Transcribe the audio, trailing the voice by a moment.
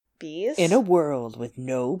Bees? In a world with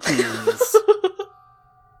no bees.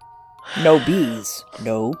 No bees.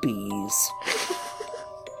 No bees.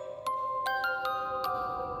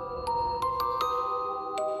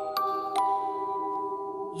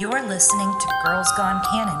 You're listening to Girls Gone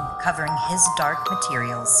Canon, covering his dark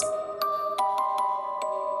materials.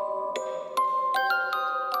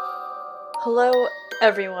 Hello,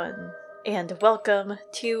 everyone, and welcome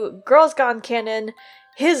to Girls Gone Canon,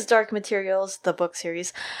 His Dark Materials, the book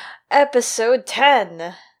series, Episode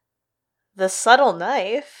 10, The Subtle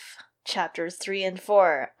Knife, Chapters 3 and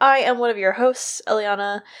 4. I am one of your hosts,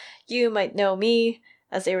 Eliana. You might know me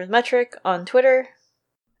as Arithmetric on Twitter.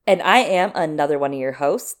 And I am another one of your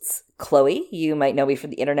hosts, Chloe. You might know me from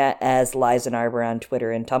the internet as Liza Arbor on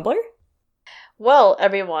Twitter and Tumblr. Well,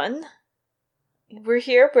 everyone, we're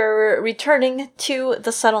here. We're returning to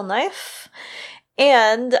The Subtle Knife.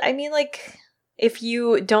 And, I mean, like, if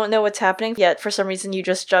you don't know what's happening yet, for some reason you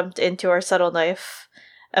just jumped into our Subtle Knife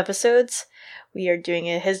episodes, we are doing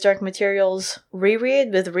a His Dark Materials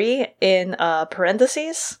reread with Re in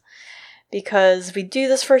parentheses. Because we do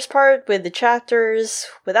this first part with the chapters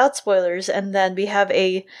without spoilers, and then we have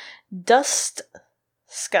a dust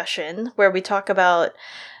discussion where we talk about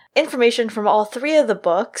information from all three of the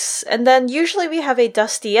books, and then usually we have a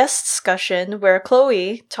Dustiest discussion where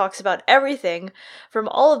Chloe talks about everything from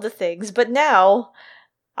all of the things, but now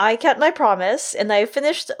I kept my promise, and I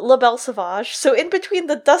finished La Belle Sauvage, so in between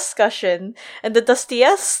the dust discussion and the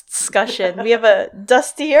Dustiest discussion, we have a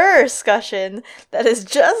Dustier discussion that is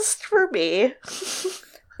just for me.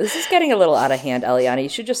 This is getting a little out of hand, Eliana. You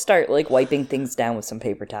should just start, wiping things down with some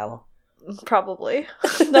paper towel. Probably.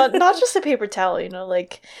 Not just a paper towel,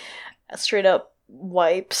 like straight up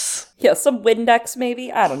wipes. Yeah, some Windex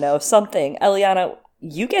maybe? I don't know, something. Eliana,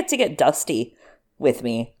 you get to get dusty with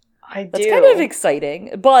me. I do. That's kind of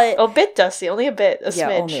exciting, but... A bit dusty, only a bit, a smidge.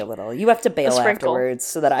 Yeah, only a little. You have to bail afterwards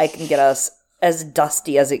so that I can get us as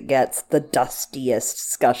dusty as it gets, the Dustiest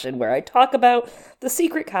discussion, where I talk about the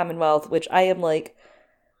Secret Commonwealth, which I am,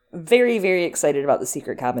 very, very excited about the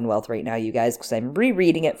Secret Commonwealth right now, you guys, because I'm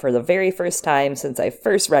rereading it for the very first time since I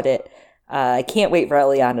first read it. I can't wait for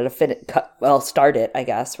Eliana to start it, I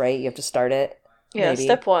guess, right? You have to start it? Yeah, maybe.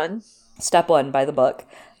 Step 1. Step 1 by the book.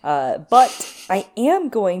 But I am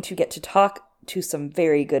going to get to talk to some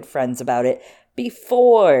very good friends about it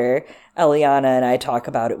before Eliana and I talk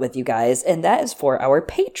about it with you guys, and that is for our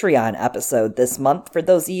Patreon episode this month. For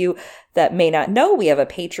those of you that may not know, we have a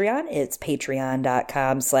Patreon. It's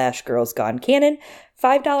patreon.com/girlsgonecanon.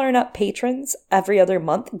 $5 and up patrons every other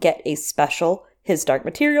month get a special His Dark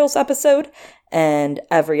Materials episode, and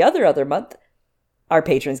every other month, our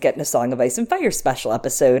patrons get a Song of Ice and Fire special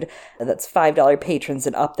episode. That's $5 patrons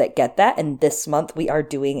and up that get that. And this month we are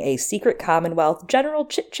doing a Secret Commonwealth general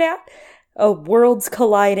chit-chat, a worlds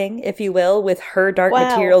colliding, if you will, with Her Dark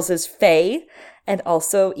Materials as Faye, and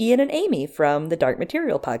also Ian and Amy from the Dark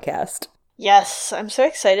Material podcast. Yes, I'm so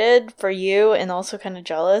excited for you and also kind of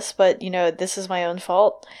jealous, but, this is my own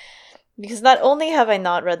fault. Because not only have I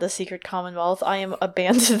not read The Secret Commonwealth, I am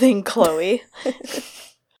abandoning Chloe.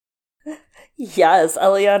 Yes,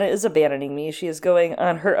 Eliana is abandoning me. She is going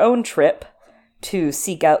on her own trip to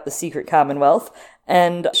seek out the Secret Commonwealth,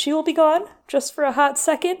 and she will be gone just for a hot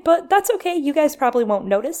second, but that's okay. You guys probably won't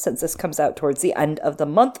notice since this comes out towards the end of the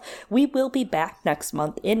month. We will be back next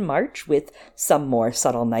month in March with some more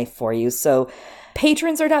Subtle Knife for you, so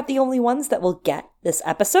patrons are not the only ones that will get this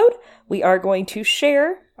episode. We are going to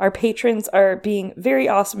share. Our patrons are being very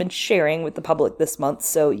awesome and sharing with the public this month,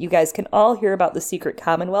 so you guys can all hear about the Secret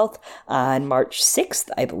Commonwealth on March 6th,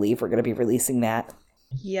 I believe. We're going to be releasing that.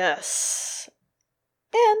 Yes.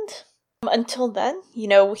 And until then,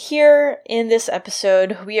 here in this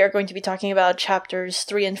episode, we are going to be talking about chapters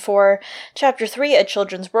 3 and 4. Chapter 3, A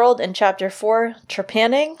Children's World, and chapter 4,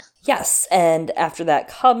 Trepanning. Yes, and after that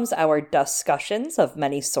comes our discussions of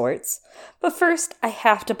many sorts. But first, I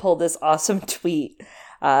have to pull this awesome tweet.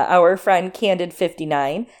 Our friend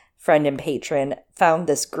Candid59, friend and patron, found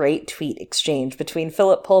this great tweet exchange between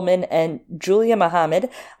Philip Pullman and Julia Muhammad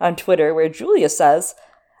on Twitter, where Julia says,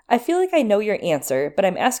 "I feel like I know your answer, but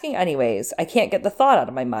I'm asking anyways. I can't get the thought out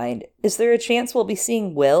of my mind. Is there a chance we'll be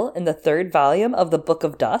seeing Will in the 3rd volume of the Book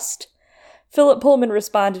of Dust?" Philip Pullman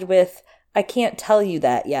responded with, "I can't tell you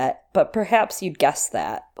that yet, but perhaps you'd guess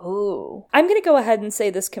that." Ooh. I'm going to go ahead and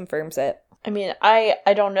say this confirms it. I mean, I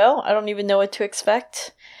don't know. I don't even know what to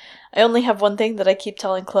expect. I only have one thing that I keep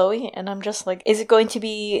telling Chloe, and I'm just like, is it going to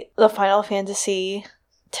be the Final Fantasy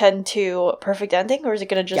 10-2 perfect ending, or is it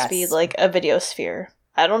going to just be like a video sphere?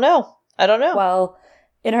 I don't know. Well,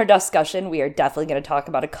 In our discussion, we are definitely going to talk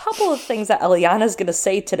about a couple of things that Eliana's going to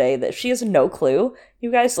say today that she has no clue.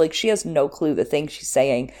 You guys, like, she has no clue the things she's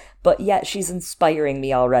saying, but yet she's inspiring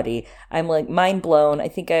me already. I'm, like, mind blown. I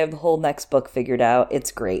think I have the whole next book figured out.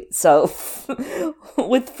 It's great. So,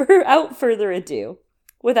 without further ado,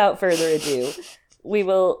 we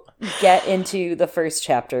will get into the first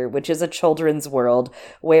chapter, which is a children's world,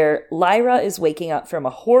 where Lyra is waking up from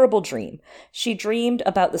a horrible dream. She dreamed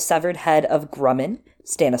about the severed head of Grumman,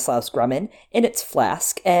 Stanislaus Grumman, in its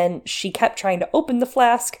flask, and she kept trying to open the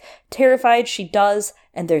flask. Terrified, she does,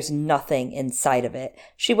 and there's nothing inside of it.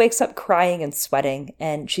 She wakes up crying and sweating,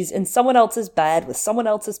 and she's in someone else's bed with someone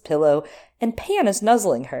else's pillow, and Pan is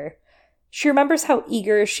nuzzling her. She remembers how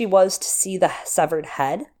eager she was to see the severed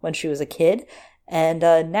head when she was a kid, and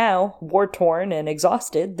now, war-torn and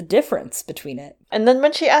exhausted, the difference between it. And then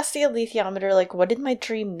when she asked the alethiometer, like, what did my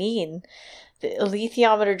dream mean? The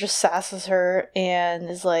alethiometer just sasses her and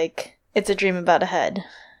is like, it's a dream about a head.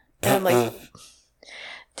 And I'm like,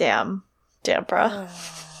 damn, bruh.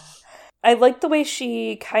 I like the way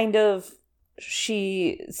she treats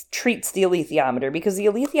the alethiometer, because the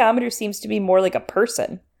alethiometer seems to be more like a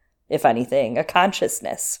person, if anything, a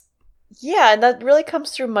consciousness. Yeah, and that really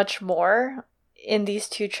comes through much more in these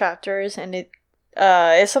two chapters, and it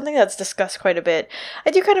is something that's discussed quite a bit. I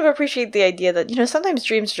do kind of appreciate the idea that, sometimes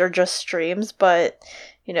dreams are just dreams, but,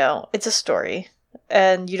 it's a story.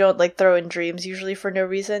 And you don't, throw in dreams usually for no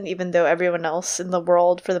reason, even though everyone else in the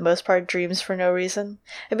world, for the most part, dreams for no reason.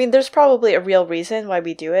 I mean, there's probably a real reason why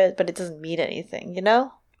we do it, but it doesn't mean anything,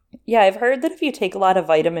 Yeah, I've heard that if you take a lot of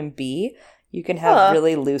vitamin B, you can have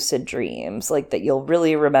really lucid dreams, that you'll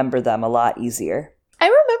really remember them a lot easier. I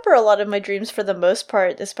remember a lot of my dreams for the most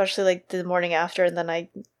part, especially the morning after, and then I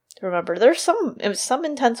remember. There's some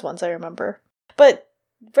intense ones I remember. But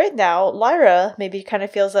right now, Lyra maybe kind of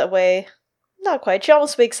feels that way. Not quite. She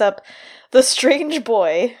almost wakes up the strange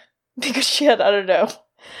boy because she had, I don't know,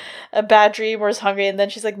 a bad dream or is hungry, and then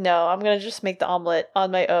she's like, no, I'm going to just make the omelet on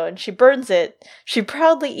my own. She burns it. She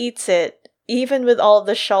proudly eats it, even with all of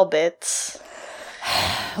the shell bits.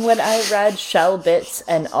 When I read shell bits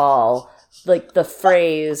and all, the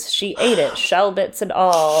phrase, she ate it, shell bits and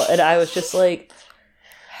all, and I was just like,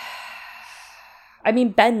 I mean,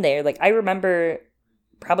 been there. I remember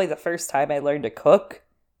probably the first time I learned to cook,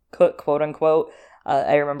 quote unquote.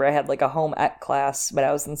 I remember I had a home ec class when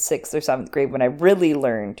I was in 6th or 7th grade when I really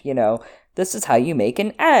learned, this is how you make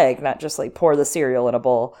an egg, not just pour the cereal in a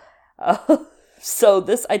bowl. So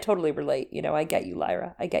this, I totally relate. I get you,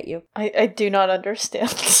 Lyra. I get you. I do not understand.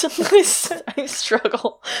 I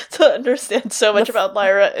struggle to understand so much about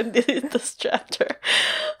Lyra in this chapter.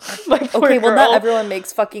 My poor okay, well, girl. not everyone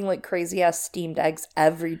makes fucking crazy-ass steamed eggs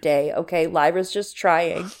every day, okay? Lyra's just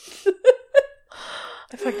trying.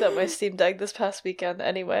 I fucked up my steamed egg this past weekend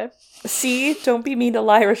anyway. See? Don't be mean to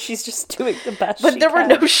Lyra. She's just doing the best But there were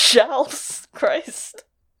no shells. Christ.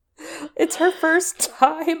 It's her first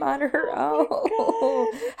time on her own.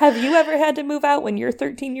 Have you ever had to move out when you're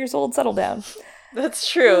 13 years old? Settle down. That's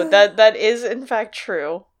true. That is in fact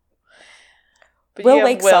true. But Will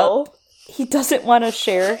wakes up. He doesn't want to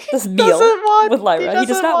share this meal with Lyra. He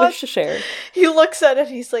does not wish to share. He looks at it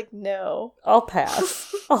and he's like, no. I'll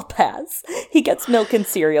pass. He gets milk and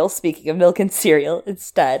cereal. Speaking of milk and cereal,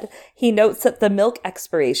 instead, he notes that the milk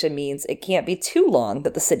expiration means it can't be too long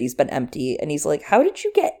that the city's been empty. And he's like, how did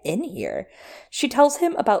you get in here? She tells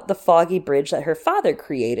him about the foggy bridge that her father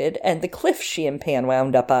created and the cliff she and Pan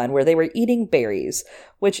wound up on where they were eating berries,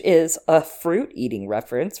 which is a fruit-eating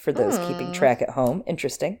reference for those keeping track at home.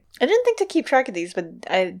 Interesting. I didn't think to keep track of these, but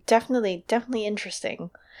I definitely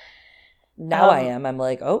interesting. Now I am. I'm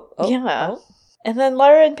like, oh. Yeah. Oh. And then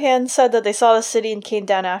Lyra and Pan said that they saw the city and came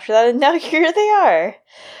down after that, and now here they are.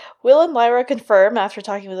 Will and Lyra confirm, after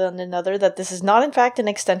talking with one another, that this is not in fact an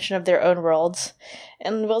extension of their own worlds.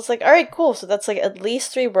 And Will's like, alright, cool, so that's at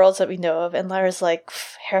least 3 worlds that we know of. And Lyra's like,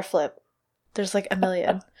 hair flip. There's 1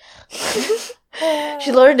 million.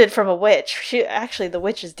 She learned it from a witch. The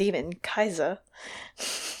witch is demon, Kaisa.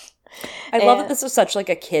 I love that this was such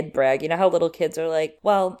a kid brag. You know how little kids are like,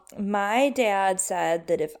 well, my dad said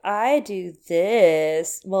that if I do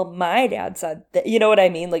this, well, my dad said that. You know what I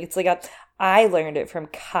mean? It's I learned it from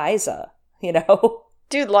Kaisa,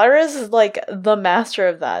 Dude, Lyra's is the master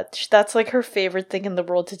of that. That's her favorite thing in the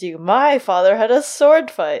world to do. My father had a sword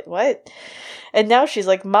fight. What? And now she's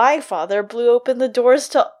like, my father blew open the doors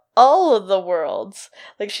to all of the worlds.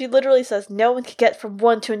 She literally says, no one could get from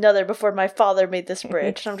one to another before my father made this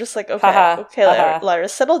bridge. And I'm just like, okay, Lyra,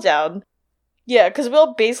 settle down. Yeah, because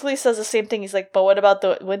Will basically says the same thing. He's like, but what about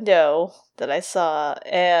the window that I saw?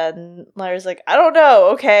 And Lyra's like, I don't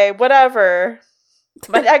know, okay, whatever.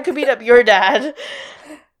 My dad could beat up your dad.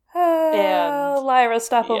 And Lyra,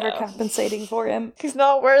 stop overcompensating for him. He's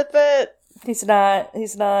not worth it. He's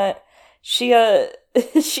not. She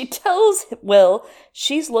she tells Will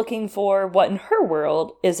she's looking for what in her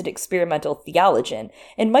world is an experimental theologian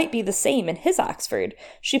and might be the same in his Oxford.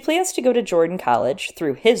 She plans to go to Jordan College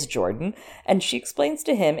through his Jordan, and she explains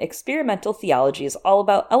to him experimental theology is all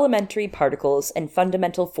about elementary particles and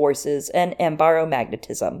fundamental forces and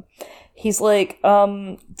ambaromagnetism. He's like,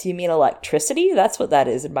 do you mean electricity? That's what that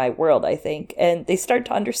is in my world, I think. And they start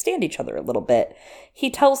to understand each other a little bit.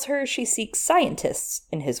 He tells her she seeks scientists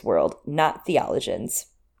in his world, not theologians.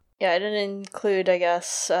 Yeah, I didn't include, I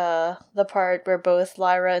guess, the part where both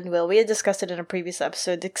Lyra and Will, we had discussed it in a previous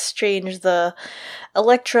episode, exchange the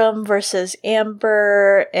electrum versus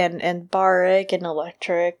amber and baric and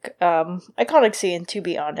electric. Iconic scene, to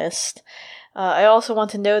be honest. I also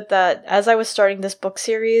want to note that as I was starting this book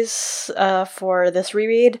series for this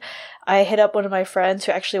reread, I hit up one of my friends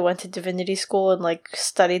who actually went to divinity school and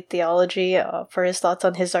studied theology for his thoughts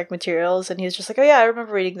on his dark materials, and he was just like, oh yeah, I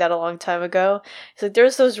remember reading that a long time ago. He's like,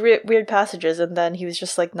 there's those weird passages, and then he was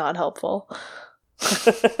just not helpful.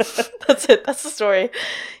 That's it. That's the story.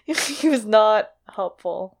 He was not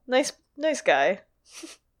helpful. Nice guy.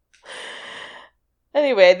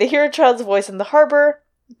 Anyway, they hear a child's voice in the harbor.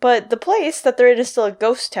 But the place that they're in is still a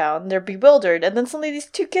ghost town. They're bewildered, and then suddenly these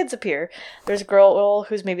two kids appear. There's a girl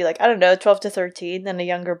who's maybe 12 to 13, and a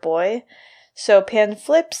younger boy. So Pan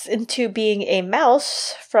flips into being a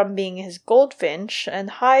mouse from being his goldfinch and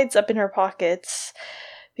hides up in her pockets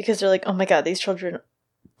because they're like, oh my god, these children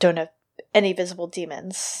don't have any visible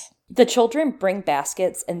demons. The children bring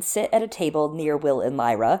baskets and sit at a table near Will and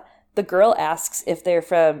Lyra. The girl asks if they're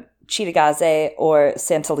from Cittàgazze or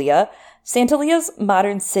Santelia. Santelia's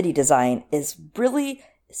modern city design is really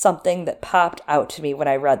something that popped out to me when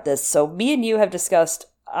I read this. So me and you have discussed,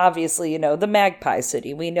 obviously, the Magpie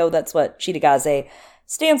City. We know that's what Cittàgazze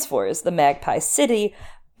stands for, is the Magpie City.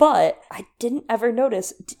 But I didn't ever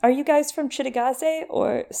notice, are you guys from Cittàgazze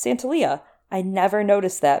or Santelia? I never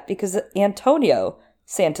noticed that because Antonio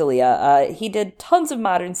Santelia, he did tons of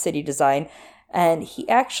modern city design, and he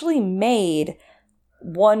actually made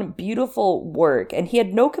one beautiful work, and he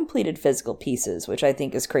had no completed physical pieces, which I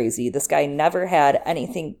think is crazy. This guy never had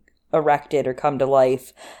anything erected or come to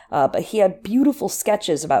life, but he had beautiful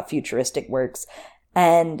sketches about futuristic works,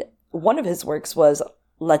 and one of his works was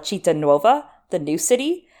La Città Nuova, the new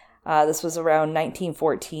city. This was around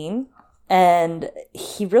 1914, and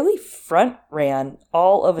he really front-ran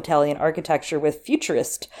all of Italian architecture with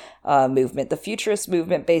futurist movement. The futurist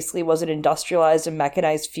movement basically was an industrialized and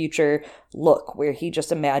mechanized future look where he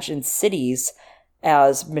just imagined cities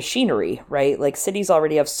as machinery, right? Cities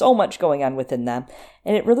already have so much going on within them.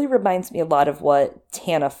 And it really reminds me a lot of what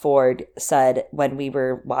Tana Ford said when we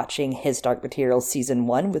were watching His Dark Materials Season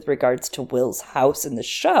 1 with regards to Will's house in the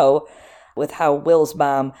show, with how Will's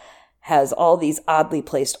mom has all these oddly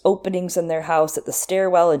placed openings in their house at the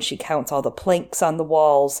stairwell, and she counts all the planks on the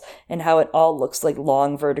walls, and how it all looks like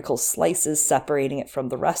long vertical slices separating it from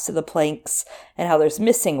the rest of the planks, and how there's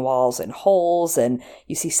missing walls and holes, and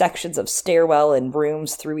you see sections of stairwell and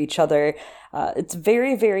rooms through each other. It's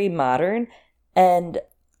very, very modern, and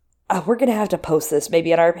we're going to have to post this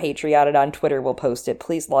maybe on our Patreon, and on Twitter we'll post it.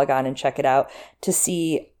 Please log on and check it out to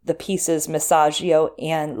see the pieces Messaggio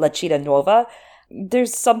and La Città Nuova.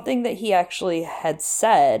 There's something that he actually had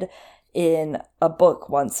said in a book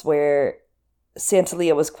once where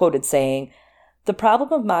Santelia was quoted saying, "The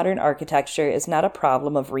problem of modern architecture is not a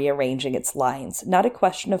problem of rearranging its lines, not a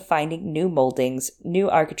question of finding new moldings, new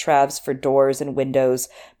architraves for doors and windows,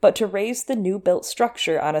 but to raise the new built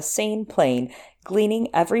structure on a sane plane, gleaning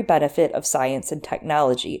every benefit of science and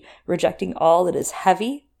technology, rejecting all that is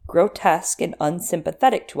heavy, grotesque, and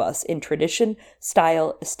unsympathetic to us in tradition,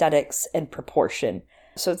 style, aesthetics, and proportion."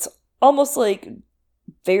 So it's almost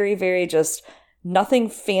very, very just nothing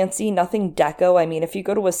fancy, nothing deco. I mean, if you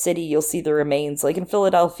go to a city, you'll see the remains, in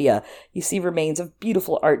Philadelphia, you see remains of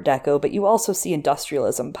beautiful art deco, but you also see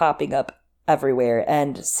industrialism popping up everywhere.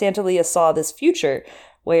 And Santelia saw this future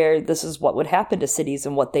where this is what would happen to cities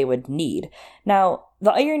and what they would need. Now,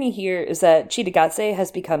 the irony here is that Cittàgazze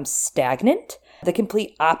has become stagnant, the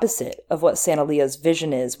complete opposite of what Santelia's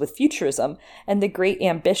vision is with futurism, and the great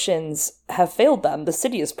ambitions have failed them. The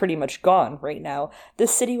city is pretty much gone right now.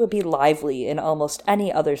 This city would be lively in almost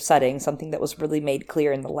any other setting, something that was really made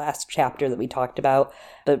clear in the last chapter that we talked about.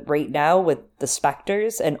 But right now, with the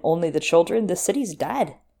specters and only the children, the city's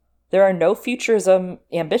dead. There are no futurism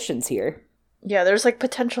ambitions here. Yeah, there's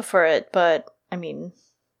potential for it, but I mean,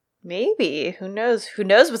 Maybe. Who knows? Who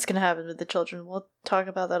knows what's going to happen with the children? We'll talk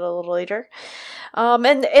about that a little later.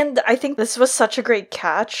 And I think this was such a great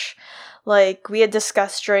catch. Like, we had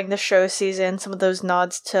discussed during the show season some of those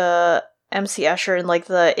nods to MC Escher in, like,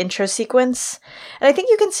 the intro sequence. And I think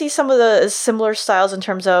you can see some of the similar styles in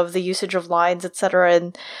terms of the usage of lines, etc.,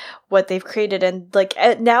 and what they've created. And, like,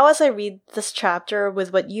 now as I read this chapter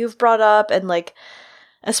with what you've brought up, and, like,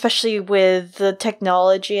 especially with the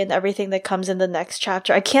technology and everything that comes in the next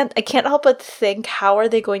chapter, I can't help but think, how are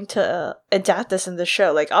they going to adapt this in the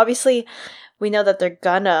show? Like, obviously, we know that they're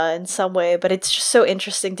gonna in some way, but it's just so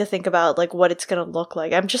interesting to think about, like, what it's gonna look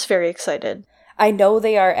like. I'm just very excited. I know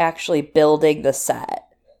they are actually building the set.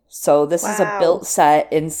 So this is a built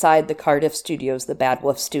set inside the Cardiff Studios, the Bad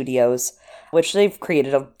Wolf Studios, which they've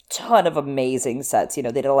created a ton of amazing sets. You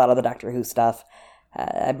know, they did a lot of the Doctor Who stuff.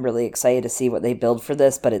 I'm really excited to see what they build for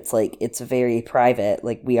this, but it's like, it's very private.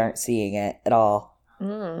 Like, we aren't seeing it at all.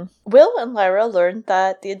 Will and Lyra learned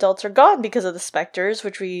that the adults are gone because of the specters,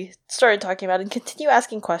 which we started talking about, and continue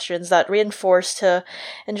asking questions that reinforce to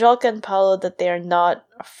Angelica and Paolo that they are not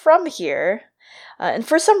from here. And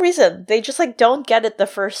for some reason, they just, like, don't get it the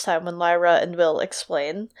first time when Lyra and Will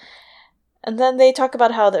explain. And then they talk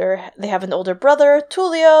about how they have an older brother,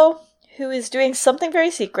 Tullio, who is doing something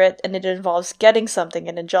very secret, and it involves getting something,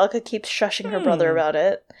 and Angelica keeps shushing her brother about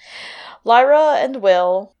it. Lyra and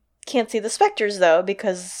Will can't see the specters, though,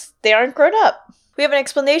 because they aren't grown up. We have an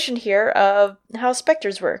explanation here of how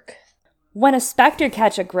specters work. When a specter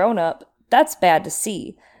catch a grown-up, that's bad to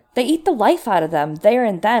see. They eat the life out of them there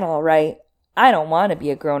and then, all right. I don't want to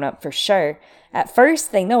be a grown-up for sure. At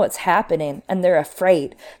first, they know what's happening, and they're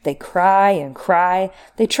afraid. They cry and cry.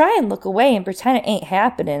 They try and look away and pretend it ain't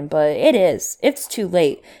happening, but it is. It's too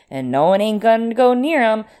late, and no one ain't gonna go near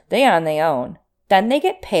 'em. They on their own. Then they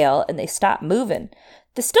get pale, and they stop moving.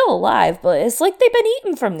 They're still alive, but it's like they've been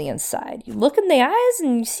eaten from the inside. You look in their eyes,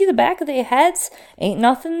 and you see the back of their heads. Ain't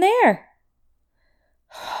nothing there.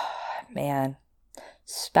 Man,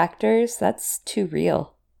 specters, that's too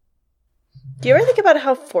real. Do you ever think about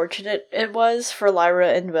how fortunate it was for Lyra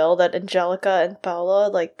and Will that Angelica and Paola,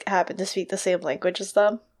 like, happened to speak the same language as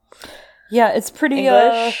them? Yeah, it's pretty,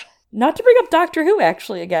 English. Not to bring up Doctor Who,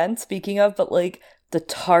 actually, again, speaking of, but, like, the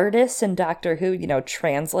TARDIS in Doctor Who, you know,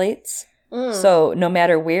 translates. So no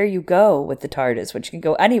matter where you go with the TARDIS, which can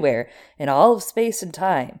go anywhere in all of space and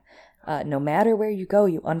time, no matter where you go,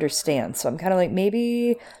 you understand. So I'm kind of like,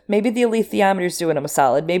 maybe the alethiometer's doing them a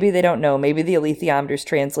solid. Maybe they don't know. Maybe the alethiometer's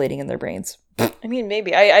translating in their brains. I mean,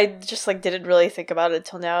 maybe. I just, like, didn't really think about it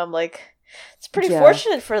till now. I'm like, it's pretty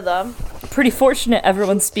fortunate for them. Pretty fortunate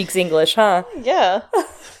everyone speaks English, huh? Yeah.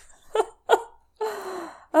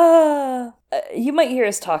 You might hear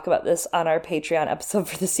us talk about this on our Patreon episode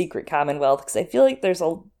for the Secret Commonwealth, because I feel like there's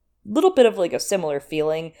a little bit of, like, a similar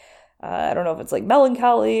feeling. I don't know if it's, like,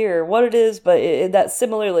 melancholy or what it is, but that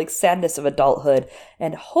similar, like, sadness of adulthood.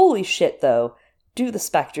 And holy shit, though, do the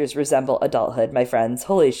specters resemble adulthood, my friends?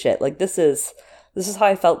 Holy shit. Like, this is how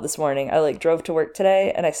I felt this morning. I, like, drove to work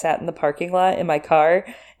today, and I sat in the parking lot in my car,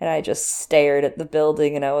 and I just stared at the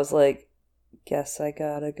building, and I was like, guess I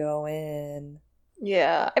gotta go in.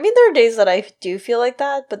 Yeah. I mean, there are days that I do feel like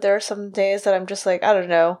that, but there are some days that I'm just like, I don't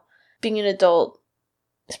know. Being an adult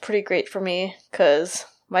is pretty great for me, because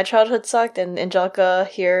my childhood sucked, and Angelica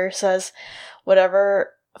here says,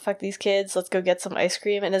 whatever, fuck these kids, let's go get some ice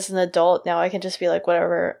cream. And as an adult, now I can just be like,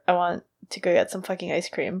 whatever, I want to go get some fucking ice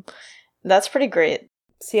cream. That's pretty great.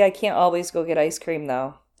 See, I can't always go get ice cream,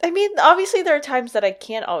 though. I mean, obviously there are times that I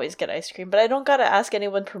can't always get ice cream, but I don't gotta ask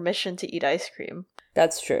anyone permission to eat ice cream.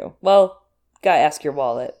 That's true. Well, gotta ask your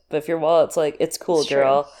wallet. But if your wallet's like, it's cool,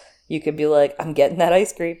 girl, you can be like, I'm getting that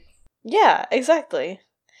ice cream. Yeah, exactly.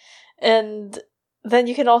 And then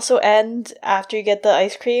you can also end, after you get the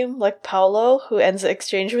ice cream, like Paolo, who ends the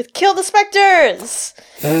exchange with, kill the specters!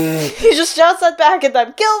 He just shouts that back at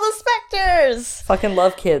them, kill the specters! Fucking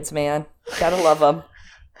love kids, man. Gotta love them.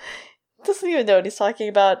 Doesn't even know what he's talking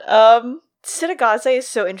about. Cittàgazze is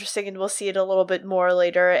so interesting, and we'll see it a little bit more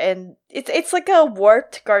later, and it's like a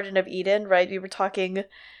warped Garden of Eden, right? We were talking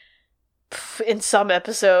in some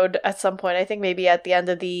episode at some point, I think maybe at the end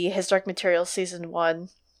of the His Dark Materials Season 1,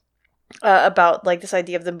 about, like, this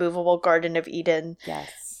idea of the movable Garden of Eden.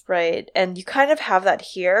 Yes. Right? And you kind of have that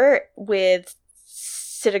here with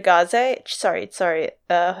Cittàgazze. Sorry,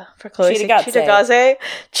 for Chloe. Cittàgazze.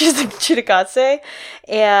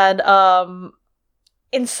 And,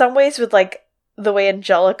 in some ways, with, like, the way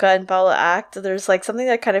Angelica and Paola act, there's, like, something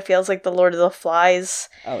that kind of feels like the Lord of the Flies.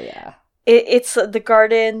 Oh, yeah. it's the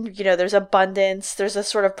garden, there's abundance, there's a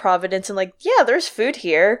sort of providence, and like, yeah, there's food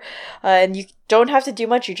here, and you don't have to do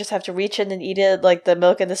much, you just have to reach in and eat it, like the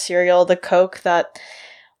milk and the cereal, the Coke that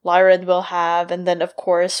Lyra will have, and then of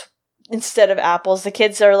course, instead of apples, the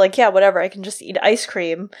kids are like, yeah, whatever, I can just eat ice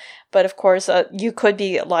cream, but of course, you could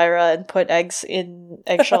be Lyra and put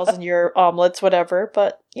eggshells in your omelets, whatever,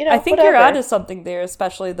 but, I think whatever. you're onto something there,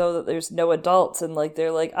 especially though that there's no adults, and like,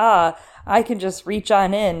 they're like, I can just reach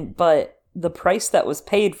on in, but the price that was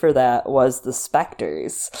paid for that was the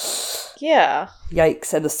specters. Yeah.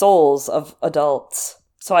 Yikes, and the souls of adults.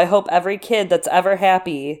 So I hope every kid that's ever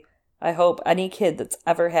happy, I hope any kid that's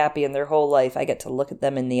ever happy in their whole life, I get to look at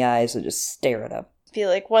them in the eyes and just stare at them. Be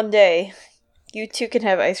like, one day, you too can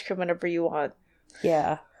have ice cream whenever you want.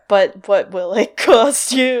 Yeah. But what will it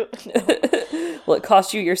cost you? Will it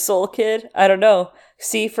cost you your soul, kid? I don't know.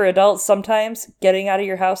 See, for adults, sometimes getting out of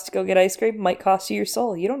your house to go get ice cream might cost you your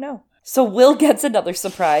soul. You don't know. So Will gets another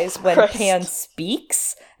surprise when Pan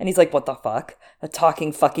speaks, and he's like, what the fuck? A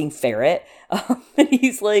talking fucking ferret? And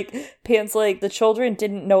he's like, Pan's like, the children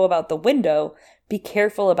didn't know about the window. Be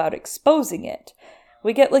careful about exposing it.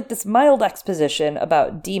 We get like this mild exposition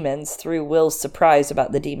about demons through Will's surprise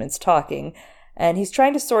about the demons talking. And he's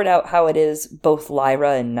trying to sort out how it is both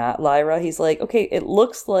Lyra and not Lyra. He's like, okay, it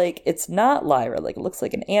looks like it's not Lyra. Like, it looks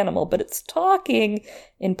like an animal, but it's talking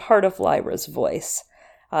in part of Lyra's voice.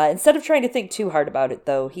 Instead of trying to think too hard about it,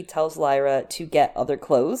 though, he tells Lyra to get other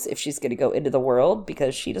clothes if she's going to go into the world,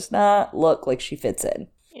 because she does not look like she fits in.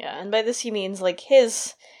 Yeah, and by this he means, like,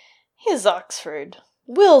 his Oxford.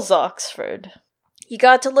 Will's Oxford. You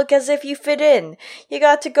got to look as if you fit in. You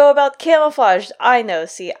got to go about camouflaged. I know,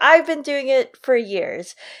 see, I've been doing it for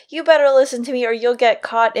years. You better listen to me or you'll get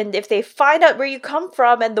caught, and if they find out where you come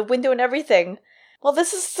from and the window and everything, well,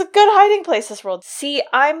 this is a good hiding place, this world. See,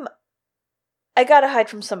 I gotta hide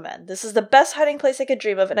from some men. This is the best hiding place I could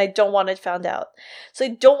dream of, and I don't want it found out. So I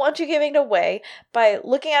don't want you giving it away by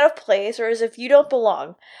looking out of place or as if you don't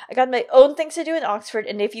belong. I got my own things to do in Oxford,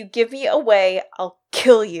 and if you give me away, I'll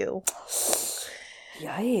kill you.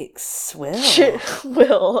 Yikes, Will.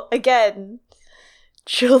 Will, again,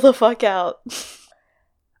 chill the fuck out.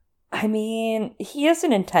 I mean, he is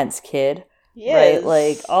an intense kid, yes. Right?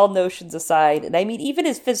 Like, all notions aside, and I mean, even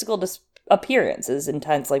his physical appearance is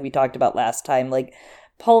intense, like we talked about last time. Like,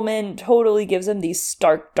 Pullman totally gives him these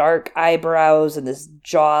stark, dark eyebrows and this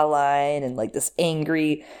jawline and, like, this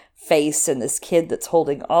angry face and this kid that's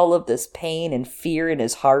holding all of this pain and fear in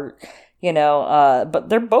his heart. But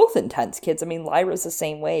they're both intense kids. I mean, Lyra's the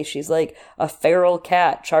same way. She's like a feral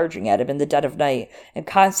cat charging at him in the dead of night. And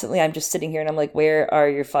constantly I'm just sitting here and I'm like, where are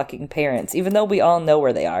your fucking parents? Even though we all know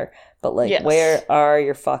where they are. But like, yes. Where are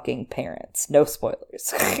your fucking parents? No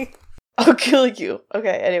spoilers. I'll kill you.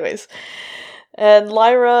 Okay, anyways. And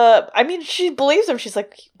Lyra, I mean, she believes him. She's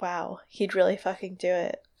like, wow, he'd really fucking do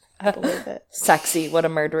it. I believe it. Sexy, what a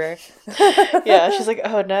murderer. Yeah, she's like,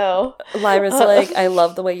 oh no. Lyra's like, I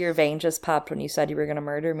love the way your vein just popped when you said you were going to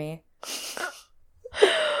murder me.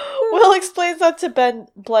 Will explains that to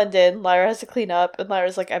blend in. Lyra has to clean up, and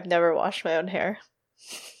Lyra's like, I've never washed my own hair.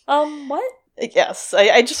 What? Yes,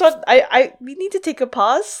 I just want, we need to take a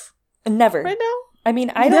pause. Never. Right now? I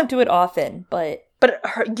mean, I don't do it often, but... But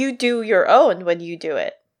you do your own when you do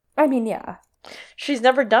it. I mean, yeah. She's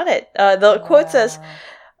never done it. The quote says...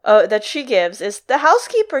 that she gives is, the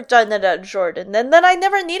housekeeper done it at Jordan, and then I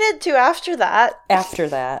never needed to after that. After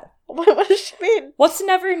that. What does she mean? What's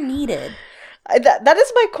never needed? That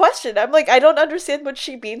is my question. I'm like, I don't understand what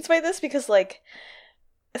she means by this, because, like,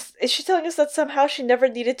 is she telling us that somehow she never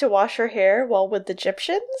needed to wash her hair while with the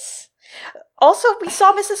Egyptians? Also, we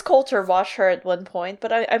saw Mrs. Coulter wash her at one point,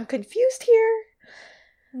 but I'm confused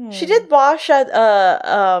here. She did wash at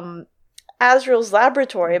Azrael's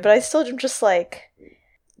laboratory, but I still am just like...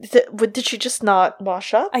 Did she just not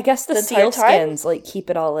wash up? I guess the seal skins, like, keep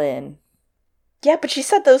it all in. Yeah, but she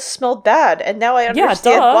said those smelled bad, and now I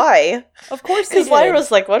understand why. Of course they did. Because Lyra was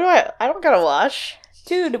like, I don't gotta wash.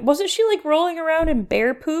 Dude, wasn't she, like, rolling around in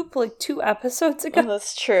bear poop, like, 2 episodes ago? Oh,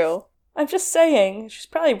 that's true. I'm just saying. She's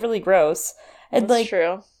probably really gross. And, that's like,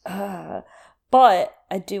 true. But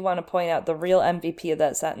I do want to point out the real MVP of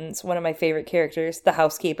that sentence, one of my favorite characters, the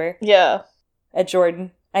housekeeper. Yeah. At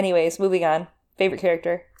Jordan. Anyways, moving on. Favorite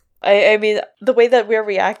character. I mean, the way that we're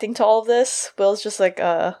reacting to all of this, Will's just like,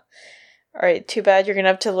 alright, too bad you're gonna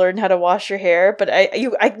have to learn how to wash your hair, but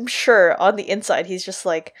I'm sure on the inside he's just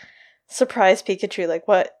like, surprise Pikachu, like,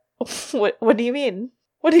 what do you mean?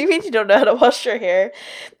 What do you mean you don't know how to wash your hair?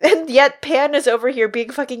 And yet Pan is over here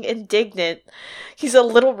being fucking indignant. He's a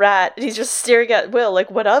little rat, and he's just staring at Will,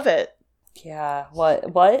 like, what of it? Yeah, what?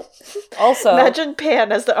 Also... Imagine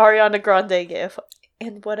Pan as the Ariana Grande gif.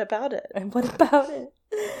 And what about it? And what about it?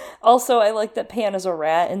 Also, I like that Pan is a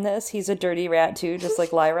rat in this. He's a dirty rat, too, just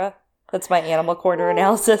like Lyra. That's my Animal Corner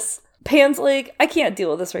analysis. Pan's like, I can't deal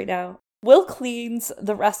with this right now. Will cleans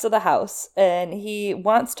the rest of the house, and he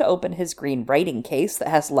wants to open his green writing case that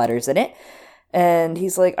has letters in it. And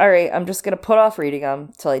he's like, all right, I'm just going to put off reading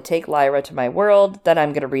them till I take Lyra to my world. Then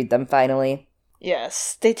I'm going to read them finally.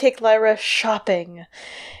 Yes, they take Lyra shopping,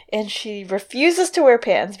 and she refuses to wear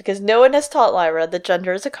pants because no one has taught Lyra that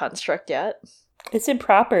gender is a construct yet. It's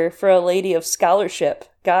improper for a lady of scholarship.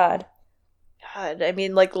 God, I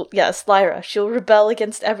mean, like, yes, Lyra, she'll rebel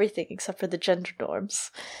against everything except for the gender norms.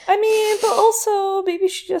 I mean, but also, maybe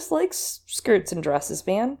she just likes skirts and dresses,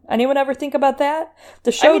 man. Anyone ever think about that?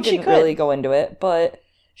 The show didn't really go into it, but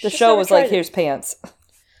the show was like, here's pants.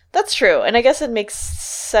 That's true, and I guess it makes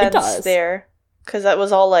sense there. Because that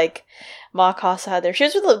was all, like, Ma Casa had there. She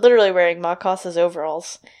was literally wearing Ma Casa's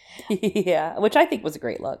overalls. Yeah, which I think was a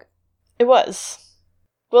great look. It was.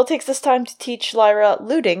 Will takes this time to teach Lyra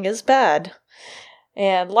looting is bad.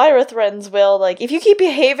 And Lyra threatens Will, like, if you keep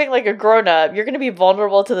behaving like a grown-up, you're going to be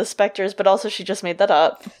vulnerable to the specters, but also she just made that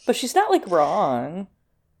up. But she's not, like, wrong.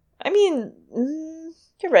 I mean,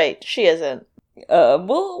 you're right. She isn't.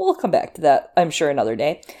 We'll come back to that, I'm sure, another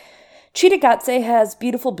day. Chitagatse has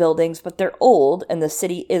beautiful buildings, but they're old, and the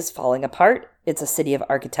city is falling apart. It's a city of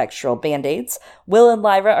architectural band-aids. Will and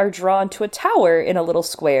Lyra are drawn to a tower in a little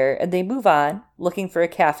square, and they move on, looking for a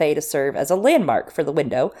cafe to serve as a landmark for the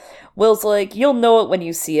window. Will's like, you'll know it when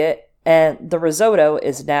you see it, and the risotto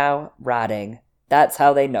is now rotting. That's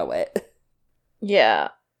how they know it. Yeah.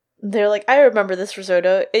 They're like, I remember this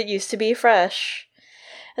risotto. It used to be fresh.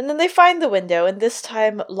 And then they find the window, and this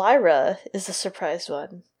time Lyra is the surprised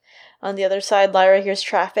one. On the other side, Lyra hears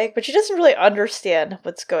traffic, but she doesn't really understand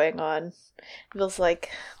what's going on. Will's like,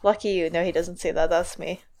 lucky you. No, he doesn't say that. That's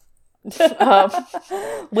me.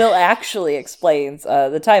 Will actually explains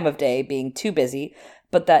the time of day being too busy,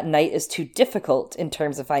 but that night is too difficult in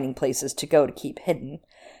terms of finding places to go to keep hidden.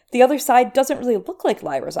 The other side doesn't really look like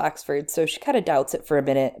Lyra's Oxford, so she kind of doubts it for a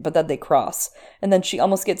minute, but then they cross. And then she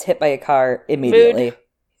almost gets hit by a car immediately.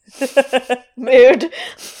 Mood.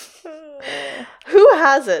 Who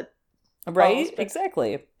has it? Right?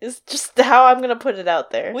 Exactly. It's just how I'm going to put it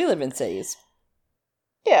out there. We live in cities.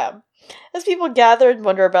 Yeah. As people gather and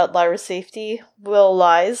wonder about Lyra's safety, Will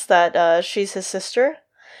lies that she's his sister.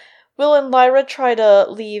 Will and Lyra try to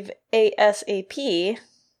leave ASAP,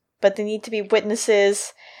 but they need to be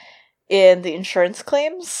witnesses in the insurance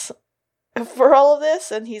claims for all of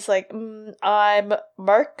this. And he's like, I'm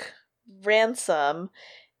Mark Ransom,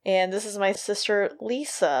 and this is my sister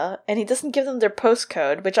Lisa, and he doesn't give them their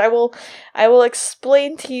postcode, which I will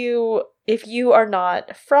explain to you if you are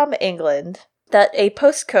not from England, that a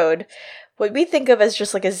postcode, what we think of as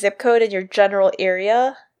just like a zip code in your general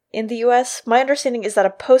area in the US, my understanding is that a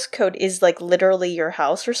postcode is like literally your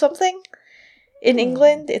house or something. In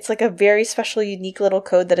England, it's like a very special, unique little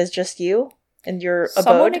code that is just you and your abode.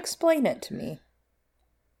 Someone explain it to me.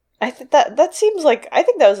 I think that seems like, I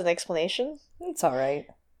think that was an explanation. It's alright.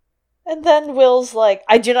 And then Will's like,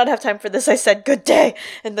 I do not have time for this, I said good day,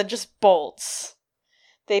 and then just bolts.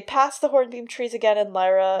 They pass the hornbeam trees again, and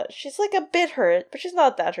Lyra, she's like a bit hurt, but she's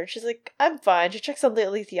not that hurt. She's like, I'm fine. She checks on the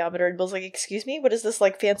alethiometer, and Will's like, excuse me, what is this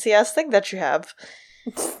like fancy-ass thing that you have?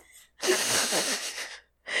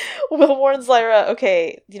 Will warns Lyra,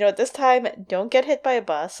 okay, at this time, don't get hit by a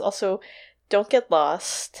bus. Also, don't get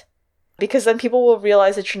lost. Because then people will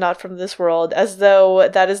realize that you're not from this world, as though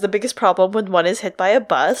that is the biggest problem when one is hit by a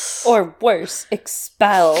bus. Or worse,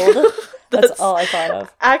 expelled. That's all I thought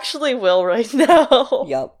of. Actually Will right now.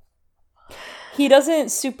 Yup. He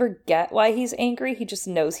doesn't super get why he's angry. He just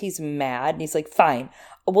knows he's mad. And he's like, fine,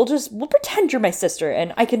 we'll pretend you're my sister,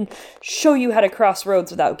 and I can show you how to cross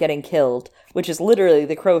roads without getting killed. Which is literally,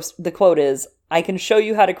 the quote is, I can show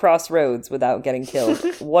you how to cross roads without getting killed.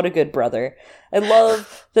 What a good brother. I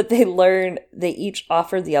love that they each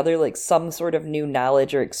offer the other, like, some sort of new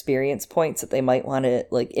knowledge or experience points that they might want to,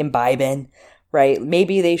 like, imbibe in, right?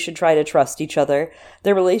 Maybe they should try to trust each other.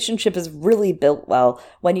 Their relationship is really built well.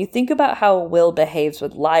 When you think about how Will behaves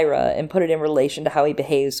with Lyra and put it in relation to how he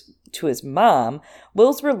behaves to his mom,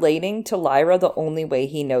 Will's relating to Lyra the only way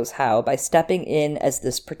he knows how, by stepping in as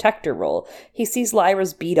this protector role. He sees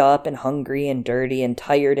Lyra's beat up and hungry and dirty and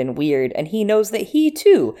tired and weird, and he knows that he,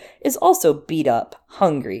 too, is also beat up,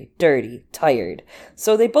 hungry, dirty, tired.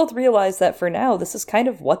 So they both realize that for now, this is kind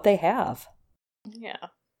of what they have. Yeah.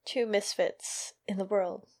 Two misfits in the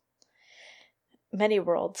world. Many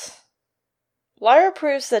worlds. Lyra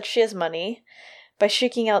proves that she has money, by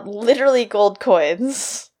shaking out literally gold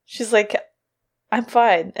coins. She's like, I'm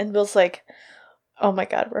fine. And Will's like, oh my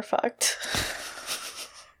god, we're fucked.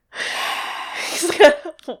 He's like,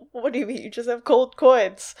 what do you mean? You just have gold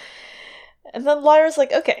coins. And then Lyra's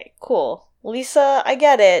like, okay, cool. Lisa, I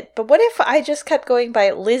get it. But what if I just kept going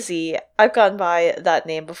by Lizzie? I've gone by that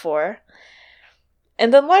name before.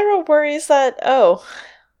 And then Lyra worries that, oh,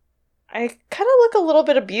 I kind of look a little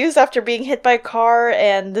bit abused after being hit by a car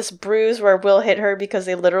and this bruise where Will hit her because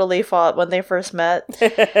they literally fought when they first met.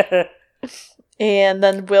 And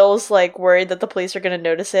then Will's like worried that the police are going to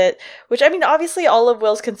notice it, which, I mean, obviously all of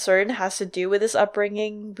Will's concern has to do with his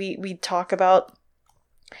upbringing. We talk about,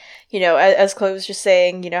 you know, as Chloe was just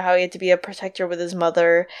saying, you know, how he had to be a protector with his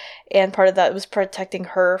mother, and part of that was protecting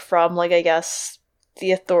her from, like, I guess,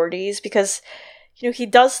 the authorities, because, you know, he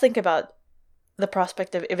does think about the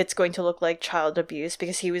prospect of if it's going to look like child abuse,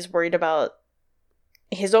 because he was worried about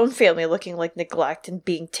his own family looking like neglect and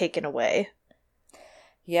being taken away.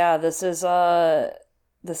 Yeah, this is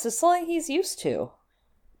something he's used to.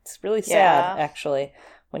 It's really sad, actually,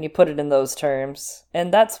 when you put it in those terms.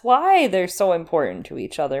 And that's why they're so important to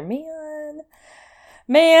each other. Man!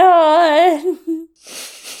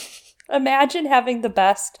 Imagine having the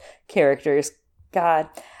best characters. God.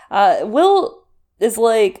 Will is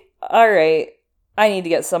like, alright, I need to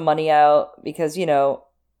get some money out because, you know,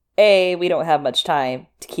 A, we don't have much time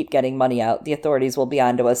to keep getting money out. The authorities will be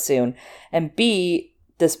onto us soon. And B,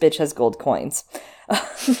 this bitch has gold coins.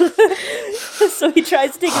 So he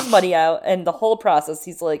tries to take his money out, and the whole process,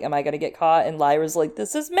 he's like, am I going to get caught? And Lyra's like,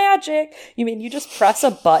 this is magic. You mean you just press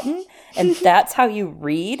a button, and that's how you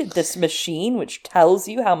read this machine, which tells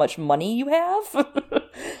you how much money you have?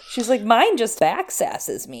 She's like, mine just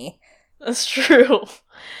backsasses me. That's true.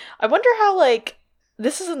 I wonder how, like,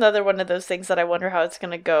 this is another one of those things that I wonder how it's going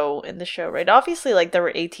to go in the show, right? Obviously, like, there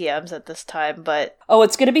were ATMs at this time, but... Oh,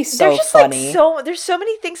 it's going to be so just, funny. Like, there's so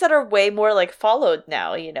many things that are way more, like, followed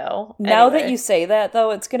now, you know? Now that you say that, though,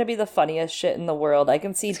 it's going to be the funniest shit in the world. I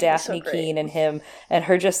can see Daphne Keene and him and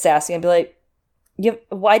her just sassy and be like,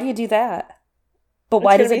 why do you do that? But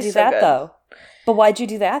why does it do that, though? But why'd you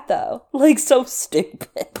do that, though? Like, so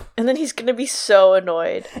stupid. And then he's gonna be so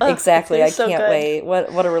annoyed. Exactly. I can't wait.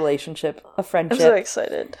 What a relationship. A friendship. I'm so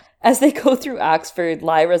excited. As they go through Oxford,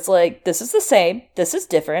 Lyra's like, this is the same. This is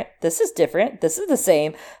different. This is different. This is the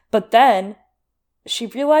same. But then she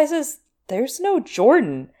realizes there's no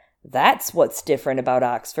Jordan. That's what's different about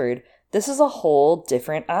Oxford. This is a whole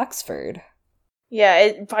different Oxford. Yeah,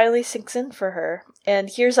 it finally sinks in for her. And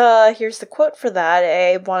here's the quote for that.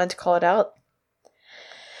 I wanted to call it out.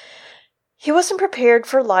 He wasn't prepared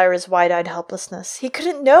for Lyra's wide-eyed helplessness. He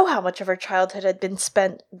couldn't know how much of her childhood had been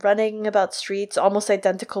spent running about streets almost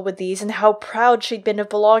identical with these, and how proud she'd been of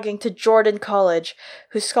belonging to Jordan College,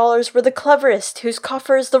 whose scholars were the cleverest, whose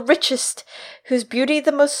coffers the richest, whose beauty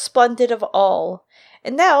the most splendid of all.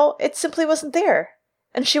 And now it simply wasn't there,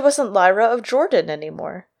 and she wasn't Lyra of Jordan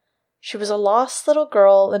anymore. She was a lost little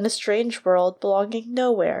girl in a strange world belonging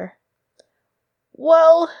nowhere.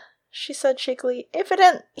 Well, she said shakily, if it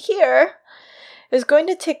ain't here... It was going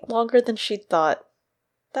to take longer than she'd thought.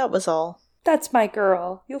 That was all. That's my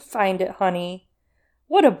girl. You'll find it, honey.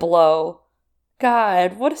 What a blow.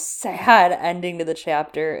 God, what a sad ending to the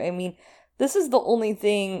chapter. I mean, this is the only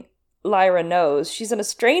thing Lyra knows. She's in a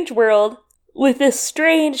strange world with this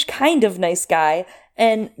strange kind of nice guy,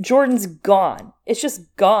 and Jordan's gone. It's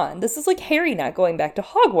just gone. This is like Harry not going back to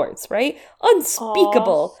Hogwarts, right?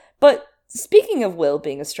 Unspeakable. Aww. But speaking of Will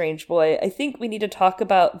being a strange boy, I think we need to talk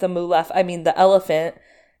about the elephant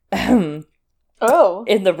in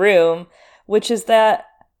the room, which is that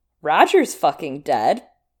Roger's fucking dead,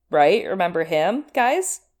 right? Remember him,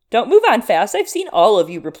 guys? Don't move on fast. I've seen all of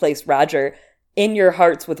you replace Roger in your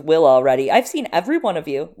hearts with Will already. I've seen every one of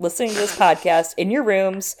you listening to this podcast in your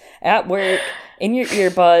rooms, at work, in your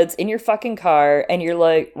earbuds, in your fucking car, and you're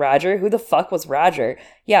like, Roger? Who the fuck was Roger?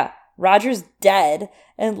 Yeah, Roger's dead,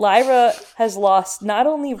 and Lyra has lost not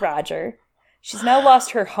only Roger, she's now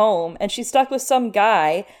lost her home, and she's stuck with some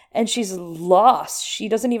guy, and she's lost. She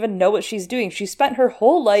doesn't even know what she's doing. She spent her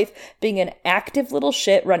whole life being an active little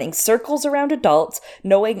shit, running circles around adults,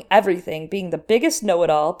 knowing everything, being the biggest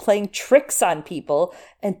know-it-all, playing tricks on people,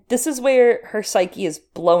 and this is where her psyche is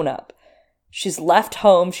blown up. She's left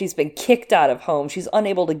home, she's been kicked out of home, she's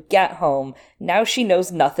unable to get home, now she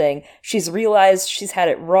knows nothing, she's realized she's had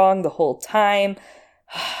it wrong the whole time.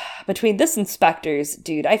 Between this and Spectres,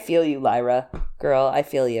 dude, I feel you, Lyra. Girl, I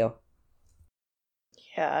feel you.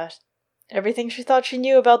 Yeah, everything she thought she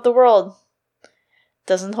knew about the world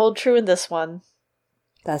doesn't hold true in this one.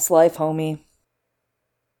 That's life, homie.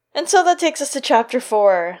 And so that takes us to chapter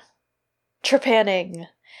 4. Trepanning.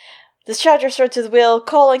 This chapter starts with Will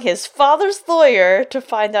calling his father's lawyer to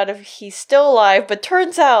find out if he's still alive, but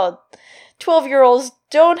turns out 12-year-olds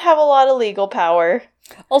don't have a lot of legal power.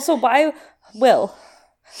 Also, why... Will,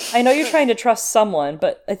 I know you're trying to trust someone,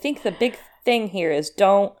 but I think the big thing here is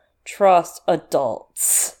don't trust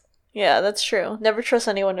adults. Yeah, that's true. Never trust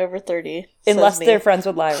anyone over 30. Unless they're friends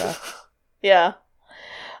with Lyra. Yeah.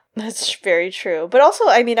 That's very true. But also,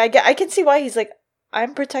 I mean, I can see why he's like,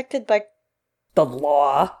 I'm protected by... the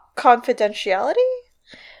law. Confidentiality?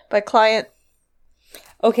 By client...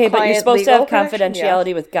 Okay, but you're supposed to have protection?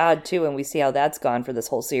 confidentiality with God, too, and we see how that's gone for this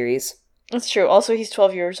whole series. That's true. Also, he's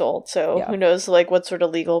 12 years old, so Yeah. who knows, like, what sort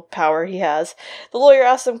of legal power he has. The lawyer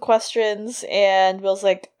asks him questions, and Will's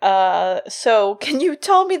like, so, can you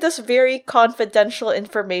tell me this very confidential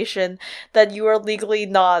information that you are legally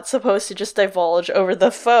not supposed to just divulge over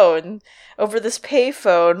the phone, over this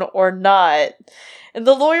payphone, or not? And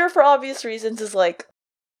the lawyer, for obvious reasons, is like,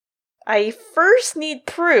 I first need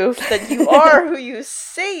proof that you are who you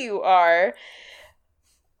say you are.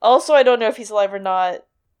 Also, I don't know if he's alive or not.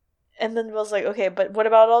 And then Will's like, okay, but what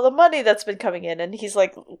about all the money that's been coming in? And he's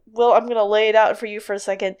like, Will, I'm gonna lay it out for you for a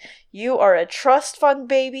second. You are a trust fund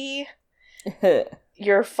baby.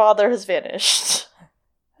 Your father has vanished.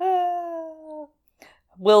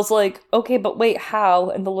 Will's like, okay, but wait, how?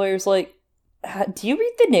 And the lawyer's like, do you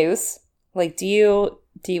read the news? Like, do you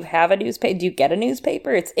have a newspaper? Do you get a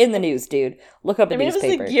newspaper? It's in the news, dude. Look up a newspaper.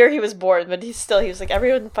 It was the year he was born, but he was like,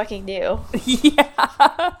 everyone fucking knew.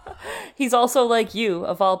 Yeah. He's also like you,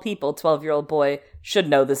 of all people, 12-year-old boy, should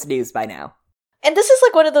know this news by now. And this is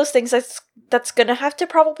like one of those things that's gonna have to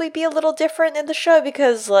probably be a little different in the show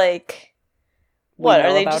because, like, what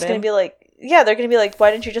are they just gonna be like? Yeah, they're gonna be like,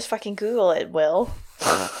 why didn't you just fucking Google it, Will?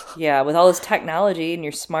 Yeah, with all this technology and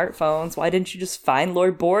your smartphones, why didn't you just find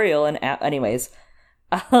Lord Boreal and anyways?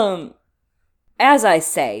 As I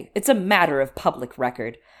say, it's a matter of public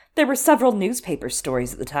record. There were several newspaper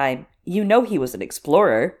stories at the time. You know he was an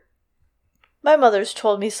explorer. My mother's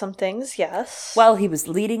told me some things, yes. Well, he was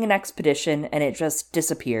leading an expedition and it just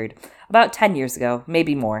disappeared. About 10 years ago,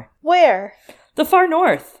 maybe more. Where? The far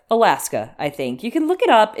north. Alaska, I think. You can look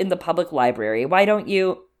it up in the public library. Why don't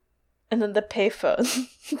you... And then the payphone.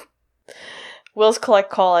 Will's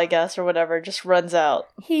collect call, I guess, or whatever, just runs out.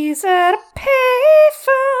 He's at a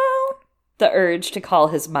payphone. The urge to call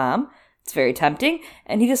his mom. It's very tempting,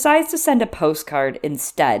 and he decides to send a postcard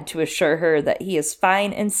instead to assure her that he is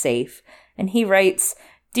fine and safe. And he writes,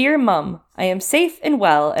 Dear Mum, I am safe and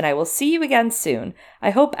well, and I will see you again soon. I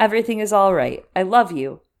hope everything is all right. I love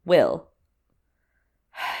you, Will.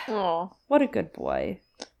 Oh, what a good boy.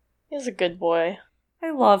 He's a good boy.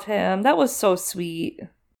 I love him. That was so sweet.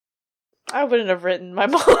 I wouldn't have written my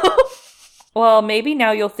mom. Well, maybe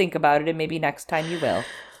now you'll think about it, and maybe next time you will.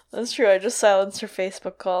 That's true. I just silenced her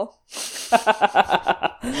Facebook call.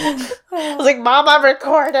 I was like, Mom, I'm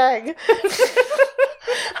recording.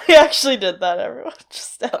 I actually did that, everyone.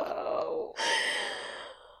 Just now.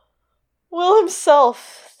 Will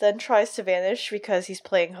himself then tries to vanish because he's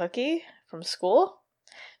playing hooky from school.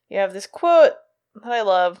 You have this quote that I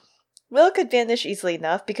love. Will could vanish easily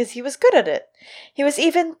enough because he was good at it. He was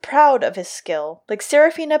even proud of his skill. Like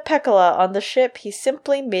Serafina Pekkala on the ship, he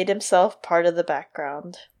simply made himself part of the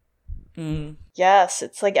background. Mm. Yes,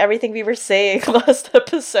 it's like everything we were saying last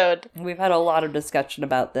episode. We've had a lot of discussion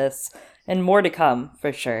about this, and more to come,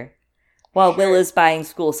 for sure. While Will is buying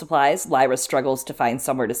school supplies, Lyra struggles to find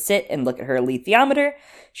somewhere to sit and look at her alethiometer.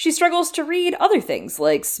 She struggles to read other things,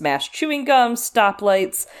 like smashed chewing gum,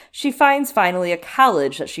 stoplights. She finds finally a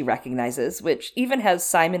college that she recognizes, which even has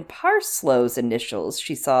Simon Parslow's initials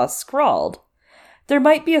she saw scrawled. There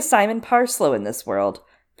might be a Simon Parslow in this world.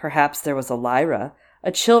 Perhaps there was a Lyra.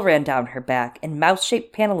 A chill ran down her back, and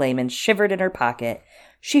mouse-shaped Pantalaimon shivered in her pocket.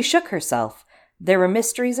 She shook herself. There were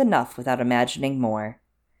mysteries enough without imagining more.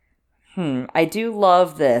 I do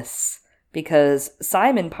love this, because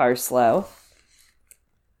Simon Parslow,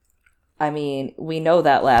 I mean, we know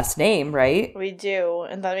that last name, right? We do,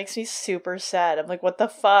 and that makes me super sad. I'm like, what the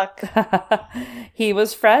fuck? He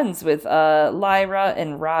was friends with Lyra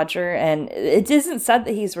and Roger, and it isn't said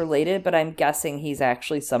that he's related, but I'm guessing he's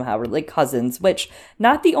actually somehow like cousins, which,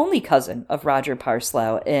 not the only cousin of Roger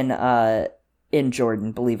Parslow in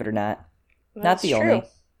Jordan, believe it or not. Not the only.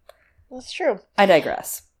 That's true. I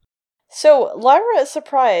digress. So, Lyra is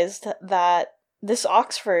surprised that this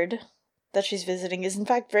Oxford that she's visiting is in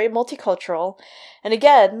fact very multicultural, and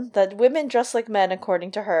again, that women dress like men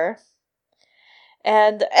according to her.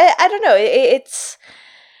 And I don't know, it's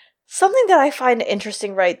something that I find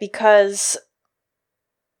interesting, right? Because,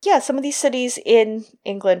 yeah, some of these cities in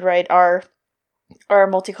England, right, are are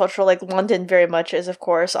multicultural. Like London very much is, of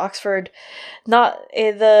course. Oxford, not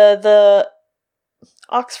the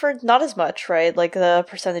Oxford, not as much, right? Like the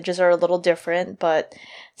percentages are a little different, but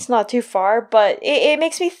it's not too far. But it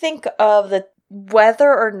makes me think of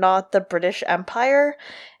whether or not the British Empire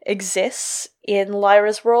exists in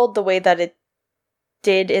Lyra's world the way that it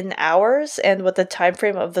did in ours, and what the time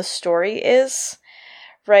frame of the story is,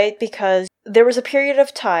 right? Because there was a period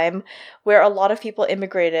of time where a lot of people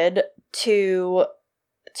immigrated to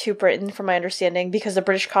Britain, from my understanding, because the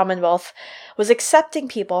British Commonwealth was accepting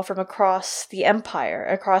people from across the empire,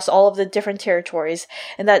 across all of the different territories,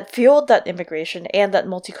 and that fueled that immigration and that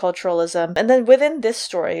multiculturalism. And then within this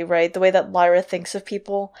story, right, the way that Lyra thinks of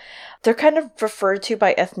people, they're kind of referred to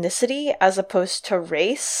by ethnicity as opposed to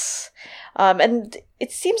race. And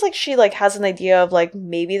it seems like she has an idea of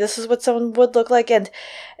maybe this is what someone would look like, and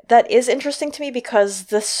that is interesting to me because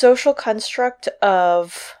the social construct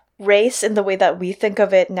of race in the way that we think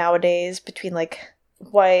of it nowadays, between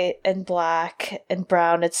white and black and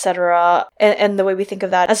brown, etc., and the way we think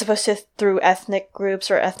of that as opposed to through ethnic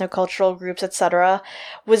groups or ethnocultural groups, etc.,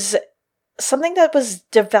 was something that was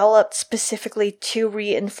developed specifically to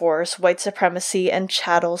reinforce white supremacy and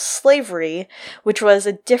chattel slavery, which was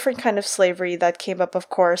a different kind of slavery that came up, of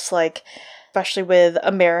course, especially with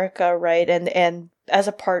America, right? And as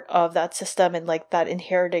a part of that system, and that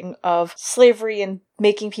inheriting of slavery and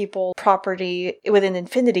making people property within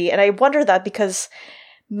infinity. And I wonder that because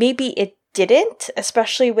maybe it didn't,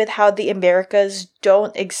 especially with how the Americas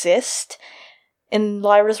don't exist in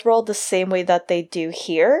Lyra's world the same way that they do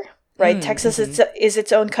here, right? Texas is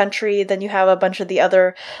its own country. Then you have a bunch of the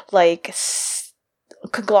other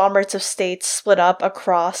conglomerates of states split up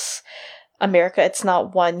across America. It's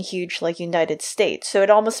not one huge United States. So it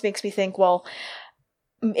almost makes me think, well,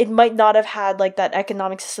 it might not have had that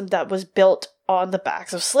economic system that was built on the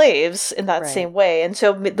backs of slaves in that same way. And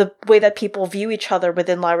so the way that people view each other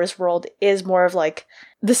within Lyra's world is more of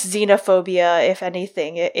this xenophobia, if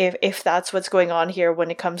anything, if that's what's going on here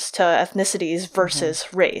when it comes to ethnicities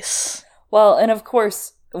versus race. Well, and of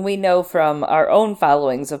course, we know from our own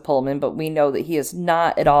followings of Pullman, but we know that he is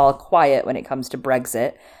not at all quiet when it comes to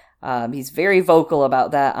Brexit. He's very vocal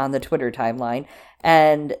about that on the Twitter timeline.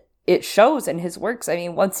 And it shows in his works. I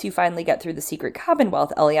mean, once you finally get through the Secret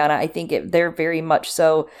Commonwealth, Eliana, I think there very much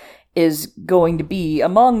so is going to be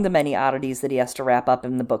among the many oddities that he has to wrap up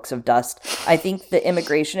in the Books of Dust. I think the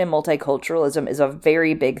immigration and multiculturalism is a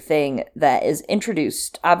very big thing that is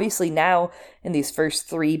introduced, obviously now in these first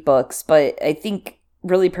 3 books, but I think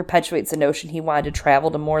really perpetuates the notion he wanted to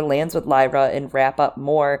travel to more lands with Lyra and wrap up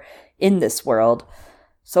more in this world.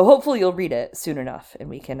 So hopefully you'll read it soon enough and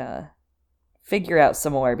we can figure out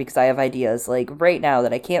some more, because I have ideas right now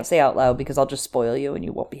that I can't say out loud because I'll just spoil you and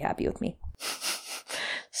you won't be happy with me.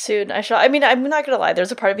 Soon I shall. I mean, I'm not gonna lie,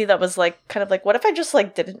 there's a part of me that was what if I just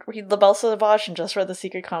didn't read La Belle Sauvage and just read The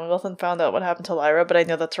Secret Commonwealth and found out what happened to Lyra, but I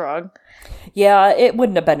know that's wrong. Yeah, it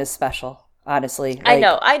wouldn't have been as special, honestly. I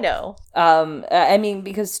know. I mean,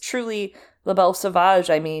 because truly, La Belle Sauvage,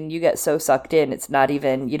 I mean, you get so sucked in, it's not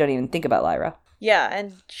even, you don't even think about Lyra. Yeah,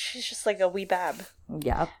 and she's just a wee bab.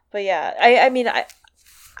 Yeah. But yeah, I mean,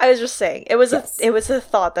 I was just saying, it was a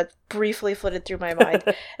thought that briefly flitted through my mind.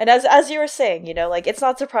 And as you were saying, it's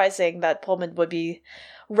not surprising that Pullman would be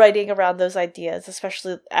writing around those ideas,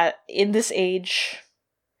 especially in this age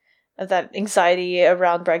of that anxiety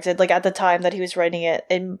around Brexit. At the time that he was writing it,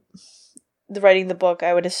 and writing the book,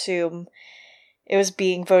 I would assume it was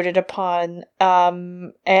being voted upon.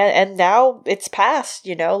 And now it's passed,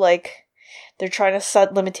 they're trying to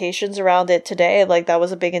set limitations around it today. That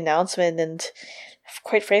was a big announcement, and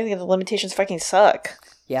quite frankly, the limitations fucking suck.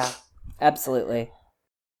 Yeah, absolutely.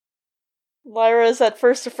 Lyra is at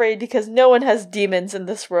first afraid because no one has demons in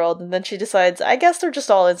this world, and then she decides, I guess they're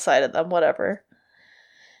just all inside of them, whatever.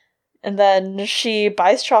 And then she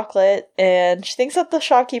buys chocolate, and she thinks that the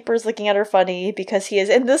shopkeeper is looking at her funny because he is,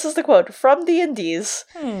 and this is the quote, from the Indies,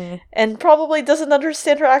 and probably doesn't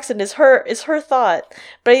understand her accent, is her thought.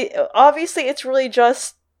 But obviously it's really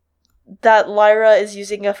just that Lyra is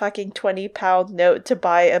using a fucking 20-pound note to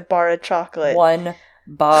buy a bar of chocolate. 1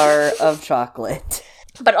 bar of chocolate.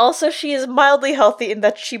 But also she is mildly healthy in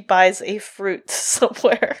that she buys a fruit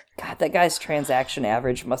somewhere. God, that guy's transaction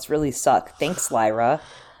average must really suck. Thanks, Lyra.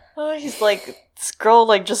 Oh, he's this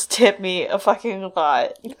girl, just tipped me a fucking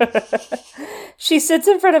lot. She sits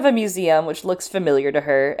in front of a museum, which looks familiar to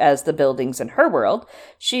her as the buildings in her world.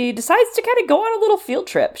 She decides to kind of go on a little field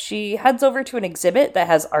trip. She heads over to an exhibit that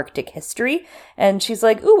has Arctic history, and she's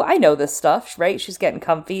like, ooh, I know this stuff, right? She's getting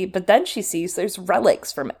comfy, but then she sees there's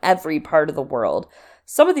relics from every part of the world.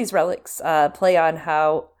 Some of these relics play on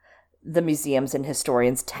how the museums and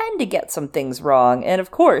historians tend to get some things wrong, and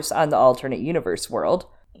of course, on the alternate universe world.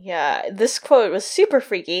 Yeah, this quote was super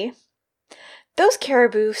freaky. Those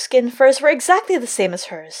caribou skin furs were exactly the same as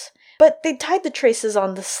hers, but they tied the traces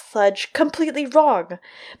on the sledge completely wrong.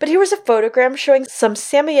 But here was a photogram showing some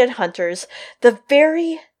Samoyed hunters, the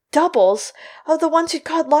very doubles of the ones who'd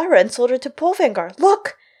caught Lyra and sold her to Polvangar.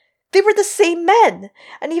 Look! They were the same men!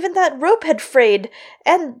 And even that rope had frayed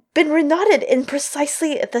and been reknotted in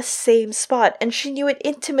precisely the same spot, and she knew it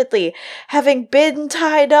intimately, having been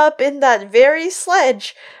tied up in that very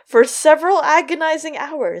sledge for several agonizing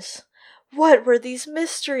hours. What were these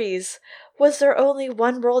mysteries? Was there only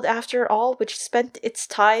one world after all which spent its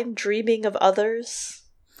time dreaming of others?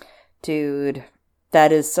 Dude,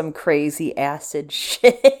 that is some crazy acid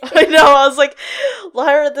shit. I know, I was like,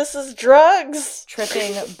 Lyra, this is drugs!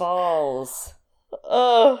 Tripping balls.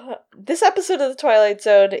 Oh, this episode of The Twilight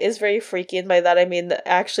Zone is very freaky, and by that I mean that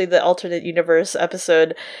actually the alternate universe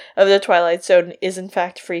episode of The Twilight Zone is in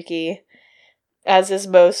fact freaky, as is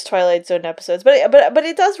most Twilight Zone episodes. But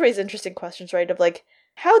it does raise interesting questions, right? Of like,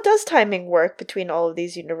 how does timing work between all of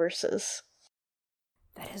these universes?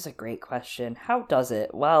 That is a great question. How does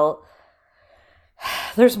it? Well,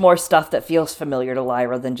 there's more stuff that feels familiar to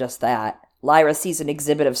Lyra than just that. Lyra sees an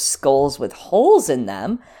exhibit of skulls with holes in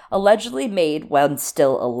them, allegedly made when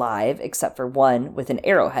still alive, except for one with an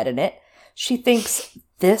arrowhead in it. She thinks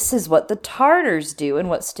this is what the Tartars do and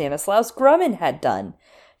what Stanislaus Grumman had done.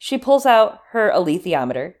 She pulls out her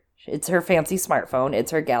alethiometer. It's her fancy smartphone. It's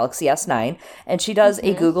her Galaxy S9. And she does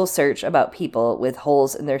a Google search about people with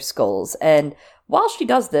holes in their skulls. And while she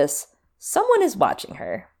does this, someone is watching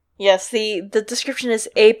her. Yes, the description is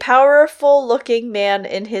a powerful-looking man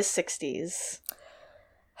in his 60s.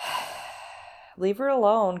 Leave her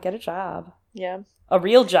alone. Get a job. Yeah. A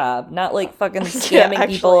real job. Not like fucking scamming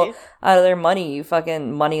people out of their money, you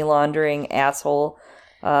fucking money laundering asshole.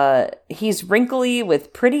 He's wrinkly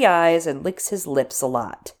with pretty eyes and licks his lips a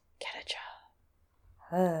lot. Get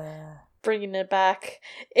a job. Bringing it back.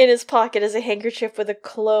 In his pocket is a handkerchief with a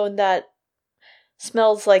cologne that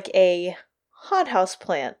smells like a hothouse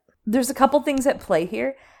plant. There's a couple things at play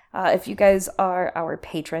here. If you guys are our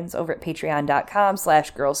patrons over at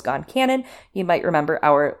patreon.com/girlsgonecanon, you might remember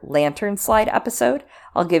our Lantern Slide episode.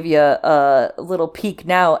 I'll give you a little peek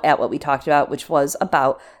now at what we talked about, which was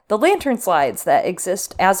about the Lantern Slides that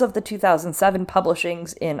exist as of the 2007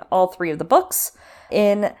 publishings in all three of the books.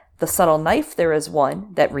 In The Subtle Knife, there is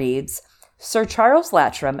one that reads, Sir Charles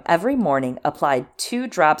Latrim every morning applied 2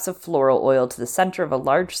 drops of floral oil to the center of a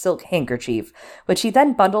large silk handkerchief, which he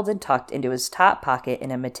then bundled and tucked into his top pocket in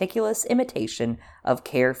a meticulous imitation of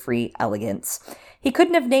carefree elegance. He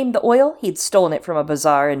couldn't have named the oil, he'd stolen it from a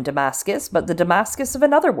bazaar in Damascus, but the Damascus of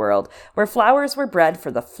another world, where flowers were bred for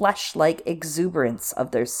the flesh-like exuberance of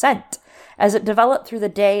their scent. As it developed through the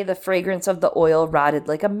day, the fragrance of the oil rotted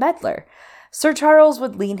like a medlar. Sir Charles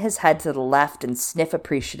would lean his head to the left and sniff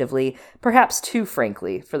appreciatively, perhaps too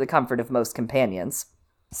frankly, for the comfort of most companions.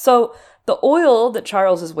 So, the oil that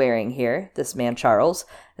Charles is wearing here, this man Charles,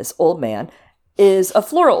 this old man, is a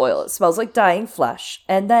floral oil. It smells like dying flesh.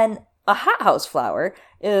 And then a hothouse flower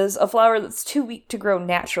is a flower that's too weak to grow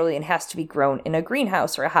naturally and has to be grown in a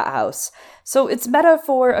greenhouse or a hothouse. So it's meta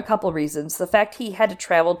for a couple reasons. The fact he had to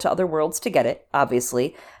travel to other worlds to get it,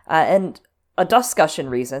 obviously, and a discussion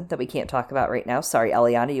reason that we can't talk about right now. Sorry,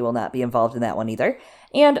 Eliana, you will not be involved in that one either.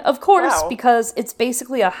 And, of course, because it's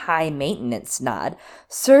basically a high-maintenance nod.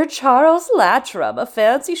 Sir Charles Latrim, a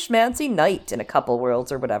fancy schmancy knight in a couple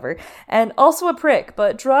worlds or whatever, and also a prick,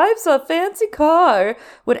 but drives a fancy car,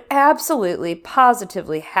 would absolutely,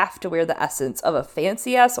 positively have to wear the essence of a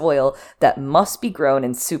fancy-ass oil that must be grown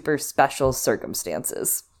in super special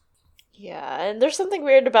circumstances. Yeah, and there's something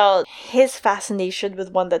weird about his fascination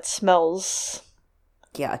with one that smells.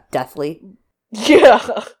 Yeah, deathly.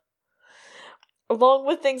 Yeah. Along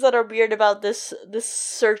with things that are weird about this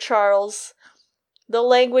Sir Charles, the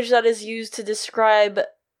language that is used to describe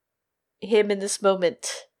him in this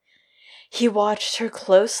moment. He watched her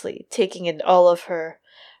closely, taking in all of her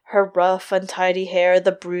rough, untidy hair,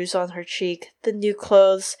 the bruise on her cheek, the new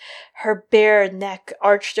clothes, her bare neck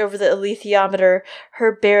arched over the alethiometer,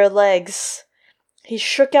 her bare legs. He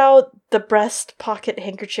shook out the breast pocket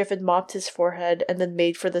handkerchief and mopped his forehead, and then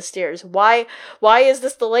made for the stairs. Why is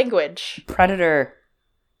this the language? Predator.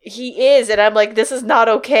 He is, and I'm like, this is not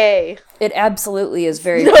okay. It absolutely is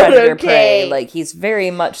very predator prey. Like, he's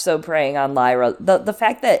very much so preying on Lyra. The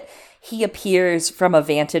fact that he appears from a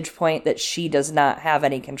vantage point that she does not have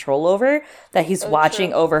any control over, that he's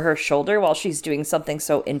watching over her shoulder while she's doing something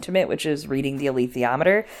so intimate, which is reading the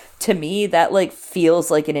alethiometer. To me, that, like, feels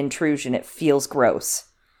like an intrusion. It feels gross.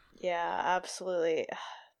 Yeah, absolutely.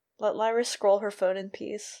 Let Lyra scroll her phone in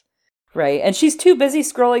peace. Right, and she's too busy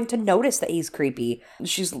scrolling to notice that he's creepy.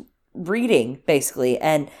 She's reading, basically,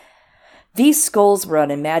 and these skulls were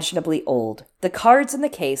unimaginably old. The cards in the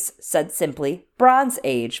case said simply Bronze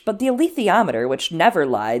Age, but the alethiometer, which never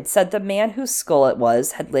lied, said the man whose skull it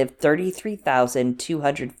was had lived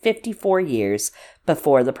 33,254 years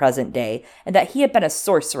before the present day, and that he had been a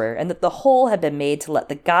sorcerer, and that the hole had been made to let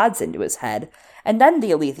the gods into his head. And then the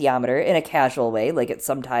alethiometer, in a casual way, like it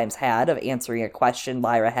sometimes had of answering a question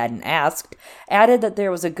Lyra hadn't asked, added that there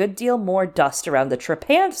was a good deal more dust around the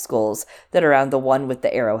trepanned skulls than around the one with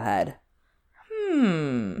the arrowhead.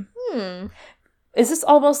 Is this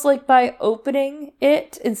almost like by opening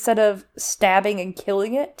it instead of stabbing and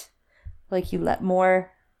killing it? Like you let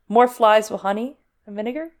more flies with honey and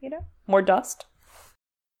vinegar, More dust?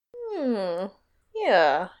 Yeah,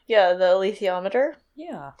 the alethiometer.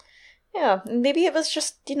 Yeah. Yeah, maybe it was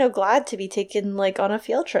just, glad to be taken, on a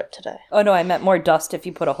field trip today. Oh, no, I meant more dust if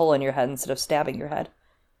you put a hole in your head instead of stabbing your head.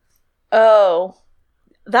 Oh,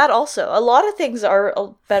 that also. A lot of things are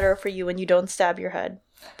better for you when you don't stab your head.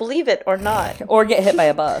 Believe it or not. Or get hit by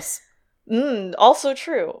a bus. Also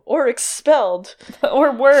true. Or expelled.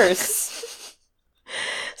 Or worse.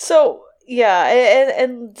 So, yeah,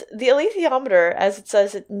 and the alethiometer, as it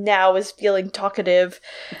says it now, is feeling talkative.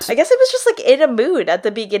 I guess it was just, in a mood at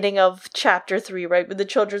the beginning of Chapter 3, right, with the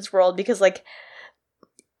children's world, because,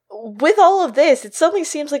 with all of this, it suddenly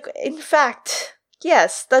seems like, in fact,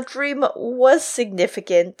 yes, that dream was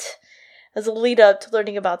significant as a lead up to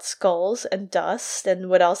learning about skulls and dust and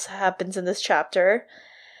what else happens in this chapter.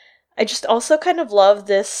 I just also kind of love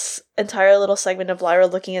this entire little segment of Lyra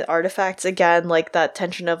looking at artifacts again, that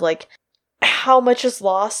tension of, how much is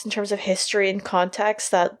lost in terms of history and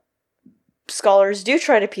context that scholars do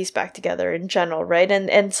try to piece back together in general, right?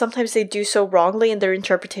 And sometimes they do so wrongly in their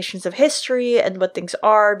interpretations of history and what things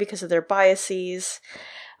are because of their biases.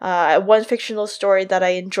 One fictional story that I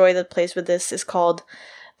enjoy that plays with this is called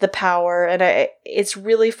The Power, and it's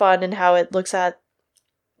really fun in how it looks at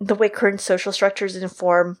the way current social structures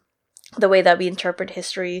inform the way that we interpret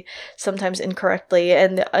history, sometimes incorrectly.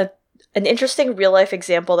 And an interesting real-life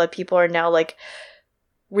example that people are now,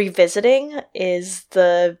 revisiting is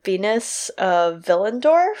the Venus of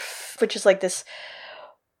Willendorf, which is, this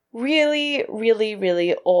really, really,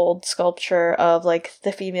 really old sculpture of,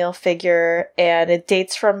 the female figure, and it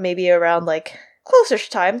dates from maybe around, closer-ish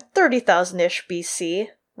time, 30,000-ish BC,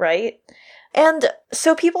 right? And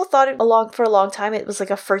so people thought for a long time it was,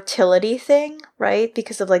 a fertility thing, right?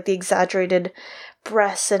 Because of, the exaggerated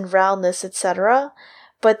breasts and roundness, etc.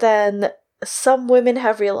 But then some women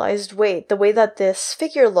have realized, wait, the way that this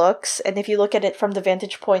figure looks, and if you look at it from the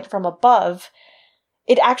vantage point from above,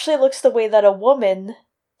 it actually looks the way that a woman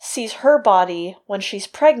sees her body when she's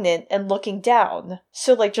pregnant and looking down.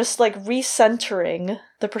 So, just recentering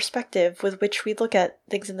the perspective with which we look at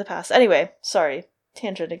things in the past. Anyway, sorry,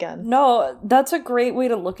 tangent again. No, that's a great way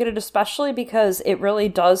to look at it, especially because it really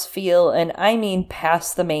does feel, and I mean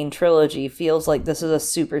past the main trilogy, feels like this is a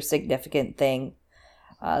super significant thing.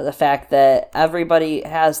 The fact that everybody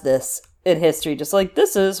has this in history, just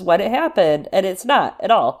this is when it happened, and it's not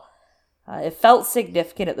at all. It felt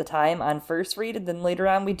significant at the time on first read, and then later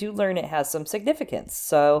on we do learn it has some significance.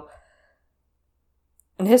 So,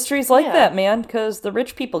 and history's that, man, because the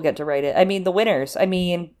rich people get to write it. I mean, the winners. I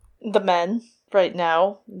mean, the men right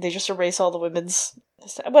now, they just erase all the women's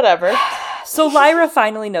whatever. So Lyra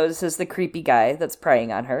finally notices the creepy guy that's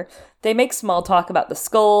preying on her. They make small talk about the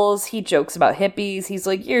skulls. He jokes about hippies. He's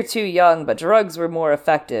like, you're too young, but drugs were more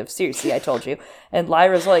effective. Seriously, I told you. And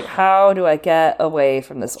Lyra's like, how do I get away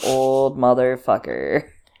from this old motherfucker?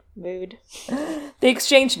 Mood. They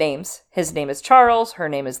exchange names. His name is Charles. Her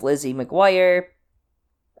name is Lizzie McGuire.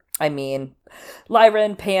 I mean, Lyra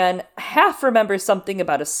and Pan half remember something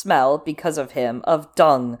about a smell because of him, of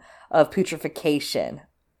dung, of putrefaction.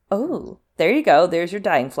 Oh, there you go. There's your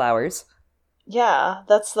dying flowers. Yeah,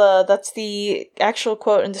 that's the actual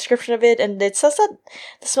quote and description of it, and it says that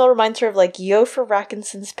the smell reminds her of Iofur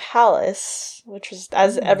Raknison's palace, which is,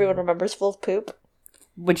 as everyone remembers, full of poop.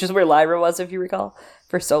 Which is where Lyra was, if you recall,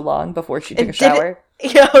 for so long before she took a shower.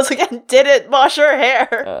 I was like, and didn't wash her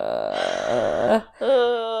hair.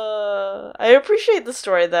 I appreciate the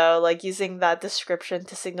story, though, using that description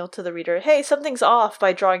to signal to the reader, hey, something's off,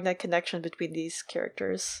 by drawing that connection between these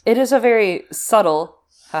characters. It is a very subtle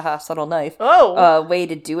knife way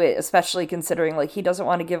to do it, especially considering, he doesn't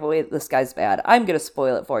want to give away that this guy's bad. I'm going to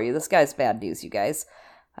spoil it for you. This guy's bad news, you guys.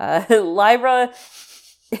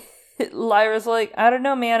 Lyra's like, I don't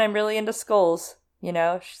know, man, I'm really into skulls.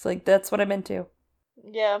 She's like, that's what I'm into.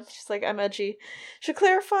 Yeah, she's like, I'm edgy. She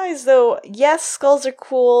clarifies, though, yes, skulls are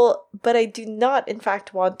cool, but I do not, in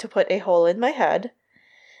fact, want to put a hole in my head.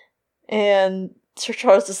 And Sir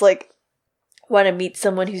Charles is like, want to meet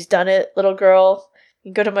someone who's done it, little girl? You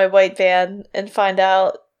can go to my white van and find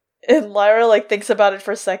out. And Lyra, like, thinks about it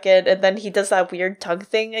for a second, and then he does that weird tongue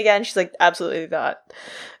thing again. She's like, absolutely not.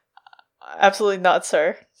 Absolutely not,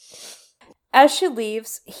 sir. As she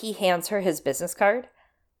leaves, he hands her his business card.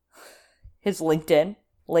 His linkedin.com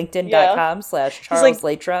 / Charles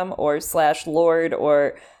Latram or / Lord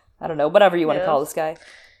or I don't know, whatever you want to call this guy.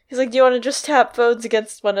 He's like, do you want to just tap phones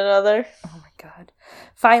against one another? Oh my god.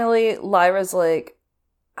 Finally, Lyra's like,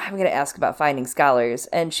 I'm going to ask about finding scholars,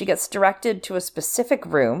 and she gets directed to a specific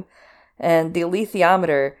room, and the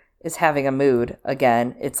alethiometer is having a mood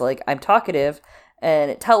again. It's like, I'm talkative, and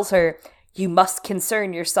it tells her, you must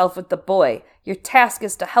concern yourself with the boy. Your task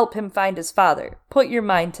is to help him find his father. Put your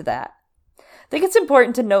mind to that. I think it's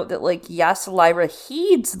important to note that, like, yes, Lyra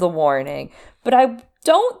heeds the warning, but I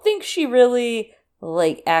don't think she really,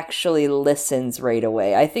 like, actually listens right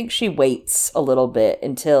away. I think she waits a little bit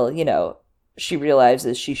until, you know, she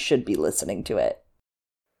realizes she should be listening to it.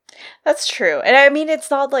 That's true. And I mean,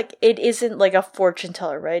 it's not like, it isn't like a fortune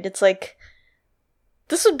teller, right? It's like,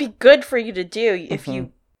 this would be good for you to do if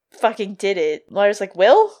you fucking did it. Lyra's like,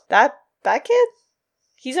 Will? That kid?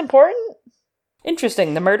 He's important?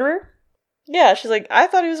 Interesting. The murderer? Yeah, she's like, I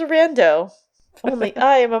thought he was a rando. Only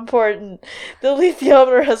I am important. The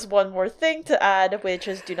alethiometer has one more thing to add, which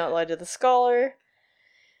is do not lie to the scholar.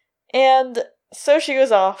 And so she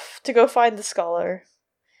goes off to go find the scholar.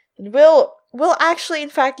 And Will actually, in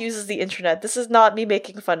fact, uses the internet. This is not me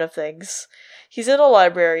making fun of things. He's in a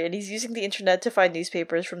library, and he's using the internet to find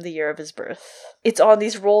newspapers from the year of his birth. It's on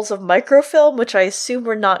these rolls of microfilm, which I assume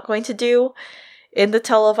we're not going to do in the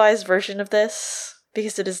televised version of this,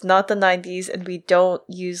 because it is not the 90s, and we don't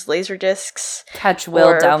use laser discs. Catch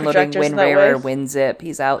Will downloading WinRAR or WinZip.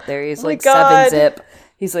 He's out there. He's like, 7-zip.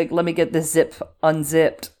 He's like, let me get the zip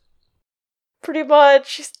unzipped. Pretty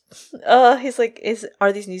much. He's like,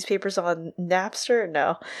 are these newspapers on Napster?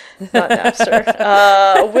 No, not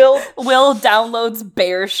Napster. Will downloads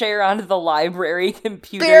BearShare onto the library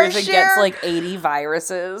computers and gets like 80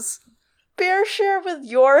 viruses. BearShare with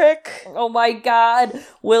Yorick. Oh my god.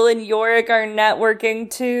 Will and Yorick are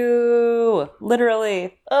networking too.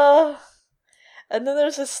 Literally. And then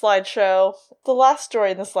there's this slideshow. The last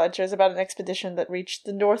story in the slideshow is about an expedition that reached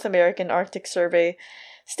the North American Arctic Survey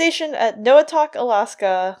Station at Noatak,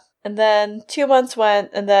 Alaska. And then 2 months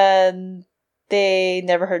went, and then they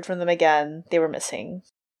never heard from them again. They were missing.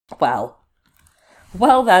 Well,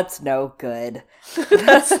 that's no good.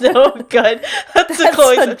 That's no good. That's a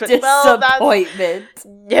disappointment. Well, that's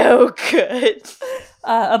no good.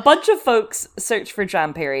 A bunch of folks search for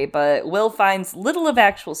John Perry, but Will finds little of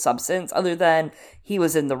actual substance other than he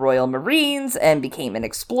was in the Royal Marines and became an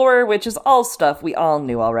explorer, which is all stuff we all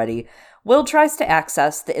knew already. Will tries to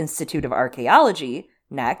access the Institute of Archaeology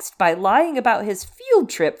next by lying about his field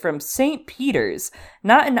trip from St. Peter's,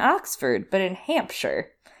 not in Oxford, but in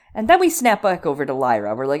Hampshire. And then we snap back over to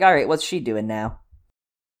Lyra. We're like, all right, what's she doing now?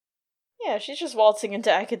 Yeah, she's just waltzing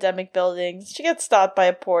into academic buildings. She gets stopped by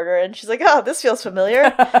a porter, and she's like, oh, this feels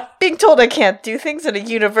familiar. Being told I can't do things in a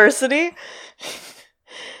university.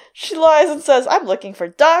 She lies and says, I'm looking for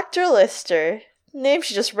Dr. Lister. Name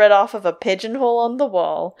she just read off of a pigeonhole on the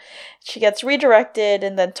wall. She gets redirected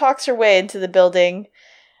and then talks her way into the building.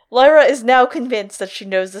 Lyra is now convinced that she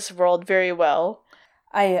knows this world very well.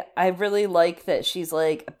 I really like that she's,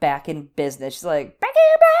 like, back in business. She's like,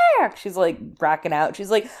 back! She's, like, rocking out.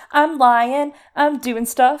 She's like, I'm lying. I'm doing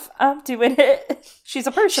stuff. I'm doing it. She's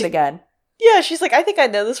a person again. Yeah, she's like, I think I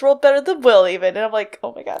know this world better than Will, even. And I'm like,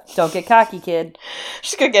 oh my god. Don't get cocky, kid.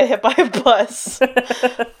 She's gonna get hit by a bus.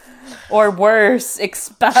 Or worse,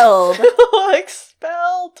 expelled.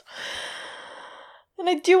 Expelled. And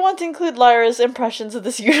I do want to include Lyra's impressions of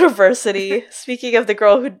this university. Speaking of the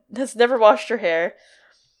girl who has never washed her hair.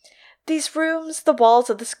 These rooms, the walls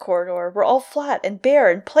of this corridor, were all flat and bare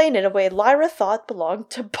and plain in a way Lyra thought belonged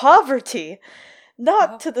to poverty,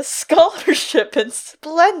 not to the scholarship and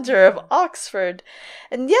splendor of Oxford.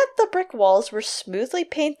 And yet the brick walls were smoothly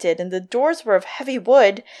painted, and the doors were of heavy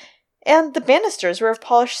wood, and the banisters were of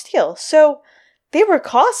polished steel, so they were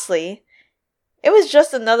costly. It was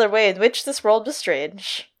just another way in which this world was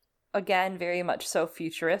strange. Again, very much so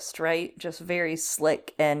futurist, right? Just very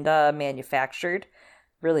slick and manufactured.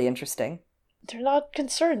 Really interesting. They're not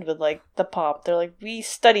concerned with, like, the pomp. They're like, we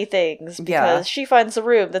study things, because she finds a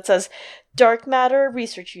room that says Dark Matter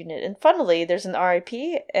Research Unit, and funnily, there's an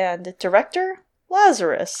RIP and Director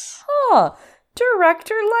Lazarus. Huh.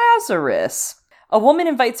 Director Lazarus. A woman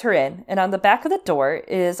invites her in, and on the back of the door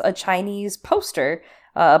is a Chinese poster,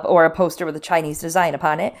 or a poster with a Chinese design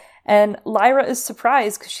upon it. And Lyra is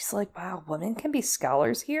surprised because she's like, wow, women can be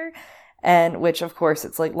scholars here? And which, of course,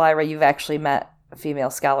 it's like, Lyra, you've actually met a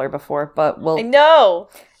female scholar before, but I know!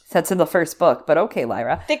 That's in the first book, but okay,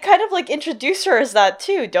 Lyra. They kind of, like, introduce her as that,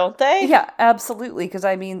 too, don't they? Yeah, absolutely, because,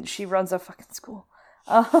 I mean, she runs a fucking school.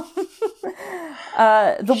 The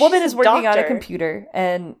woman is working on a computer,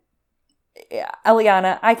 and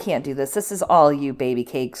Eliana, I can't do this. This is all you, baby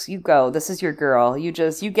cakes. You go. This is your girl. You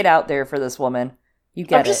get out there for this woman. You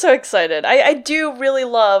get it. I'm just so excited. I do really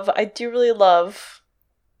love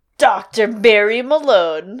Dr. Mary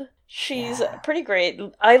Malone. She's pretty great.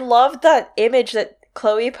 I love that image that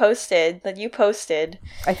Chloe posted, that you posted.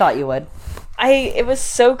 I thought you would. It was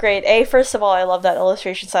so great. First of all, I love that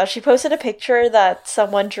illustration style. She posted a picture that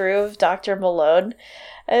someone drew of Dr. Malone.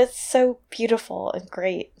 And it's so beautiful and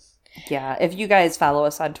great. Yeah, if you guys follow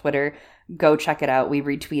us on Twitter, go check it out. We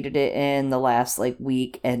retweeted it in the last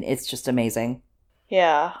week, and it's just amazing.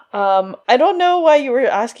 Yeah. I don't know why you were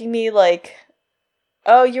asking me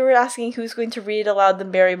you were asking who's going to read aloud the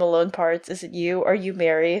Mary Malone parts. Is it you or you,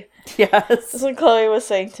 Mary? Yes. That's what Chloe was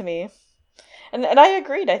saying to me. And I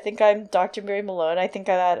agreed. I think I'm Dr. Mary Malone. I think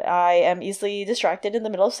that I am easily distracted in the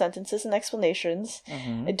middle of sentences and explanations.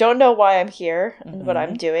 Mm-hmm. I don't know why I'm here and what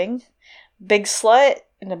I'm doing. Big slut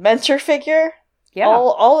and a mentor figure. Yeah.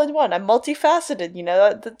 All in one. I'm multifaceted,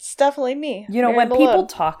 that's definitely me. Mary when Malone. People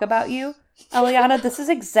talk about you, Eliana, this is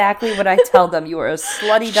exactly what I tell them. You are a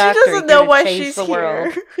slutty doctor. She doesn't know why she's the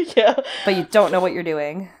world. Yeah. But you don't know what you're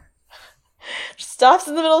doing. She stops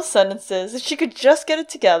in the middle of sentences. If she could just get it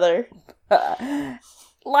together.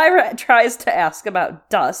 Lyra tries to ask about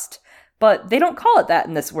dust, but they don't call it that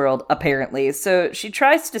in this world, apparently. So she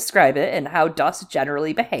tries to describe it and how dust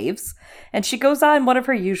generally behaves. And she goes on one of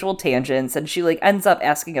her usual tangents, and she ends up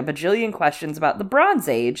asking a bajillion questions about the Bronze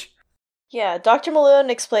Age. Yeah, Dr. Malone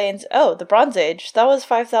explains, the Bronze Age, that was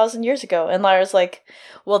 5,000 years ago. And Lyra's like,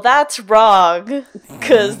 well, that's wrong,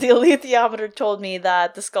 because the alethiometer told me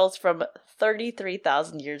that the skull's from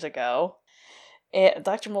 33,000 years ago. And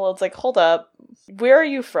Dr. Malone's like, hold up, where are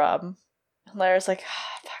you from? And Lyra's like,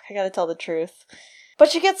 fuck, I gotta tell the truth. But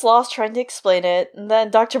she gets lost trying to explain it, and then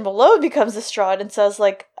Dr. Malone becomes distraught and says,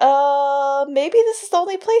 maybe this is the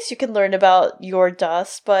only place you can learn about your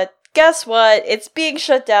dust, but guess what? It's being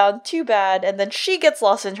shut down. Too bad. And then she gets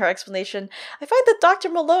lost in her explanation. I find that Dr.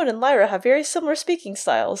 Malone and Lyra have very similar speaking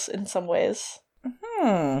styles in some ways.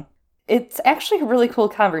 It's actually a really cool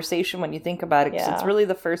conversation when you think about it, because it's really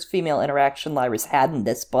the first female interaction Lyra's had in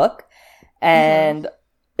this book. And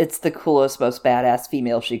it's the coolest, most badass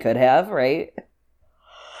female she could have, right?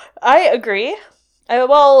 I agree.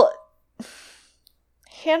 Hannah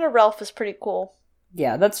Ralph is pretty cool.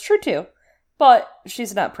 Yeah, that's true too. But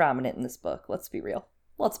she's not prominent in this book. Let's be real.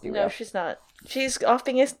 No, she's not. She's off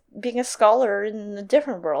being a scholar in a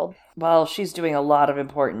different world. Well, she's doing a lot of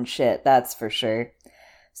important shit, that's for sure.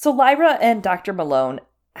 So Lyra and Dr. Malone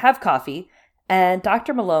have coffee, and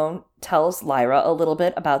Dr. Malone tells Lyra a little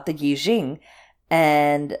bit about the Yijing,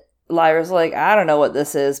 and Lyra's like, I don't know what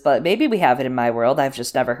this is, but maybe we have it in my world. I've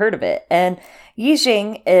just never heard of it. And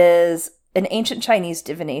Yijing is an ancient Chinese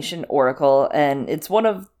divination oracle, and it's one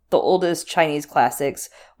of the oldest Chinese classics,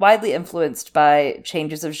 widely influenced by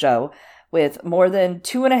changes of Zhou, with more than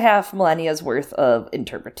 2.5 millennia's worth of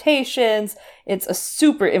interpretations. It's a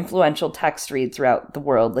super influential text read throughout the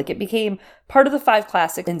world. It became part of the 5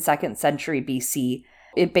 classics in 2nd century BC.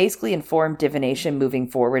 It basically informed divination moving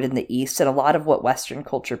forward in the East and a lot of what Western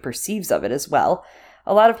culture perceives of it as well.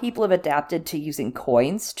 A lot of people have adapted to using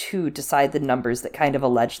coins to decide the numbers that kind of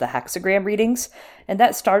allege the hexagram readings, and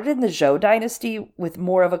that started in the Zhou dynasty with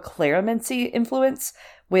more of a cleromancy influence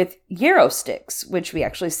with yarrow sticks, which we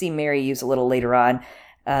actually see Mary use a little later on.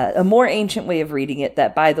 A more ancient way of reading it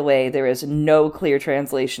that, by the way, there is no clear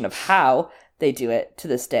translation of how they do it to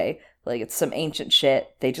this day. It's some ancient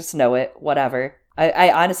shit. They just know it. Whatever. I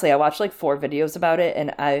honestly, I watched 4 videos about it,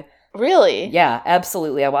 and Really? Yeah,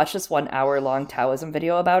 absolutely. I watched this 1 hour-long Taoism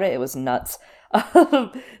video about it. It was nuts.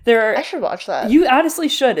 I should watch that. You honestly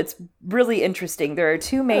should. It's really interesting. There are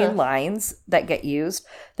 2 main lines that get used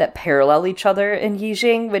that parallel each other in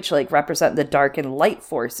Yijing, which represent the dark and light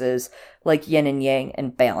forces, like yin and yang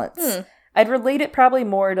and balance. I'd relate it probably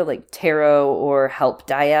more to tarot or help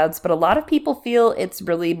dyads, but a lot of people feel it's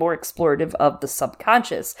really more explorative of the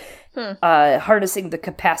subconscious, harnessing the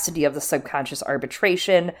capacity of the subconscious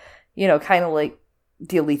arbitration, kind of like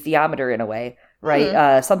the alethiometer in a way,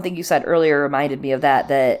 right? Something you said earlier reminded me of that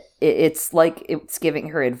it's like it's giving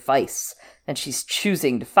her advice and she's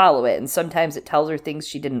choosing to follow it. And sometimes it tells her things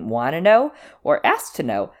she didn't want to know or ask to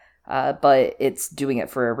know, but it's doing it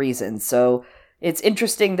for a reason. So it's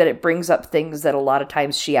interesting that it brings up things that a lot of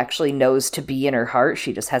times she actually knows to be in her heart.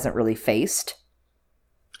 She just hasn't really faced.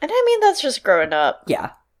 And I mean, that's just growing up.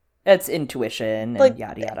 Yeah. It's intuition and Like,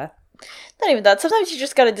 yada yada. Not even that. Sometimes you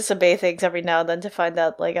just gotta disobey things every now and then to find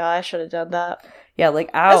out, like, oh, I should have done that. Yeah,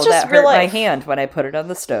 like, That's ow, just that real hurt my life. hand when I put it on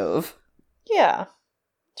the stove. Yeah.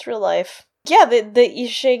 It's real life. Yeah, the I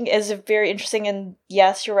Ching is very interesting, and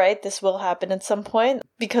yes, you're right, this will happen at some point,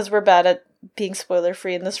 because we're bad at being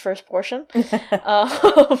spoiler-free in this first portion.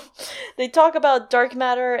 They talk about dark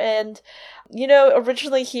matter, and,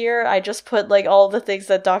 originally here, I just put, like, all the things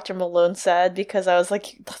that Dr. Malone said, because I was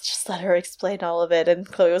like, let's just let her explain all of it, and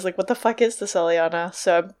Chloe was like, what the fuck is this, Eliana?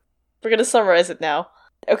 So, we're gonna summarize it now.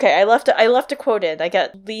 Okay, I left a quote in. I got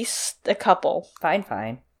at least a couple.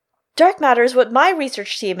 Fine. Dark matter is what my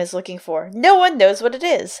research team is looking for. No one knows what it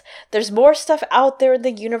is. There's more stuff out there in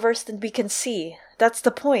the universe than we can see. That's the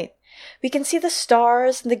point. We can see the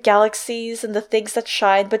stars and the galaxies and the things that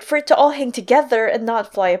shine, but for it to all hang together and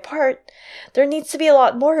not fly apart, there needs to be a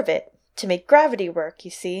lot more of it, to make gravity work,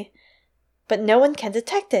 you see. But no one can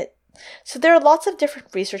detect it. So there are lots of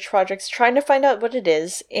different research projects trying to find out what it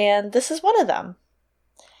is, and this is one of them.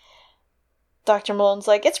 Dr. Malone's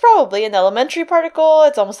like, it's probably an elementary particle,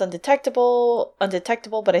 it's almost undetectable,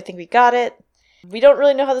 but I think we got it. We don't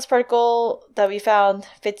really know how this particle that we found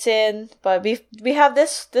fits in, but we have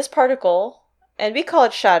this particle, and we call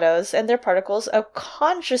it shadows, and they're particles of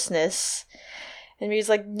consciousness. And he's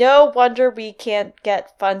like, no wonder we can't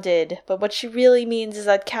get funded, but what she really means is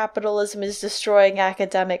that capitalism is destroying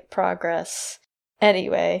academic progress.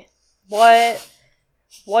 Anyway. What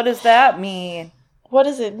does that mean? What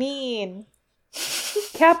does it mean?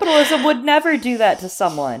 Capitalism would never do that to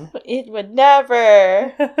someone. It would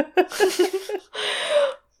never.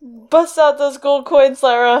 Bust out those gold coins,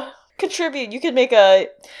 Lara. Contribute.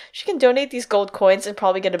 She can donate these gold coins and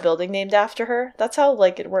probably get a building named after her. That's how,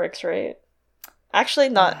 it works, right? Actually,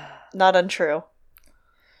 not untrue.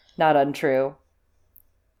 Not untrue.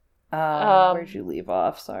 Where'd you leave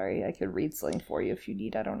off? Sorry, I could read something for you if you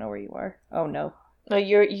need. I don't know where you are. Oh, no. No,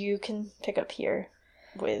 you can pick up here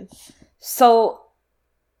with... So,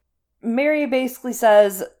 Mary basically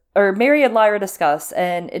says, or Mary and Lyra discuss,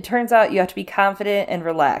 and it turns out you have to be confident and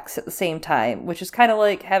relax at the same time, which is kind of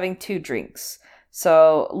like having 2 drinks.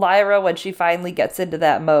 So, Lyra, when she finally gets into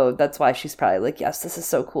that mode, that's why she's probably like, yes, this is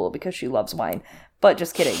so cool, because she loves wine. But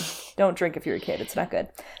just kidding. Don't drink if you're a kid. It's not good.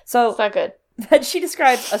 So, it's not good. Then she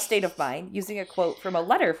describes a state of mind using a quote from a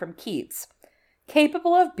letter from Keats.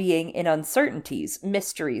 Capable of being in uncertainties,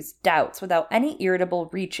 mysteries, doubts, without any irritable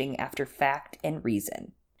reaching after fact and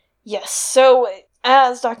reason. Yes, so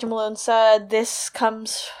as Dr. Malone said, this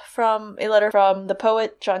comes from a letter from the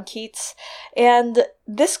poet John Keats, and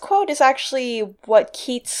this quote is actually what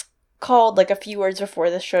Keats called, a few words before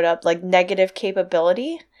this showed up, negative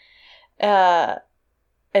capability, and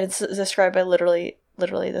it's described by literally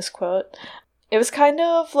this quote. It was kind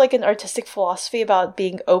of like an artistic philosophy about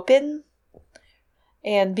being open,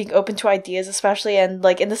 and being open to ideas especially, and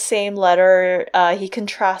in the same letter he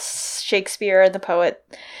contrasts Shakespeare and the poet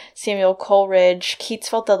Samuel Coleridge. Keats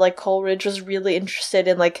felt that Coleridge was really interested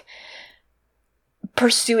in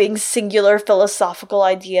pursuing singular philosophical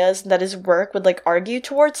ideas, and that his work would argue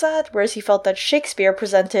towards that, whereas he felt that Shakespeare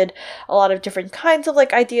presented a lot of different kinds of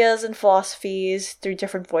ideas and philosophies through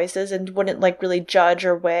different voices and wouldn't really judge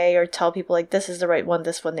or weigh or tell people this is the right one,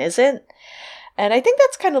 this one isn't. And I think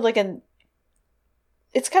that's kind of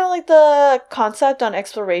it's kind of like the concept on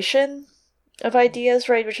exploration of ideas,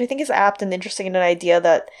 right? Which I think is apt and interesting in an idea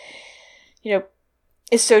that,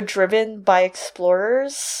 is so driven by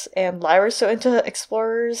explorers, and Lyra's so into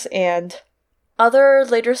explorers, and other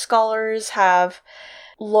later scholars have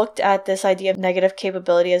looked at this idea of negative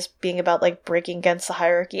capability as being about breaking against the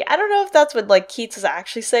hierarchy. I don't know if that's what Keats was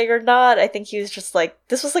actually saying or not. I think he was just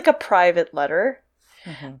this was a private letter.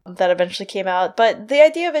 Mm-hmm. That eventually came out. But the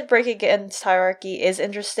idea of it breaking against hierarchy is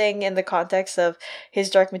interesting in the context of his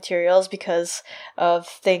Dark Materials because of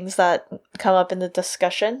things that come up in the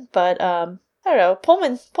discussion. But, I don't know,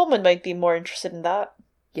 Pullman might be more interested in that.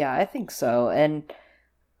 Yeah, I think so. And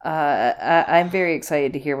I'm very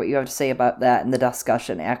excited to hear what you have to say about that in the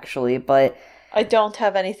discussion, actually. But I don't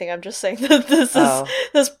have anything. I'm just saying that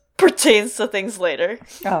this pertains to things later.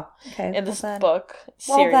 Oh, okay. In this book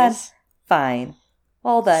series. Well then, fine.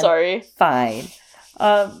 Well then, sorry. Fine.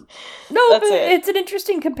 No, but it's an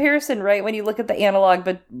interesting comparison, right? When you look at the analog,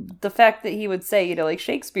 but the fact that he would say,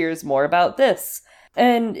 Shakespeare is more about this.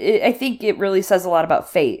 And I think it really says a lot about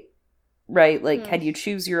fate. right? Like, can you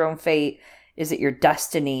choose your own fate? Is it your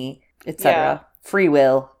destiny, etc.? Free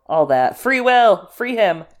will, all that. Free will! Free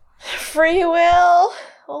him! Free will!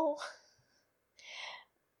 Oh.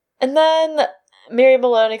 And then Mary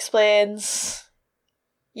Malone explains,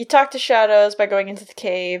 you talk to shadows by going into the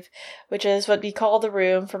cave, which is what we call the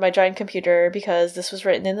room for my giant computer, because this was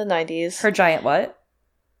written in the 90s. Her giant what?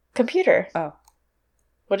 Computer. Oh.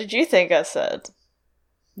 What did you think I said?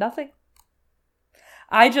 Nothing.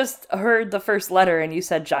 I just heard the first letter and you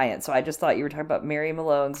said giant, so I just thought you were talking about Mary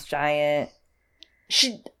Malone's giant.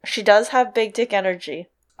 She does have big dick energy.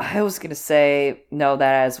 I was going to say, no,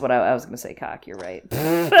 that is what I was going to say, cock. You're right.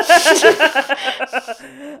 I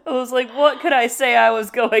was like, what could I say I was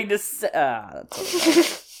going to say? That's okay.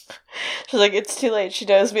 She's like, it's too late. She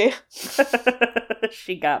knows me.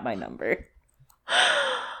 She got my number.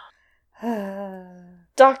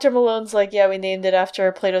 Dr. Malone's like, yeah, we named it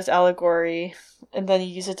after Plato's allegory, and then you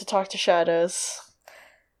use it to talk to shadows.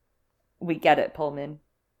 We get it, Pullman.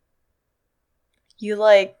 You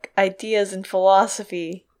like ideas and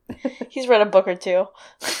philosophy. He's read a book or two.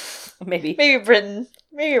 Maybe written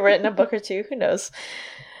a book or two. Who knows?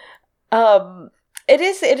 It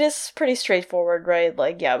is pretty straightforward, right?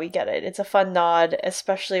 Like, yeah, we get it. It's a fun nod,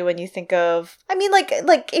 especially when you think of, I mean,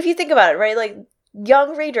 like if you think about it, right? Like,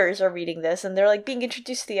 young readers are reading this and they're like being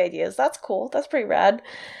introduced to the ideas. That's cool. That's pretty rad.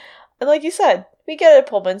 And like you said, we get it,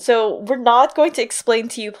 Pullman. So we're not going to explain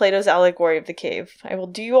to you Plato's allegory of the cave. I will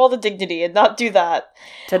do you all the dignity and not do that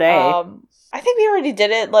today. I think we already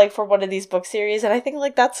did it, like, for one of these book series, and I think,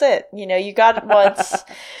 like, that's it. You know, you got it once.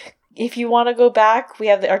 If you want to go back, we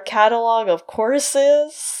have our catalog of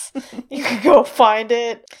choruses. You can go find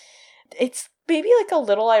it. It's maybe, like, a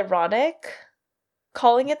little ironic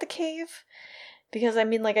calling it the cave. Because, I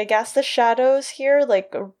mean, like, I guess the shadows here,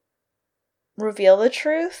 like, reveal the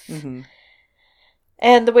truth. Mm-hmm.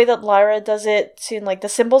 And the way that Lyra does it soon, like, the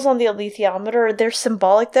symbols on the alethiometer, they're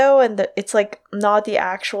symbolic, though, and it's, like, not the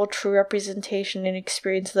actual true representation and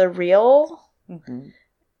experience of the real. Mm-hmm.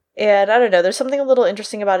 And I don't know, there's something a little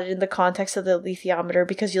interesting about it in the context of the alethiometer,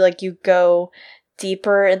 because you go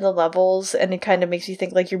deeper in the levels, and it kind of makes you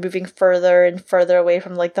think, like, you're moving further and further away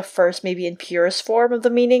from, like, the first, maybe in purest form of the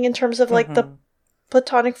meaning in terms of, like, the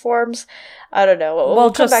Platonic forms. I don't know.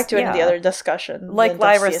 We'll come back to it in the other discussion. Like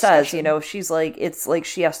Lyra says, you know, she's like, it's like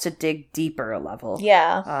she has to dig deeper a level.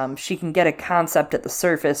 Yeah. She can get a concept at the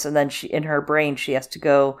surface, and then in her brain, she has to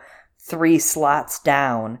go 3 slots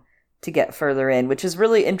down to get further in, which is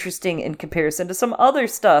really interesting in comparison to some other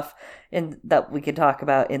stuff that we could talk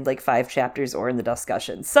about in like 5 chapters or in the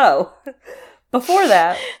discussion. So, before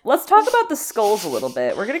that, let's talk about the skulls a little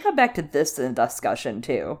bit. We're going to come back to this in the discussion,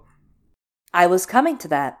 too. I was coming to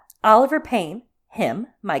that. Oliver Payne, him,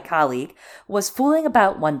 my colleague, was fooling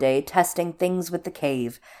about one day testing things with the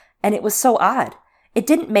cave, and it was so odd. It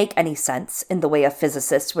didn't make any sense in the way a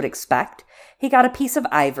physicist would expect. He got a piece of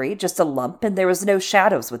ivory, just a lump, and there was no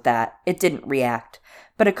shadows with that. It didn't react.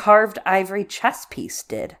 But a carved ivory chess piece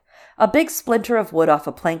did. A big splinter of wood off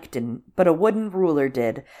a plank didn't, but a wooden ruler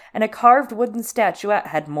did, and a carved wooden statuette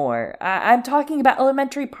had more. I'm talking about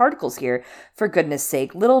elementary particles here, for goodness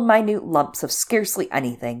sake, little minute lumps of scarcely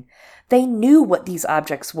anything. They knew what these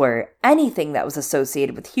objects were. Anything that was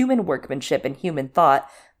associated with human workmanship and human thought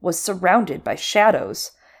was surrounded by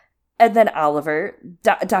shadows. And then Oliver,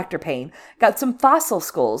 Dr. Payne, got some fossil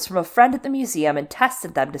skulls from a friend at the museum and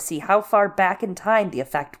tested them to see how far back in time the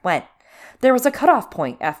effect went. There was a cutoff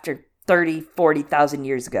point after 30, 40,000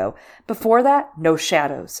 years ago. Before that, no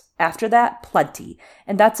shadows. After that, plenty.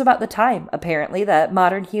 And that's about the time, apparently, that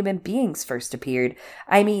modern human beings first appeared.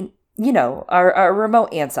 I mean, you know, our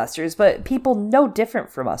remote ancestors, but people no different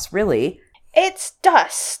from us, really. It's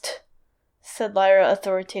dust, said Lyra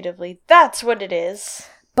authoritatively. That's what it is.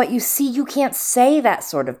 But you see, you can't say that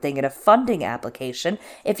sort of thing in a funding application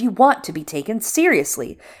if you want to be taken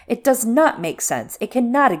seriously. It does not make sense. It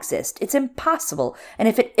cannot exist. It's impossible. And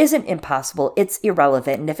if it isn't impossible, it's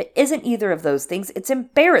irrelevant. And if it isn't either of those things, it's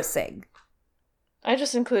embarrassing. I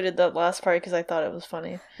just included that last part because I thought it was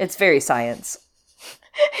funny. It's very science.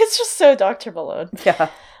 It's just so Dr. Malone. Yeah.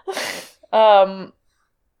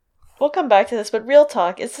 We'll come back to this, but real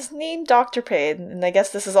talk, is his name Dr. Payne? And I guess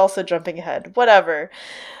this is also jumping ahead. Whatever.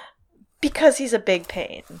 Because he's a big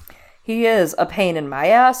pain. He is a pain in my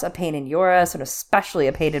ass, a pain in your ass, and especially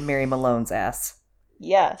a pain in Mary Malone's ass.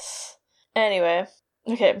 Yes. Anyway.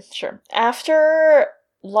 Okay, sure. After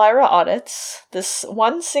Lyra audits this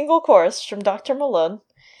one single course from Dr. Malone,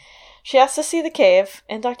 She asks to see the cave,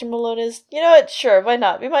 and Dr. Malone is, you know what, sure, why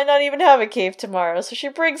not? We might not even have a cave tomorrow. So she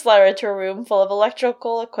brings Lyra to a room full of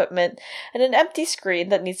electrical equipment and an empty screen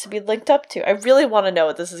that needs to be linked up to. I really want to know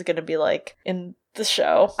what this is going to be like in the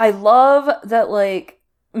show. I love that, like,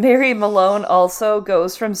 Mary Malone also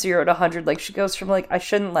goes from 0 to 100. Like, she goes from, like, I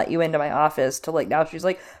shouldn't let you into my office to, like, now she's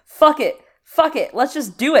like, fuck it. Fuck it. Let's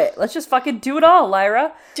just do it. Let's just fucking do it all,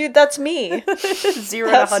 Lyra. Dude, that's me. 0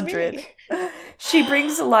 to 100. Me. She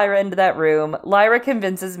brings Lyra into that room. Lyra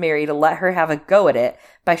convinces Mary to let her have a go at it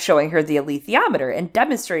by showing her the alethiometer and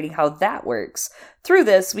demonstrating how that works. Through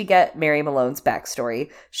this, we get Mary Malone's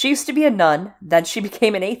backstory. She used to be a nun, then she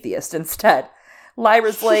became an atheist instead.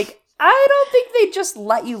 Lyra's like, I don't think they'd just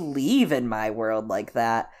let you leave in my world like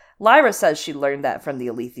that. Lyra says she learned that from the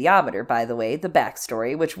alethiometer, by the way, the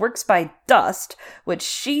backstory, which works by dust, which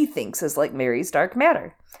she thinks is like Mary's dark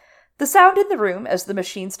matter. The sound in the room as the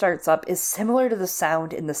machine starts up is similar to the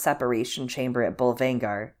sound in the separation chamber at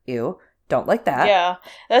Bolvangar. Ew, don't like that. Yeah,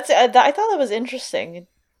 I thought that was interesting.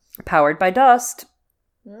 Powered by dust.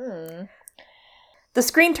 Hmm. The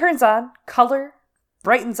screen turns on, color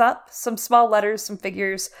brightens up, some small letters, some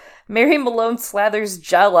figures. Mary Malone slathers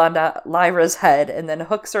gel onto Lyra's head and then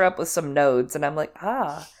hooks her up with some nodes. And I'm like,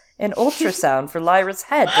 an ultrasound for Lyra's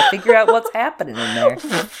head to figure out what's happening in there.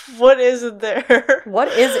 What is in there? What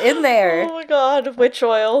is in there? Oh my god, witch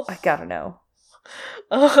oil. I gotta know.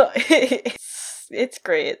 It's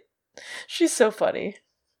great. She's so funny.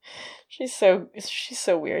 She's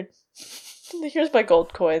so weird. Here's my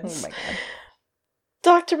gold coins. Oh my god.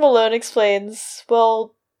 Dr. Malone explains,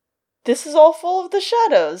 well, this is all full of the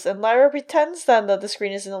shadows, and Lyra pretends then that the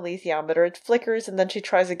screen is an alethiometer. It flickers, and then she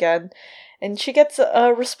tries again, and she gets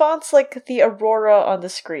a response like the aurora on the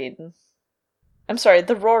screen. I'm sorry,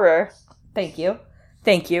 the roarer. Thank you.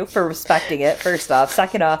 Thank you for respecting it, first off.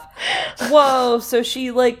 Second off, whoa, so she,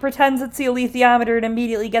 like, pretends it's the alethiometer and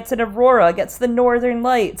immediately gets an aurora, gets the northern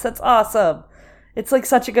lights. That's awesome. It's, like,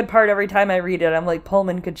 such a good part every time I read it. I'm like,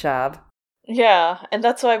 Pullman, good job. Yeah, and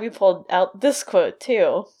that's why we pulled out this quote,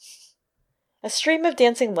 too. A stream of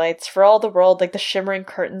dancing lights, for all the world like the shimmering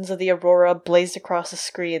curtains of the aurora, blazed across the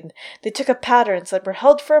screen. They took up patterns that were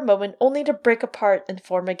held for a moment only to break apart and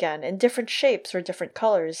form again, in different shapes or different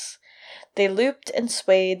colors. They looped and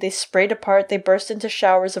swayed, they sprayed apart, they burst into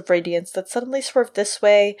showers of radiance that suddenly swerved this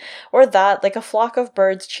way or that like a flock of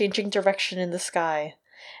birds changing direction in the sky.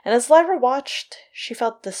 And as Lyra watched, she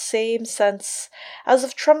felt the same sense as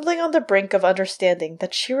of trembling on the brink of understanding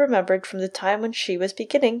that she remembered from the time when she was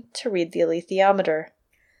beginning to read the alethiometer.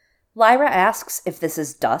 Lyra asks if this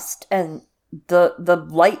is dust, and the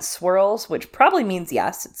light swirls, which probably means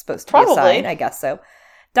yes, it's supposed to be a sign, I guess so.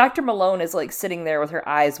 Dr. Malone is, like, sitting there with her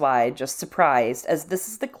eyes wide, just surprised, as this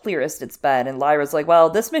is the clearest it's been, and Lyra's like, well,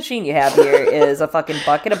 this machine you have here is a fucking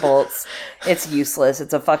bucket of bolts. It's useless.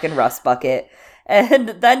 It's a fucking rust bucket. And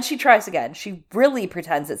then she tries again. She really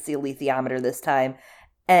pretends it's the alethiometer this time,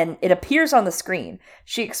 and it appears on the screen.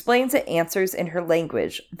 She explains it answers in her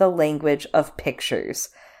language, the language of pictures.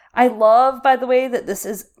 I love, by the way, that this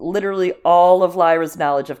is literally all of Lyra's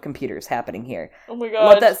knowledge of computers happening here. Oh my god.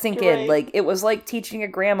 Let that sink in. Right. Like, it was like teaching a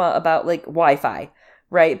grandma about, like, Wi-Fi,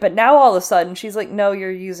 right? But now all of a sudden, she's like, no,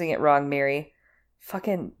 you're using it wrong, Mary.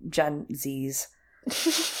 Fucking Gen Zs.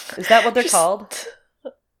 Is that what they're called?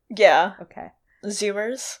 Yeah. Okay.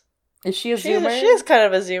 Zoomers. Is she a zoomer? She is kind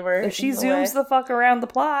of a zoomer. She zooms the fuck around the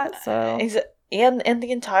plot, so... And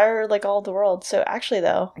the entire, like, all the world. So, actually,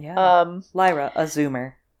 though... Yeah. Lyra, a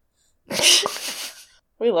zoomer.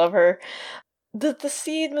 We love her. The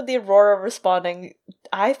scene with the Aurora responding,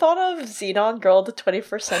 I thought of Xenon Girl of the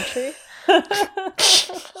 21st Century.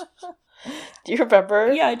 Do you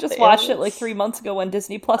remember? Yeah, I just watched it like 3 months ago when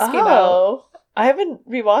Disney Plus came out. I haven't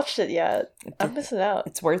rewatched it yet. I'm missing out.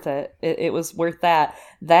 It's worth it. It was worth that.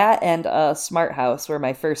 That and Smart House were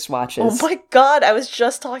my first watches. Oh my god, I was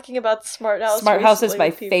just talking about Smart House. Smart House is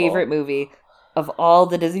my favorite movie. Of all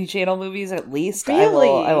the Disney Channel movies, at least. Really?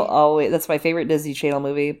 I will always... That's my favorite Disney Channel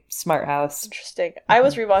movie, Smart House. Interesting. I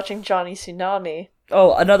was rewatching Johnny Tsunami.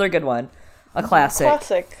 Oh, another good one. A classic.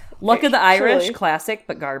 Classic. Luck of the Irish, truly. Classic,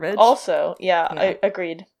 but garbage. Also, yeah. I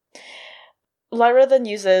agreed. Lyra then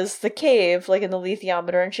uses the cave, like in the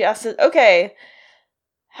alethiometer, and she asks it, okay,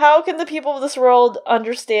 how can the people of this world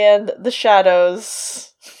understand the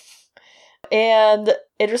shadows? And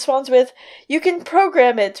it responds with, you can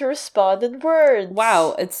program it to respond in words.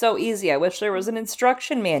 Wow, it's so easy. I wish there was an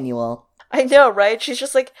instruction manual. I know, right? She's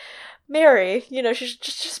just like, Mary, she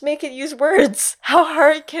just make it use words. How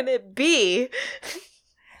hard can it be?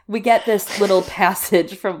 We get this little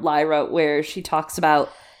passage from Lyra where she talks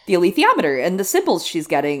about the alethiometer and the symbols she's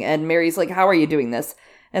getting, and Mary's like, how are you doing this?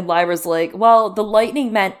 And Lyra's like, well, the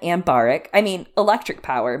lightning meant ambaric. I mean, electric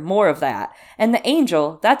power, more of that. And the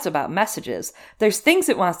angel, that's about messages. There's things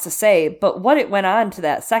it wants to say, but what it went on to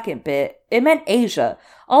that second bit, it meant Asia.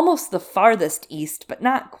 Almost the farthest east, but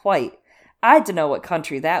not quite. I don't know what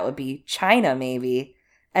country that would be. China, maybe.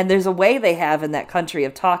 And there's a way they have in that country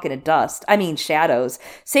of talking to dust. I mean, shadows.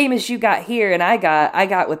 Same as you got here and I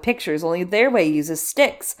got with pictures, only their way uses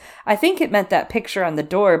sticks. I think it meant that picture on the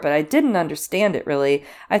door, but I didn't understand it really.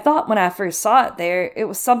 I thought when I first saw it there, it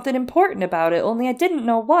was something important about it, only I didn't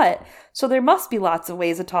know what. So there must be lots of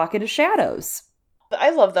ways of talking to shadows.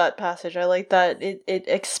 I love that passage. I like that it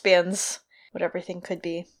expands what everything could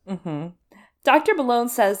be. Mm-hmm. Dr. Malone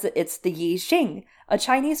says that it's the Yi Xing, a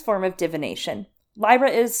Chinese form of divination. Lyra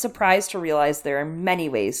is surprised to realize there are many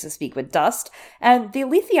ways to speak with dust, and the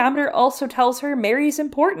alethiometer also tells her Mary's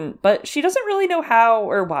important, but she doesn't really know how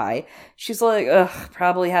or why. She's like, ugh,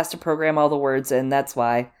 probably has to program all the words in, that's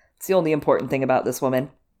why. It's the only important thing about this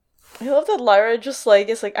woman. I love that Lyra just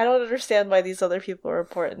is like, I don't understand why these other people are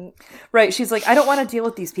important. Right, she's like, I don't want to deal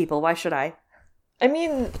with these people, why should I? I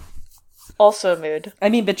mean, also mood. I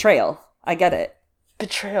mean, betrayal. I get it.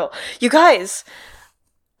 Betrayal. You guys!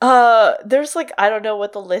 There's I don't know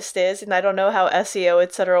what the list is, and I don't know how SEO,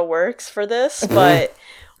 etc. works for this, but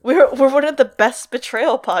we're one of the best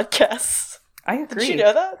betrayal podcasts. I agree. Did you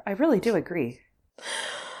know that? I really do agree.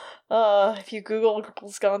 If you Google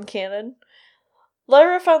Girls Gone Canon,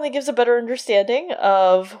 Lyra finally gives a better understanding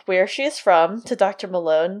of where she is from to Dr.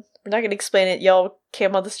 Malone. We're not going to explain it. Y'all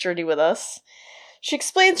came on this journey with us. She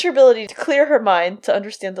explains her ability to clear her mind, to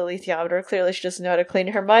understand the alethiometer. Clearly she doesn't know how to clean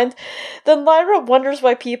her mind. Then Lyra wonders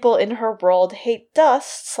why people in her world hate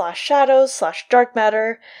dust / shadows / dark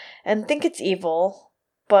matter and think it's evil.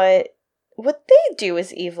 But what they do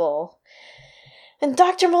is evil. And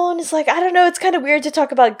Dr. Malone is like, I don't know, it's kind of weird to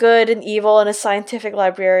talk about good and evil in a scientific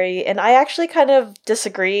library. And I actually kind of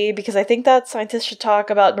disagree, because I think that scientists should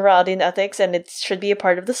talk about morality and ethics, and it should be a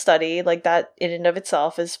part of the study. That in and of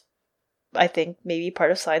itself is, I think, maybe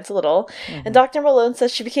part of science a little. Mm-hmm. And Dr. Malone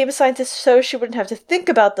says she became a scientist so she wouldn't have to think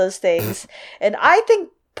about those things. And I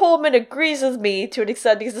think Pullman agrees with me to an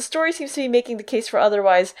extent, because the story seems to be making the case for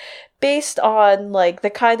otherwise, based on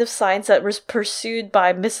the kind of science that was pursued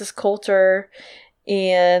by Mrs. Coulter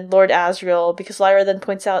and Lord Asriel. Because Lyra then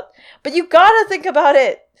points out, but you gotta think about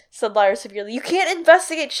it, said Lyra severely. You can't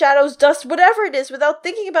investigate shadows, dust, whatever it is, without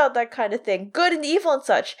thinking about that kind of thing, good and evil and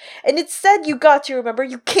such. And instead, you got to remember,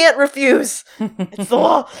 you can't refuse. It's the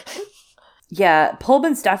law. Yeah,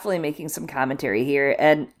 Pullman's definitely making some commentary here,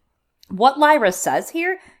 and what Lyra says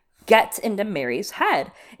here gets into Mary's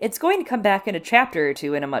head. It's going to come back in a chapter or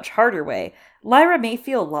two in a much harder way. Lyra may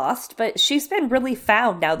feel lost, but she's been really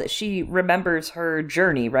found now that she remembers her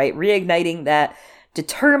journey, right? Reigniting that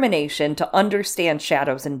determination to understand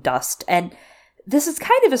shadows and dust. And this is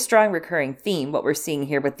kind of a strong recurring theme, what we're seeing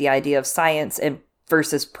here with the idea of science and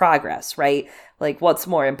versus progress, right? What's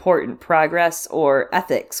more important, progress or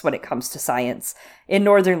ethics when it comes to science? In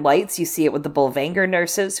Northern Lights, you see it with the Bolvangar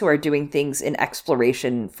nurses who are doing things in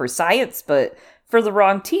exploration for science, but for the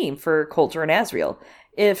wrong team, for Coulter and Asriel.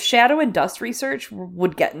 If shadow and dust research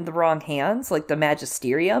would get in the wrong hands, like the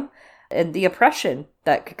Magisterium, and the oppression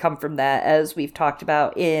that could come from that, as we've talked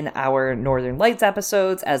about in our Northern Lights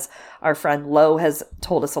episodes, as our friend Lo has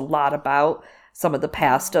told us a lot about some of the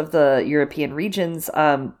past of the European regions,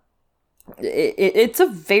 it's a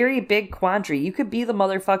very big quandary. You could be the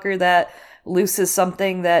motherfucker that looses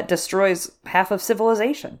something that destroys half of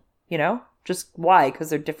civilization, Just why? Because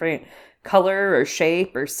they're different color or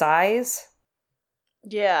shape or size?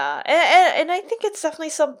 Yeah, and I think it's definitely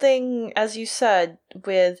something, as you said,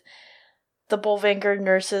 with the Bolvangar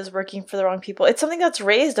nurses working for the wrong people. It's something that's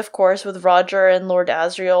raised, of course, with Roger and Lord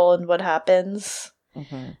Asriel and what happens.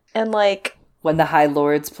 Mm-hmm. And when the High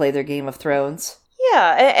Lords play their Game of Thrones.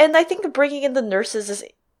 Yeah, and I think bringing in the nurses is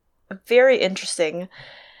very interesting,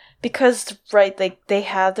 because, right, they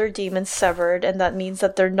have their demons severed, and that means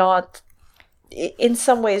that they're not, in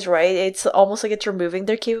some ways, right, it's almost like it's removing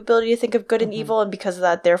their capability to think of good and evil, and because of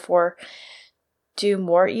that, therefore, do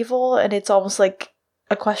more evil. And it's almost like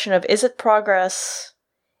a question of, is it progress?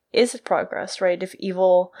 Is it progress, right, if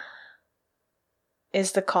evil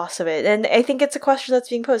is the cost of it? And I think it's a question that's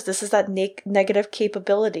being posed. This is that negative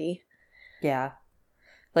capability. Yeah.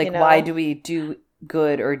 Why do we do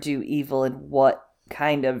good or do evil, and what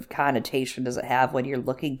kind of connotation does it have when you're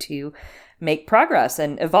looking to make progress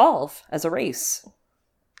and evolve as a race?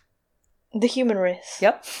 The human race.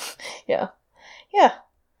 Yep. Yeah.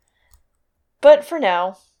 But for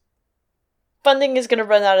now, funding is going to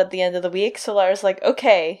run out at the end of the week, so Lyra's like,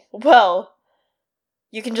 okay, well,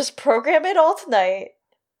 you can just program it all tonight,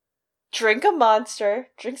 drink a Monster,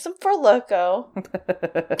 drink some Four Loko,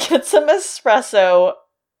 get some espresso,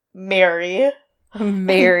 Mary,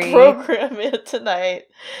 program it tonight,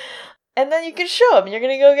 and then you can show him you're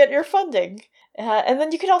going to go get your funding. And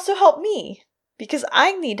then you can also help me, because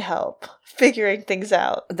I need help figuring things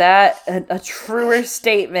out. That, a truer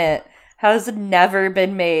statement has never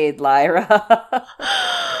been made, Lyra.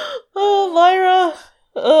 Oh,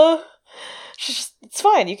 Lyra. It's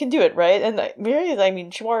fine, you can do it, right? And Mary, I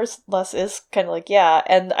mean, she more or less is kind of like, yeah.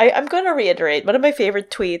 And I'm going to reiterate, one of my favorite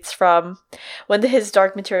tweets from when His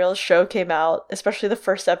Dark Materials show came out, especially the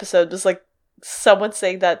first episode, was like, someone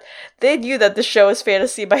saying that they knew that the show is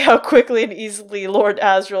fantasy by how quickly and easily Lord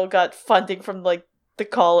Asriel got funding from, like, the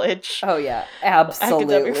college. Oh, yeah.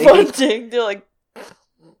 Absolutely. Academic funding. They're like,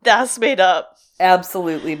 that's made up.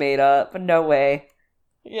 Absolutely made up. No way.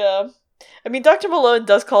 Yeah. I mean, Dr. Malone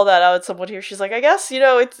does call that out somewhat here. She's like, I guess,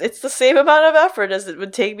 it's the same amount of effort as it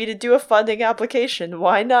would take me to do a funding application.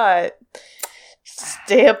 Why not?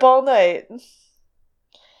 Stay up all night.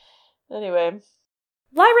 Anyway.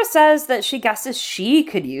 Lyra says that she guesses she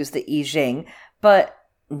could use the I Ching, but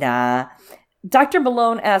nah. Dr.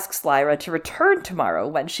 Malone asks Lyra to return tomorrow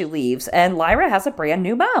when she leaves, and Lyra has a brand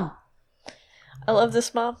new mom. I love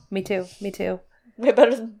this mom. Me too. Way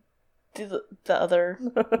better than the other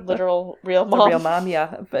literal real mom. The real mom,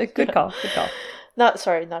 yeah. But good call. Not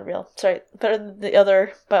real. Sorry, better than the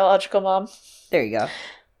other biological mom. There you go.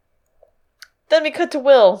 Then we cut to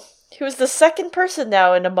Will, who is the second person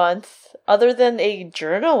now in a month, other than a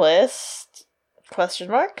journalist, to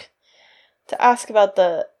ask about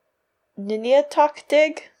the Ninyatok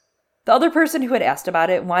dig. The other person who had asked about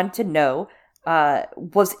it wanted to know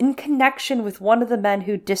was in connection with one of the men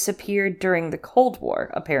who disappeared during the Cold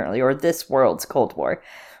War, apparently, or this world's Cold War.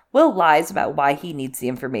 Will lies about why he needs the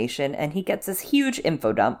information, and he gets this huge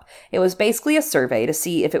info dump. It was basically a survey to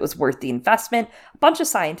see if it was worth the investment. A bunch of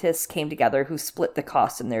scientists came together who split the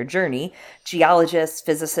cost in their journey. Geologists,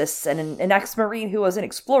 physicists, and an ex-Marine who was an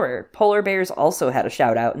explorer. Polar bears also had a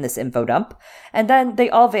shout-out in this info dump. And then they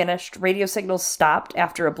all vanished. Radio signals stopped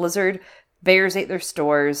after a blizzard. Bears ate their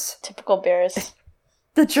stores. Typical bears.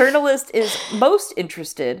 The journalist is most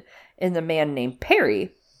interested in the man named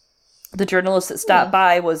Perry. The journalist that stopped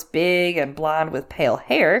by was big and blonde with pale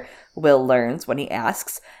hair, Will learns when he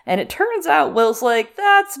asks, and it turns out Will's like,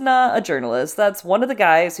 that's not a journalist, that's one of the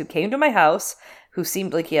guys who came to my house, who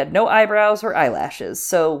seemed like he had no eyebrows or eyelashes.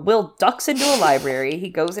 So Will ducks into a library, he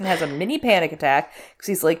goes and has a mini panic attack, because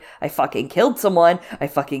he's like, I fucking killed someone,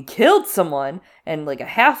 and like a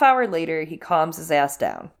half hour later, he calms his ass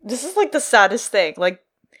down. This is like the saddest thing, like,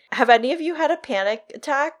 have any of you had a panic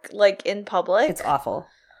attack, like, in public? It's awful.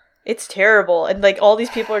 It's terrible. And, like, all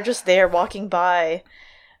these people are just there walking by.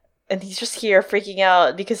 And he's just here freaking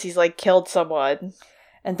out because he's, like, killed someone.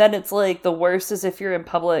 And then it's, like, the worst is if you're in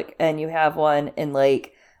public and you have one and,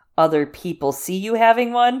 like, other people see you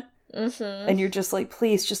having one. Mm-hmm. And you're just like,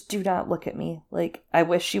 please, just do not look at me. Like, I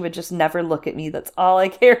wish you would just never look at me. That's all I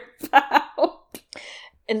care about.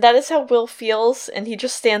 And that is how Will feels. And he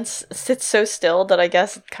just sits so still that I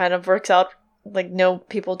guess it kind of works out. Like, no,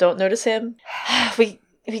 people don't notice him.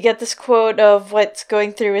 We get this quote of what's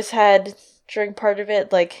going through his head during part of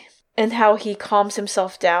it, like, and how he calms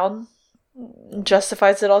himself down,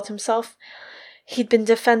 justifies it all to himself. He'd been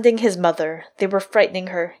defending his mother. They were frightening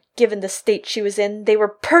her. Given the state she was in, they were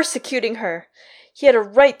persecuting her. He had a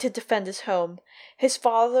right to defend his home. His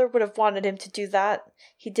father would have wanted him to do that.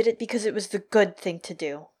 He did it because it was the good thing to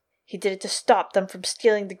do. He did it to stop them from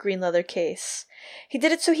stealing the green leather case. He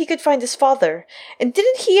did it so he could find his father. And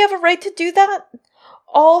didn't he have a right to do that?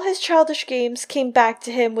 All his childish games came back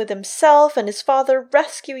to him with himself and his father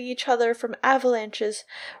rescuing each other from avalanches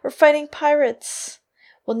or fighting pirates.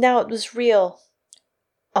 Well, now it was real.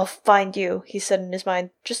 I'll find you, he said in his mind.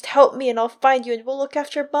 Just help me and I'll find you and we'll look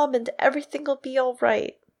after Mum and everything will be all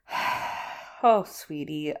right. Oh,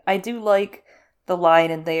 sweetie. I do like the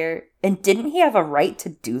line in there. And didn't he have a right to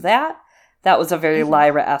do that? That was a very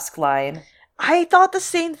Lyra-esque line. I thought the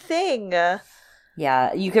same thing.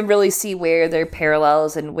 Yeah, you can really see where there are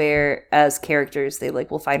parallels and where, as characters, they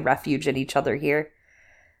will find refuge in each other here.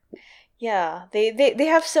 Yeah, they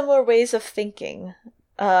have similar ways of thinking.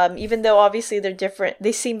 Even though obviously they're different,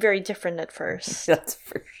 they seem very different at first. That's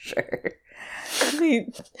for sure.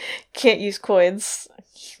 Can't use coins.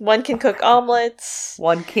 One can cook omelets.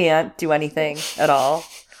 One can't do anything at all.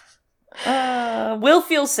 Will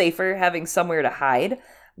feels safer having somewhere to hide,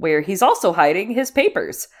 where he's also hiding his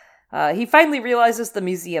papers. He finally realizes the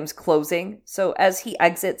museum's closing, so as he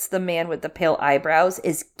exits, the man with the pale eyebrows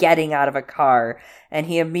is getting out of a car, and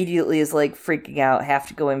he immediately is, like, freaking out, have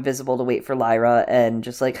to go invisible to wait for Lyra, and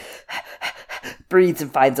just, like, breathes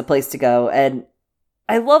and finds a place to go. And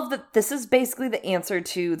I love that this is basically the answer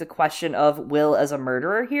to the question of Will as a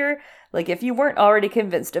murderer here. Like, if you weren't already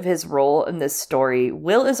convinced of his role in this story,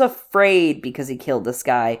 Will is afraid because he killed this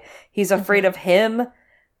guy. He's afraid of him.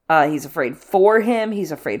 He's afraid for him.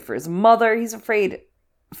 He's afraid for his mother. He's afraid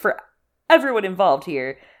for everyone involved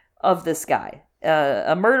here of this guy.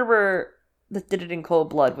 A murderer that did it in cold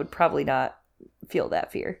blood would probably not feel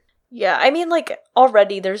that fear. Yeah, I mean, like,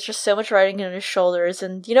 already there's just so much riding on his shoulders,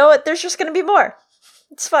 and you know what? There's just gonna be more.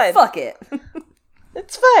 It's fine. Fuck it.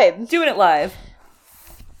 It's fine. Doing it live.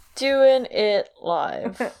 Doing it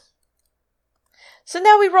live. So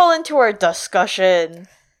now we roll into our discussion.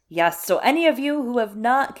 Yes, so any of you who have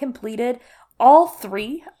not completed all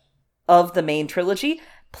 3 of the main trilogy,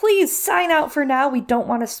 please sign out for now. We don't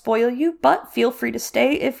want to spoil you, but feel free to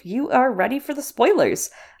stay if you are ready for the spoilers.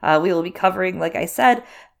 We will be covering, like I said,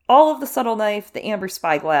 all of the Subtle Knife, the Amber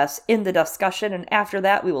Spyglass in the discussion, and after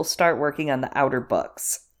that we will start working on the outer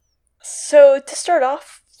books. So to start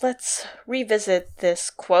off, let's revisit this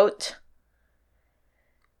quote.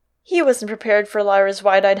 He wasn't prepared for Lyra's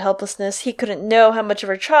wide-eyed helplessness. He couldn't know how much of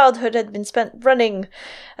her childhood had been spent running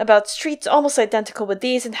about streets almost identical with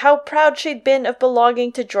these, and how proud she'd been of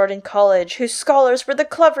belonging to Jordan College, whose scholars were the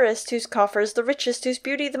cleverest, whose coffers the richest, whose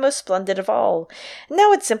beauty the most splendid of all. And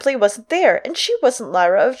now it simply wasn't there, and she wasn't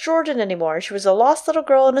Lyra of Jordan anymore. She was a lost little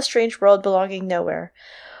girl in a strange world belonging nowhere.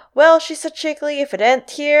 Well, she said shakily, if it ain't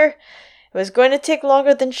here, it was going to take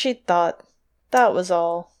longer than she'd thought. That was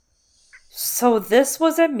all. So this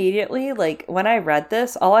was immediately, like, when I read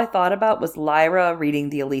this, all I thought about was Lyra reading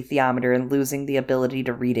the alethiometer and losing the ability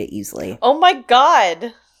to read it easily. Oh my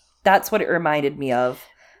god! That's what it reminded me of.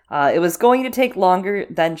 It was going to take longer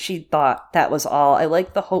than she thought. That was all. I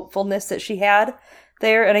like the hopefulness that she had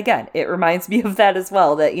there. And again, it reminds me of that as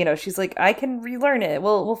well. That, you know, she's like, I can relearn it.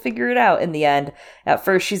 We'll figure it out in the end. At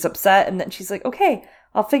first she's upset, and then she's like, okay,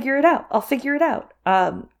 I'll figure it out. I'll figure it out.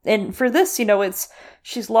 And for this, you know,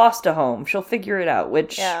 she's lost a home. She'll figure it out,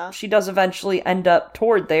 which she does eventually end up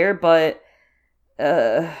toward there, but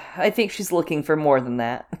I think she's looking for more than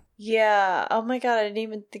that. Yeah. Oh my god, I didn't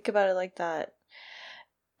even think about it like that.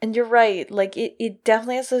 And you're right. Like, it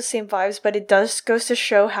definitely has those same vibes, but it goes to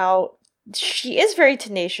show how she is very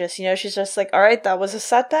tenacious. You know, she's just like, all right, that was a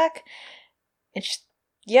setback. And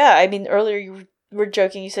I mean, earlier you were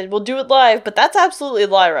joking, you said, we'll do it live, but that's absolutely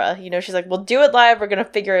Lyra. You know, she's like, we'll do it live, we're gonna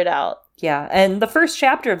figure it out. Yeah, and the first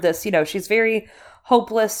chapter of this, you know, she's very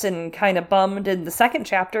hopeless and kind of bummed. And the second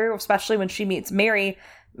chapter, especially when she meets Mary,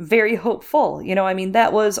 very hopeful. You know, I mean,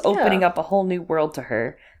 that was opening up a whole new world to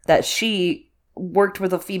her, that she worked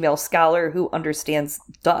with a female scholar who understands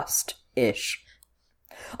dust-ish.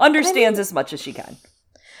 Understands as much as she can.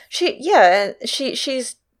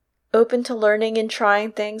 She's open to learning and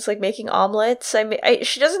trying things like making omelets. I mean,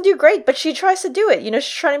 she doesn't do great, but she tries to do it. You know,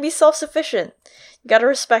 she's trying to be self-sufficient. You gotta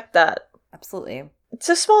respect that. Absolutely. It's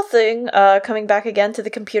a small thing, coming back again to the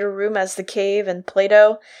computer room as the cave and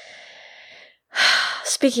Plato.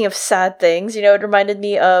 Speaking of sad things, you know, it reminded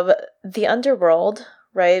me of the underworld,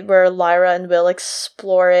 right? Where Lyra and Will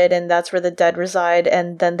explore it, and that's where the dead reside,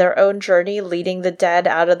 and then their own journey leading the dead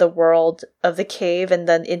out of the world of the cave and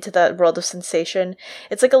then into that world of sensation.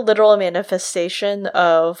 It's like a literal manifestation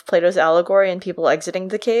of Plato's allegory and people exiting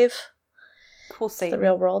the cave. Cool Satan. The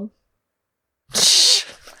real world.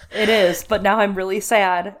 It is, but now I'm really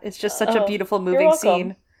sad. It's just such a beautiful, moving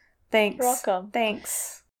scene. Thanks. You're welcome.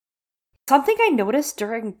 Thanks. Something I noticed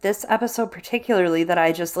during this episode particularly that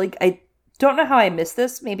I just, like, I don't know how I missed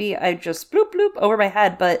this. Maybe I just bloop bloop over my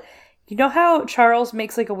head, but you know how Charles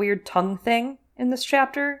makes like a weird tongue thing in this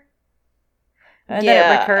chapter? And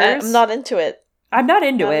then it recurs? I'm not into it. I'm not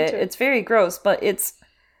into it. It's very gross, but it's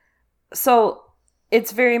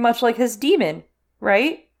very much like his demon,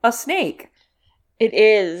 right? A snake. It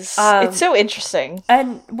is. It's so interesting.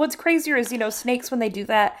 And what's crazier is, you know, snakes, when they do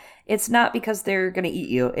that, it's not because they're going to eat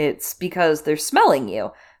you. It's because they're smelling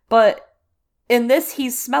you. But in this,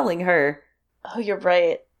 he's smelling her. Oh, you're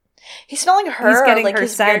right. He's smelling her. He's getting like her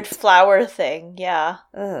his scent. weird flower thing. Yeah.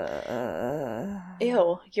 Ew.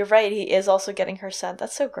 Ew. You're right. He is also getting her scent.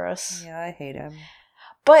 That's so gross. Yeah, I hate him.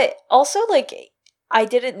 But also, like, I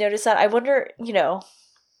didn't notice that. I wonder, you know,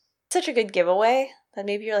 such a good giveaway that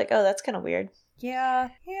maybe you're like, oh, that's kind of weird. Yeah,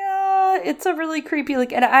 it's a really creepy,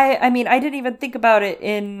 like, and I mean, I didn't even think about it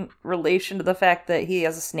in relation to the fact that he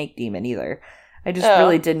has a snake demon either. I just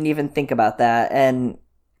really didn't even think about that, and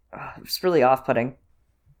it's really off-putting.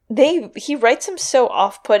 he writes him so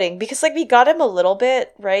off-putting because like we got him a little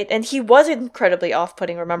bit, right? And he was incredibly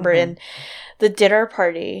off-putting, remember, in the dinner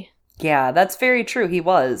party. Yeah, that's very true. He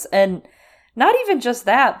was. And not even just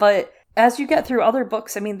that, but as you get through other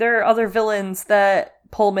books, I mean, there are other villains that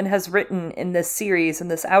Pullman has written in this series, in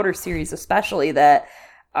this Outer series especially, that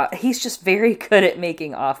he's just very good at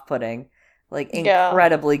making off-putting. Like,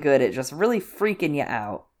 incredibly good at just really freaking you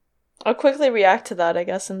out. I'll quickly react to that, I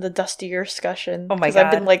guess, in the Dustier discussion. Oh my god. Because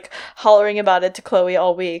I've been, like, hollering about it to Chloe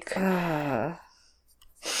all week. Yeah.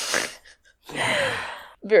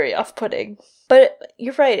 Very off-putting. But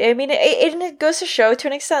you're right. I mean, it goes to show, to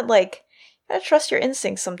an extent, like, you gotta trust your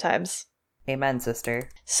instincts sometimes. Amen, sister.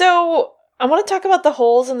 So, I want to talk about the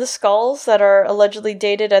holes in the skulls that are allegedly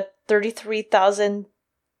dated at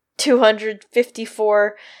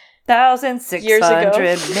 33,254 years ago.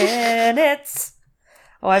 1,600 minutes.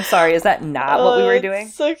 Oh, I'm sorry. Is that not what we were doing?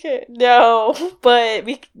 It's okay. No, but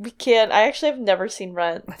we can't. I actually have never seen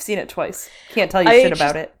Rent. I've seen it twice. Can't tell you shit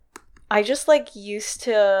about it. I just, like, used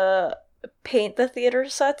to paint the theater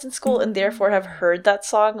sets in school and therefore have heard that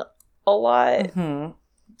song a lot. Mm-hmm.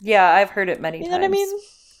 Yeah, I've heard it many times. You know what I mean?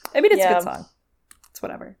 I mean, it's a good song. It's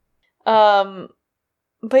whatever.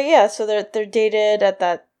 But yeah, so they're dated at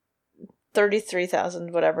that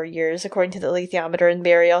 33,000 whatever years, according to the alethiometer, and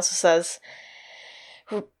Mary also says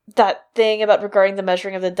that thing about regarding the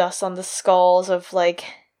measuring of the dust on the skulls of, like,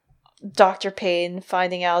 Dr. Payne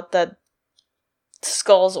finding out that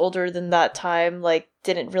skulls older than that time, like,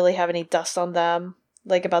 didn't really have any dust on them,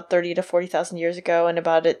 like, about 30 to 40,000 years ago, and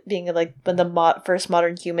about it being, like, when the first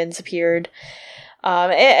modern humans appeared.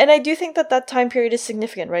 And I do think that time period is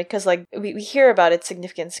significant, right? Because, like, we hear about its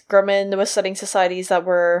significance. Grumman was studying societies that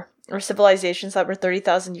were, or civilizations that were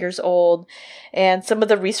 30,000 years old, and some of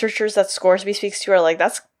the researchers that Scoresby speaks to are like,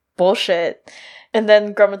 that's bullshit. And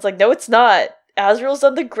then Grumman's like, no, it's not. Azrael's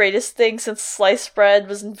done the greatest thing since sliced bread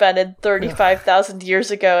was invented 35,000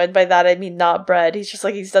 years ago, and by that I mean not bread. He's just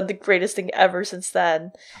like, he's done the greatest thing ever since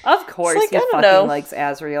then. Of course, like, he fucking likes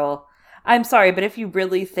Azrael. I'm sorry, but if you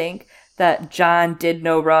really think that John did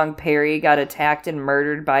no wrong, Perry got attacked and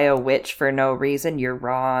murdered by a witch for no reason, you're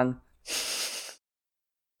wrong.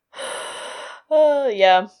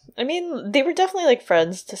 Yeah. I mean, they were definitely, like,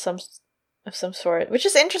 friends to some sort, which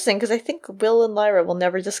is interesting because I think Will and Lyra will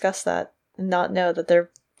never discuss that and not know that their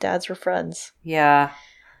dads were friends. Yeah,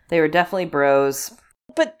 they were definitely bros.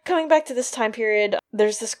 But coming back to this time period,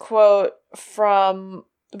 there's this quote from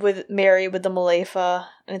with Mary with the Mulefa,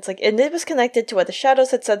 and it's like, and it was connected to what the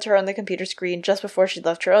shadows had said to her on the computer screen just before she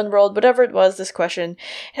left her own world. Whatever it was, this question, it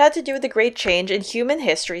had to do with the great change in human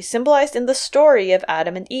history symbolized in the story of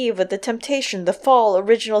Adam and Eve, with the temptation, the fall,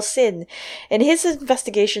 original sin, and his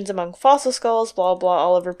investigations among fossil skulls, blah blah,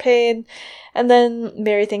 Oliver Payne. And then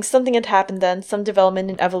Mary thinks something had happened then, some development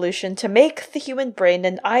in evolution, to make the human brain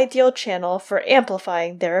an ideal channel for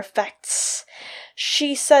amplifying their effects.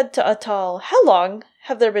 She said to Atal, how long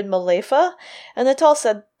have there been Mulefa? And Atal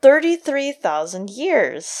said, 33,000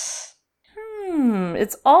 years.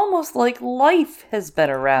 It's almost like life has been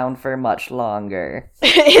around for much longer.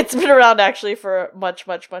 It's been around, actually, for much,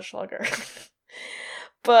 much, much longer.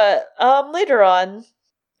 But later on,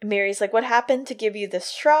 Mary's like, what happened to give you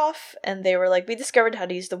this trough? And they were like, we discovered how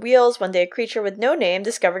to use the wheels. One day a creature with no name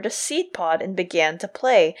discovered a seed pod and began to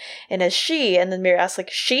play. And as she, and then Mary asked,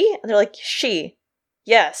 like, she? And they're like, she.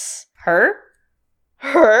 Yes. Her?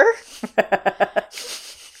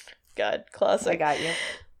 God, classic. I got you.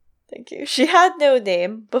 Thank you. She had no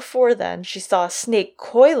name. Before then, she saw a snake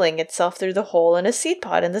coiling itself through the hole in a seed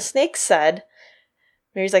pod, and the snake said,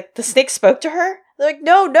 Mary's like, the snake spoke to her? They're like,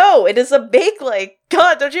 no, it is a Bakelite.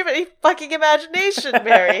 God, don't you have any fucking imagination,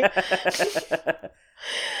 Mary?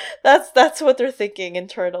 That's what they're thinking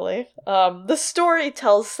internally. The story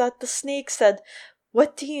tells that the snake said,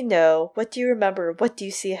 what do you know? What do you remember? What do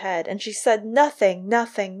you see ahead? And she said, nothing.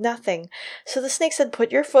 So the snake said,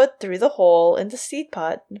 put your foot through the hole in the seed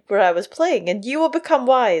pot where I was playing, and you will become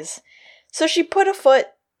wise. So she put a foot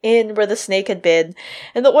in where the snake had been,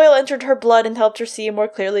 and the oil entered her blood and helped her see more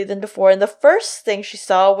clearly than before, and the first thing she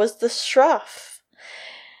saw was the shroff.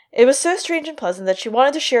 It was so strange and pleasant that she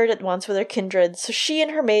wanted to share it at once with her kindred, so she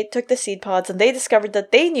and her mate took the seed pods, and they discovered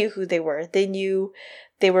that they knew who they were. They knew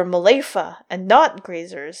they were Mulefa and not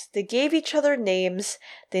grazers. They gave each other names.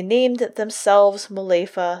 They named themselves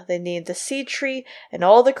Mulefa. They named the seed tree and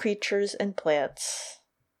all the creatures and plants.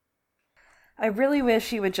 I really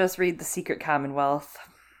wish you would just read The Secret Commonwealth.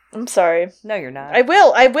 I'm sorry. No, you're not. I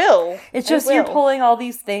will. It's just you're pulling all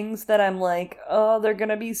these things that I'm like, oh, they're going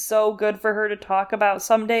to be so good for her to talk about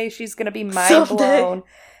someday. She's going to be mind blown.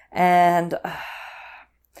 And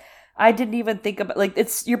I didn't even think about, like,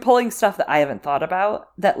 you're pulling stuff that I haven't thought about,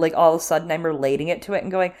 that, like, all of a sudden I'm relating it to it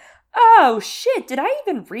and going, oh, shit, did I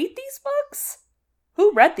even read these books?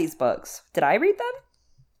 Who read these books? Did I read them?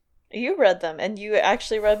 You read them, and you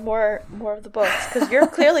actually read more of the books, because you're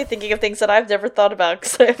clearly thinking of things that I've never thought about,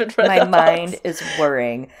 because I haven't read them. My mind is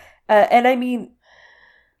whirring. And I mean,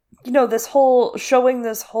 you know, showing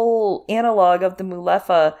this whole analog of the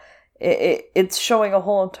Mulefa, it's showing a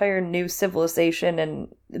whole entire new civilization and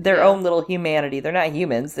their own little humanity. They're not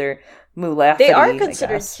humans, they're Mulefity. They are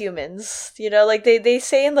considered humans, you know, like they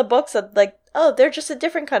say in the books that, like, oh, they're just a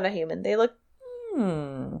different kind of human. They look...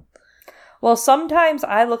 Well, sometimes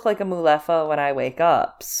I look like a Mulefa when I wake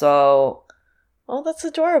up, so... Oh, that's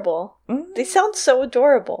adorable. They sound so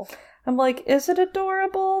adorable. I'm like, is it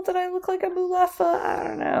adorable that I look like a Mulefa? I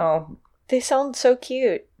don't know. They sound so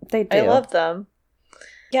cute. They do. I love them.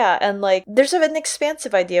 Yeah, and like, there's an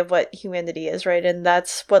expansive idea of what humanity is, right? And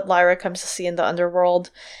that's what Lyra comes to see in the underworld.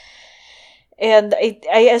 And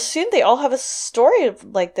I assume they all have a story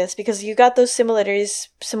like this, because you got those similarities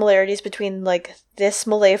between, like, this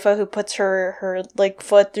Mulefa who puts her like,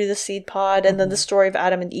 foot through the seed pod, and then the story of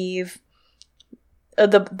Adam and Eve,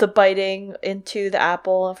 the biting into the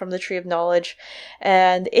apple from the tree of knowledge,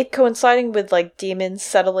 and it coinciding with, like, demons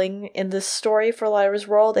settling in this story for Lyra's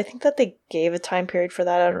world. I think that they gave a time period for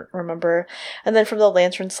that, I don't remember. And then from the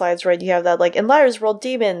lantern slides, right, you have that, like, in Lyra's world,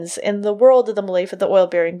 demons, in the world of the Mulefa, the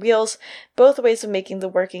oil-bearing wheels, both ways of making the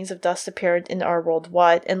workings of dust apparent in our world.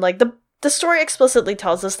 What? And, like, the story explicitly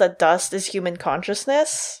tells us that dust is human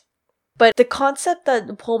consciousness. But the concept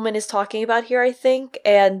that Pullman is talking about here, I think,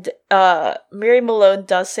 and Mary Malone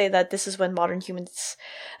does say that this is when modern humans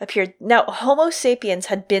appeared. Now, Homo sapiens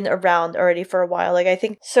had been around already for a while. Like, I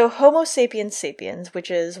think, so Homo sapiens,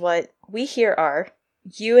 which is what we here are,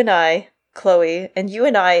 you and I, Chloe, and you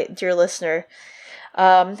and I, dear listener,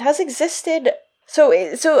 has existed.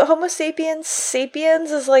 So Homo sapiens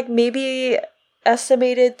is, like, maybe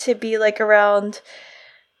estimated to be, like, around...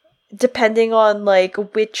 depending on, like,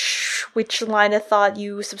 which line of thought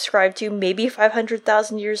you subscribe to, maybe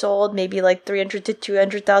 500,000 years old, maybe, like, 300 to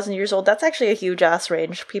 200,000 years old. That's actually a huge ass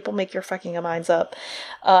range. People make your fucking minds up.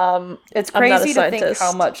 It's crazy to think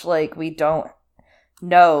how much, like, we don't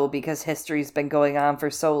know, because history's been going on for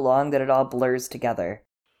so long that it all blurs together.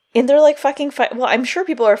 And they're, like, fucking well, I'm sure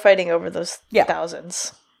people are fighting over those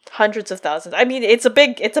thousands. Hundreds of thousands. I mean, it's a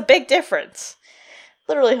big difference.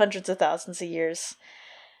 Literally hundreds of thousands of years.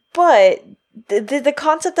 But the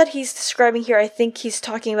concept that he's describing here, I think he's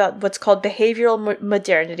talking about what's called behavioral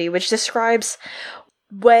modernity, which describes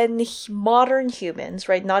when modern humans,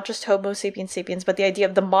 right, not just Homo sapiens, but the idea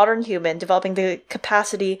of the modern human developing the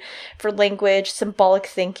capacity for language, symbolic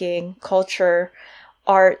thinking, culture,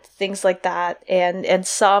 art, things like that. And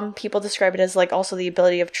some people describe it as, like, also the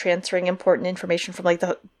ability of transferring important information from, like,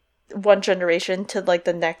 the one generation to, like,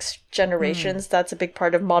 the next generations. That's a big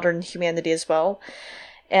part of modern humanity as well.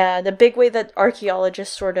 And a big way that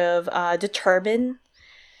archaeologists sort of determine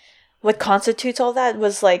what constitutes all that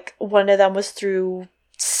was, like, one of them was through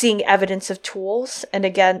seeing evidence of tools. And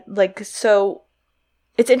again, like, so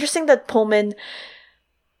it's interesting that Pullman,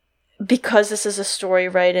 because this is a story,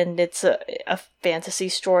 right, and it's a fantasy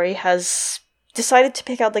story, has decided to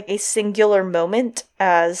pick out, like, a singular moment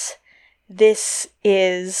as this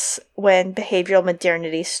is when behavioral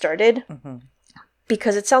modernity started. Mm-hmm.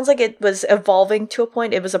 Because it sounds like it was evolving to a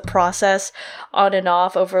point. It was a process on and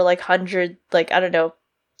off over, like,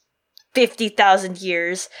 50,000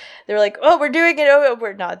 years. They're like, oh, we're doing it. Oh,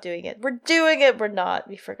 we're not doing it. We're doing it. We're not.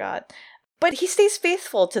 We forgot. But he stays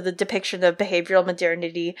faithful to the depiction of behavioral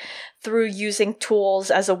modernity through using tools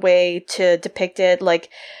as a way to depict it, like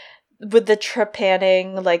with the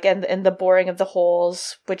trepanning, like, and the boring of the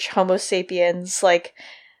holes, which Homo sapiens, like,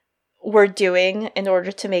 were doing in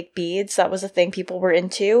order to make beads. That was a thing people were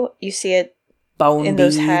into. You see it in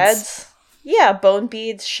those heads. Yeah, bone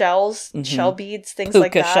beads, shells, shell beads, things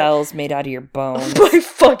like that. Puka shells made out of your bones. Oh my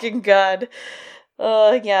fucking god.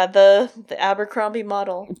 Yeah, the Abercrombie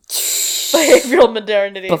model. Behavioral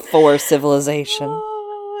modernity. Before civilization.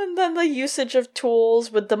 And then the usage of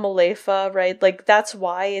tools with the Mulefa, right? Like, that's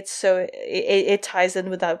why it's so... It ties in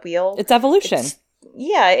with that wheel. It's evolution.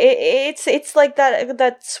 It's like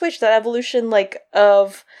that switch, that evolution, like,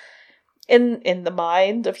 of in the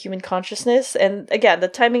mind of human consciousness. And again, the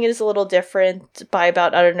timing is a little different by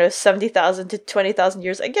about, I don't know, 70,000 to 20,000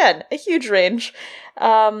 years. Again, a huge range.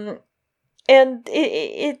 And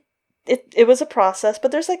it was a process,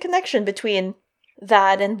 but there's a connection between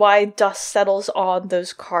that and why dust settles on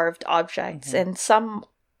those carved objects, and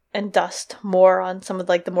dust more on some of,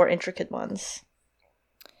 like, the more intricate ones.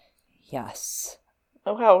 Yes.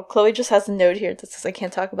 Oh wow, Chloe just has a note here that says I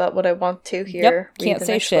can't talk about what I want to here. Yep, can't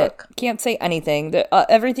say shit. Book. Can't say anything.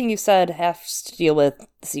 Everything you said has to deal with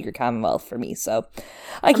the Secret Commonwealth for me, so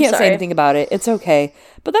I can't say anything about it. It's okay.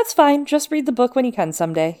 But that's fine. Just read the book when you can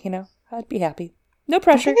someday, you know. I'd be happy. No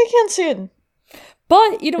pressure. I think I can soon.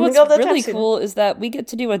 But, you know, what's really cool is that we get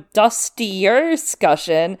to do a dustier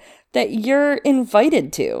discussion that you're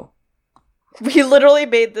invited to. We literally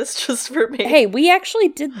made this just for me. Hey, we actually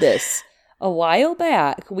did this. A while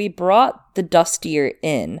back, we brought the dustier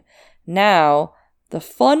in. Now, the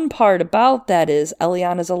fun part about that is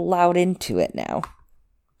Eliana's allowed into it now.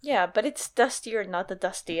 Yeah, but it's dustier, not the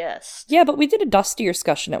dustiest. Yeah, but we did a dustier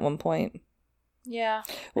discussion at one point. Yeah.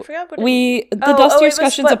 I forgot what the dustier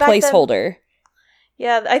discussion's a placeholder.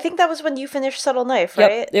 Yeah, I think that was when you finished Subtle Knife,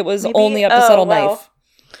 right? Yep, it was only up to Subtle Knife.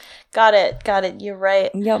 Got it. You're right.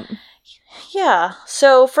 Yep. Yeah.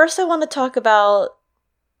 So first I want to talk about,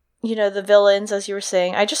 you know, the villains, as you were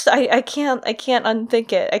saying. I can't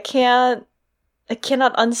unthink it. I cannot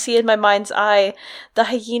unsee in my mind's eye the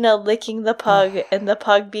hyena licking the pug and the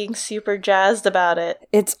pug being super jazzed about it.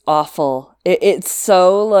 It's awful. It's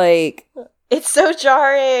so, like... It's so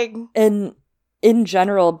jarring. And in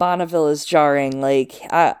general, Bonneville is jarring. Like,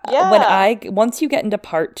 once you get into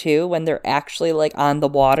part 2, when they're actually, like, on the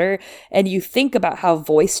water, and you think about how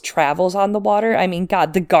voice travels on the water, I mean,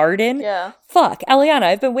 God, the garden? Yeah. Fuck, Eliana,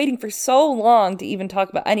 I've been waiting for so long to even talk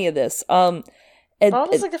about any of this. Almost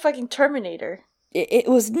like the fucking Terminator. It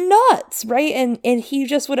was nuts, right? And he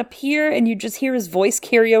just would appear, and you just hear his voice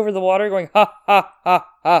carry over the water going, ha, ha, ha,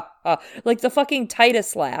 ha, ha. Like the fucking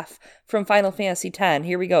Titus laugh from Final Fantasy X.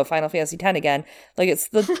 Here we go, Final Fantasy X again. Like, it's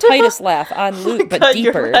the Titus laugh on loop, but God,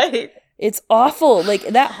 deeper. You're right. It's awful. Like,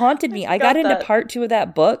 that haunted me. I got into part 2 of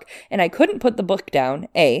that book, and I couldn't put the book down,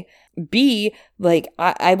 A. B, like,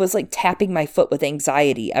 I was, like, tapping my foot with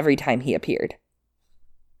anxiety every time he appeared.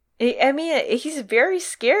 I mean, he's very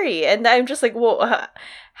scary, and I'm just like, well,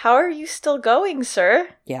 how are you still going, sir?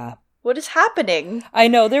 Yeah. What is happening? I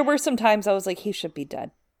know, there were some times I was like, he should be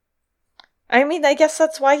dead. I mean, I guess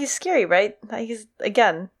that's why he's scary, right? He's,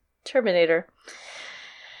 again, Terminator.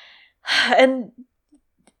 And,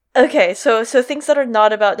 okay, so things that are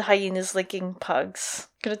not about hyenas licking pugs.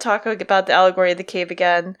 I'm gonna talk about the allegory of the cave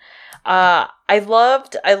again. As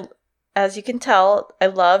you can tell, I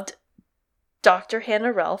loved Dr.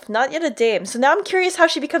 Hannah Ralph, not yet a dame. So now I'm curious how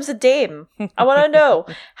she becomes a dame. I want to know,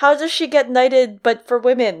 how does she get knighted but for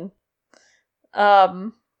women?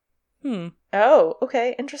 Oh,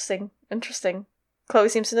 okay. Interesting. Chloe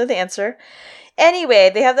seems to know the answer. Anyway,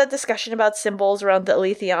 they have that discussion about symbols around the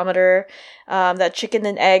alethiometer, that chicken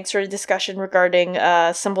and egg sort of discussion regarding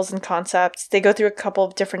symbols and concepts. They go through a couple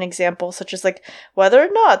of different examples, such as like whether or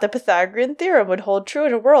not the Pythagorean theorem would hold true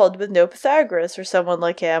in a world with no Pythagoras or someone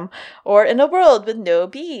like him, or in a world with no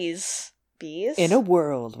bees. Bees? In a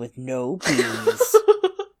world with no bees.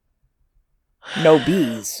 No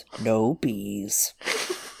bees. No bees.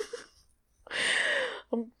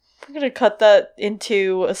 I'm gonna cut that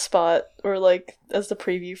into a spot, or like as the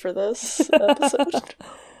preview for this episode.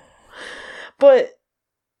 But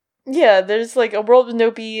yeah, there's like a world with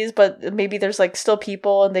no bees, but maybe there's like still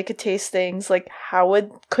people and they could taste things. Like,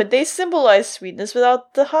 could they symbolize sweetness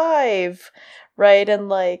without the hive? Right? And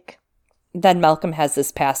like, then Malcolm has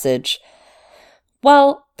this passage.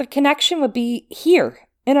 Well, the connection would be here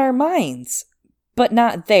in our minds, but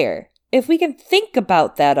not there. If we can think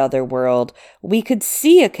about that other world, we could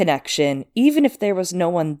see a connection, even if there was no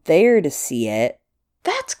one there to see it.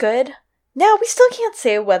 That's good. Now, we still can't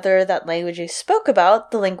say whether that language you spoke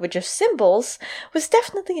about, the language of symbols, was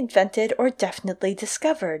definitely invented or definitely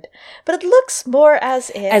discovered. But it looks more as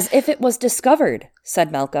if... As if it was discovered,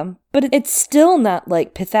 said Malcolm. But it's still not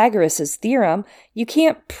like Pythagoras' theorem. You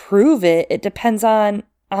can't prove it. It depends on...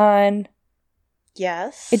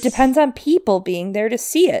 Yes. It depends on people being there to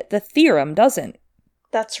see it. The theorem doesn't.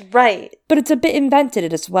 That's right. But it's a bit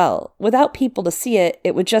invented as well. Without people to see it,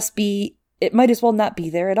 it would just be... It might as well not be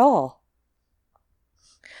there at all.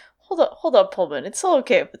 Hold up, Pullman. It's still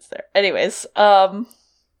okay if it's there. Anyways,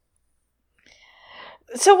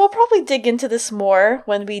 so we'll probably dig into this more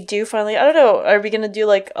when we do finally... I don't know, are we going to do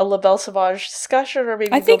like a La Belle Sauvage discussion, or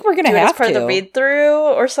maybe I think we're going to have as part of the read-through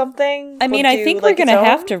or something? I mean, I think we're going to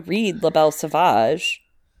have to read La Belle Sauvage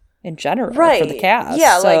in general for the cast.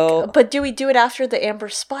 Yeah, so... but do we do it after the Amber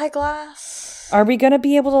Spyglass? Are we going to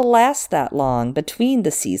be able to last that long between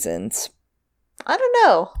the seasons? I don't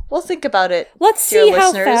know. We'll think about it. Let's see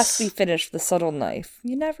how fast we finish The Subtle Knife.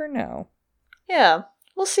 You never know. Yeah,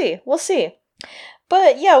 we'll see.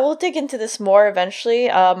 But yeah, we'll dig into this more eventually.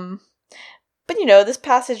 But, this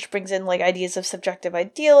passage brings in, like, ideas of subjective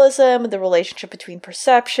idealism, the relationship between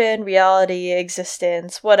perception, reality,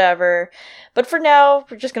 existence, whatever. But for now,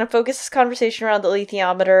 we're just going to focus this conversation around the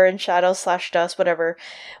alethiometer and shadows/dust, whatever.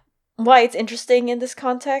 Why it's interesting in this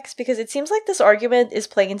context, because it seems like this argument is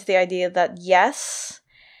playing into the idea that yes,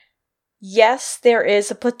 there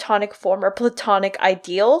is a Platonic form or Platonic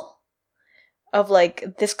ideal of,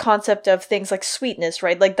 like, this concept of things like sweetness,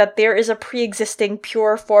 right? Like, that there is a pre-existing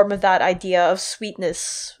pure form of that idea of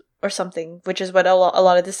sweetness or something, which is what a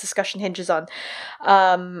lot of this discussion hinges on,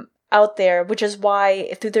 out there, which is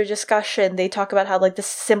why through their discussion, they talk about how, like, the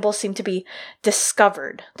symbols seem to be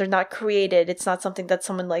discovered. They're not created. It's not something that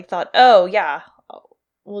someone, like, thought, oh, yeah,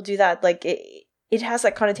 we'll do that. Like, it has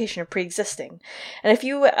that connotation of pre-existing. And a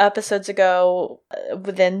few episodes ago,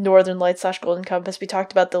 within Northern Light/Golden Compass, we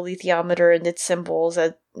talked about the alethiometer and its symbols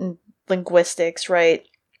and linguistics, right?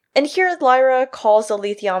 And here Lyra calls the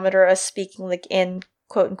alethiometer as speaking, like, in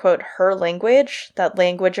quote-unquote her language, that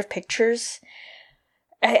language of pictures.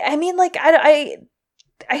 I mean, like, I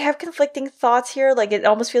have conflicting thoughts here. Like, it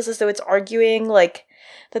almost feels as though it's arguing, like,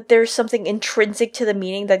 that there's something intrinsic to the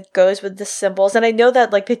meaning that goes with the symbols. And I know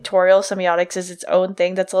that, like, pictorial semiotics is its own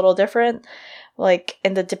thing that's a little different, like,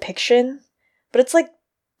 in the depiction. But it's like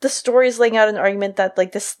the story is laying out an argument that,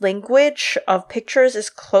 like, this language of pictures is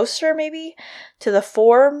closer, maybe, to the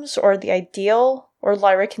forms or the ideal, or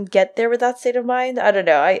Lyra can get there with that state of mind. I don't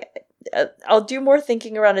know. I'll do more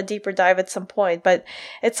thinking around a deeper dive at some point, but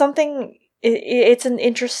it's something, it's an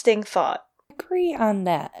interesting thought. Agree on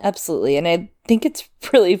that, absolutely. And I think it's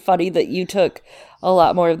really funny that you took a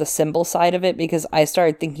lot more of the symbol side of it, because I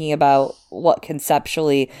started thinking about what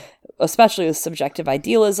conceptually, especially with subjective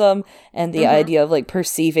idealism and the idea of, like,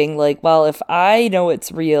 perceiving, like, well, if I know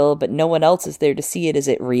it's real but no one else is there to see it, is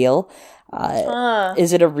it real?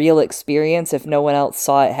 Is it a real experience if no one else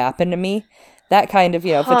saw it happen to me? That kind of,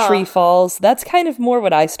 if a tree falls, that's kind of more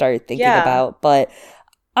what I started thinking about. But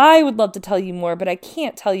I would love to tell you more, but I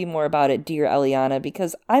can't tell you more about it, dear Eliana,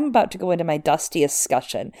 because I'm about to go into my Dusty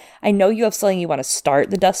discussion. I know you have something you want to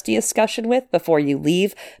start the Dusty discussion with before you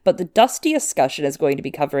leave, but the Dusty discussion is going to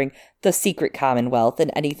be covering the Secret Commonwealth and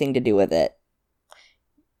anything to do with it.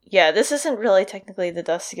 Yeah, this isn't really technically the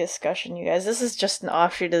Dusty discussion, you guys. This is just an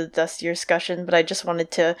offshoot of the Dusty discussion, but I just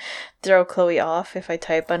wanted to throw Chloe off if I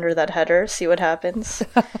type under that header, see what happens.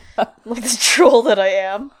 Like the troll that I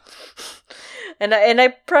am. And I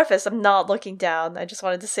preface, I'm not looking down. I just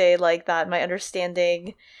wanted to say, like, that my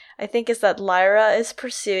understanding, I think, is that Lyra is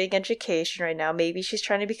pursuing education right now. Maybe she's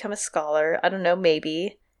trying to become a scholar. I don't know,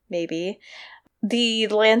 maybe. The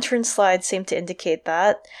lantern slides seem to indicate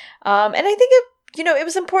that. And I think it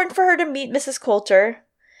was important for her to meet Mrs. Coulter.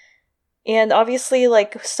 And obviously,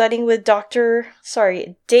 like, studying with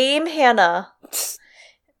Dame Hannah.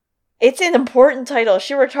 It's an important title.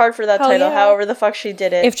 She worked hard for that title, however the fuck she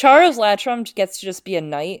did it. If Charles Latrom gets to just be a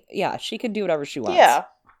knight, yeah, she can do whatever she wants. Yeah.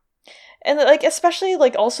 And, like, especially,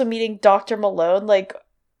 like, also meeting Dr. Malone, like,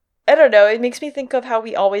 I don't know, it makes me think of how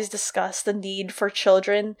we always discuss the need for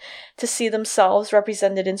children to see themselves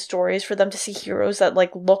represented in stories, for them to see heroes that,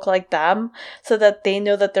 like, look like them, so that they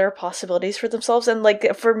know that there are possibilities for themselves. And,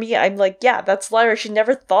 like, for me, I'm like, yeah, that's Lyra. She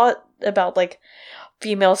never thought about, like,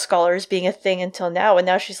 female scholars being a thing until now, and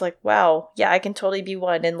now she's like, wow, yeah, I can totally be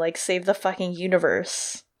one and, like, save the fucking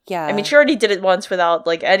universe. Yeah. I mean, she already did it once without,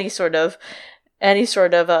 like, any sort of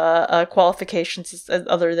qualifications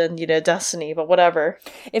other than, destiny, but whatever.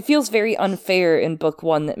 It feels very unfair in book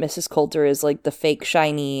one that Mrs. Coulter is, like, the fake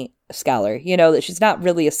shiny scholar, that she's not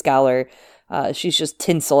really a scholar. She's just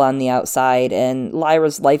tinsel on the outside, and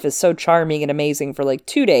Lyra's life is so charming and amazing for, like,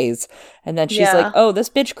 2 days. And then she's like, oh, this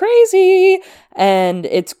bitch crazy! And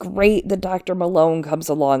it's great that Dr. Malone comes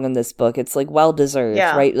along in this book. It's, like, well-deserved,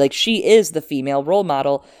 right? Like, she is the female role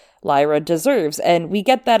model Lyra deserves. And we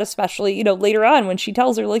get that especially, later on when she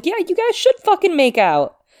tells her, like, yeah, you guys should fucking make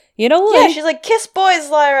out. She's like, kiss boys,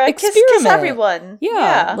 Lyra. Kiss everyone.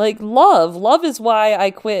 Yeah, like, love. Love is why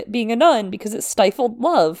I quit being a nun, because it stifled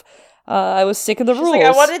love. I was sick of the rules. Like,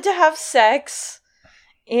 I wanted to have sex,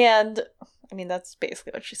 and I mean, that's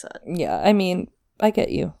basically what she said. Yeah, I mean, I get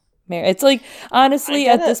you, Mary. It's like, honestly,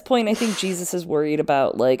 at this point, I think Jesus is worried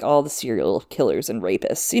about, like, all the serial killers and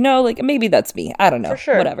rapists. Like, maybe that's me. I don't know. For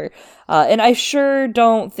sure. Whatever. And I sure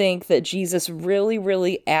don't think that Jesus really,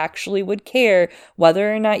 really actually would care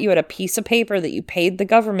whether or not you had a piece of paper that you paid the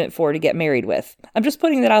government for to get married with. I'm just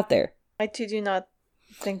putting that out there. I too do not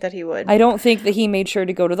think that he would. I don't think that he made sure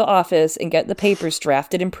to go to the office and get the papers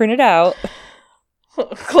drafted and printed out.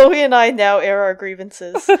 Chloe and I now air our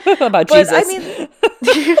grievances about Jesus. I mean,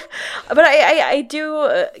 but I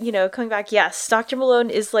do, coming back. Yes, Dr. Malone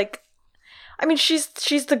is, like, I mean, she's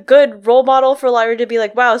the good role model for Lyra to be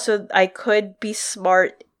like, wow, so I could be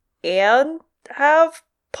smart and have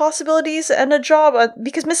possibilities and a job,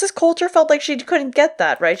 because Mrs. Coulter felt like she couldn't get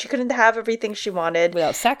that, right? She couldn't have everything she wanted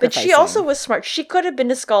without sacrificing. But she also was smart. She could have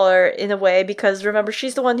been a scholar in a way, because remember,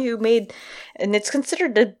 she's the one who made, and it's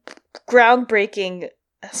considered a groundbreaking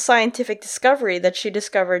scientific discovery, that she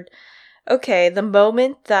discovered, okay, the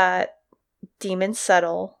moment that demons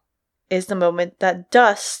settle is the moment that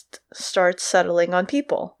dust starts settling on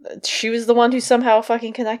people. She was the one who somehow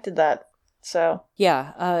fucking connected that. So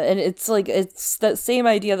yeah, and it's like, it's that same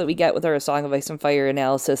idea that we get with our Song of Ice and Fire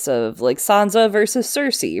analysis of like Sansa versus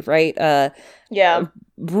Cersei, right? Yeah,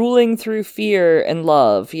 ruling through fear and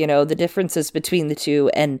love, you know, the differences between the two,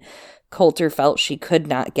 and Coulter felt she could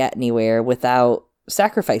not get anywhere without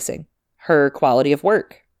sacrificing her quality of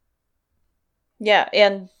work. Yeah,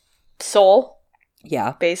 and soul.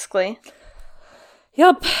 Yeah, basically.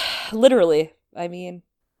 Yep, literally. I mean,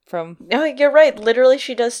 from... No, you're right. Literally,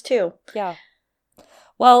 she does too. Yeah.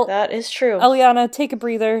 Well, that is true. Eliana, take a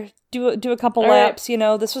breather. Do a couple All laps. right. You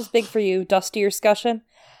know, this was big for you. Dusty or Scussion.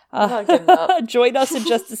 I'm not giving up. Join us in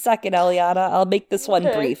just a second, Eliana. I'll make this one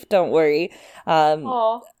brief. Don't worry.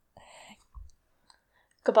 Aw.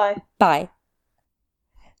 Goodbye. Bye.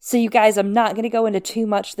 So you guys, I'm not going to go into too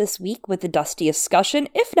much this week with the Dusty discussion,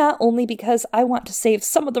 if not only because I want to save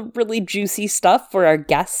some of the really juicy stuff for our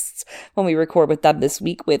guests when we record with them this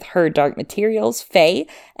week with Her Dark Materials, Faye,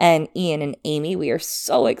 and Ian and Amy. We are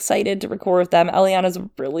so excited to record with them. Eliana's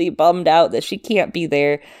really bummed out that she can't be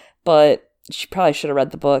there, but she probably should have read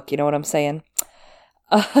the book, you know what I'm saying?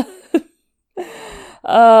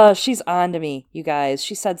 She's on to me, you guys.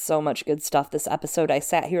 She said so much good stuff this episode. I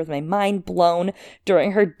sat here with my mind blown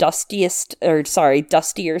during her dustier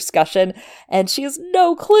discussion, and she has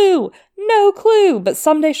no clue, but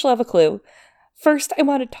someday she'll have a clue. First, I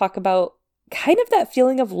want to talk about kind of that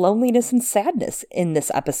feeling of loneliness and sadness in this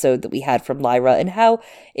episode that we had from Lyra, and how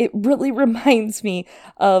it really reminds me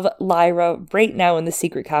of Lyra right now in the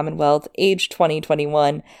Secret Commonwealth, age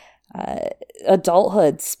 2021.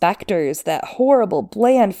 Adulthood, specters, that horrible,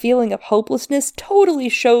 bland feeling of hopelessness totally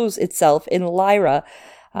shows itself in Lyra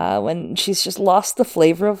when she's just lost the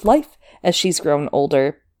flavor of life as she's grown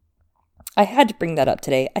older. I had to bring that up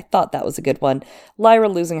today. I thought that was a good one. Lyra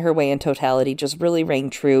losing her way in totality just really rang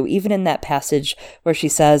true, even in that passage where she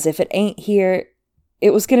says, if it ain't here,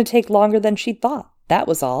 it was going to take longer than she thought. That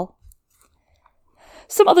was all.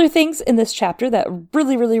 Some other things in this chapter that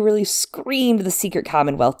really screamed the Secret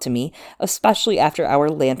Commonwealth to me, especially after our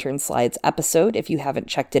Lantern Slides episode. If you haven't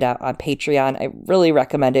checked it out on Patreon, I really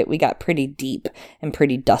recommend it. We got pretty deep and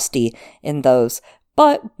pretty dusty in those.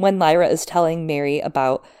 But when Lyra is telling Mary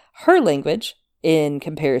about her language in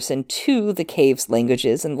comparison to the cave's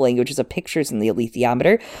languages and the languages of pictures in the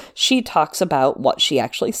alethiometer, she talks about what she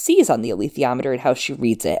actually sees on the alethiometer and how she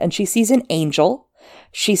reads it. And she sees an angel.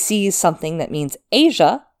 She sees something that means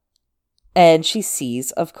Asia, and she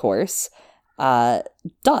sees, of course,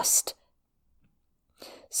 dust.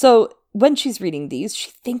 So when she's reading these,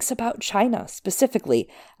 she thinks about China specifically,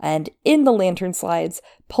 and in the Lantern Slides,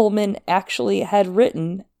 Pullman actually had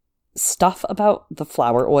written stuff about the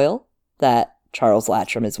flower oil that Charles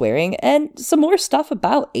Latrim is wearing, and some more stuff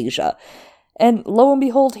about Asia. And lo and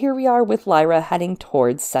behold, here we are with Lyra heading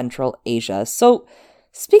towards Central Asia. So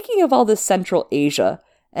speaking of all this Central Asia,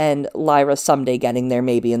 and Lyra someday getting there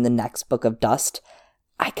maybe in the next book of Dust,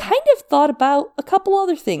 I kind of thought about a couple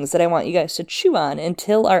other things that I want you guys to chew on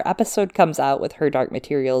until our episode comes out with Her Dark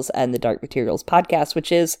Materials and the Dark Materials podcast,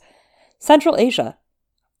 which is Central Asia.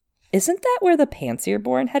 Isn't that where the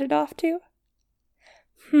Pansy-Born headed off to?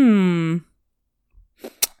 And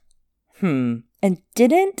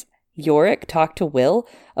didn't Yorick talk to Will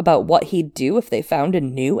about what he'd do if they found a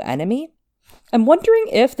new enemy? I'm wondering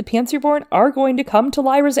if the Pansy-Born are going to come to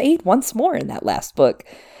Lyra's aid once more in that last book.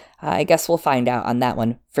 I guess we'll find out on that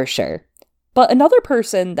one for sure. But another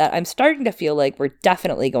person that I'm starting to feel like we're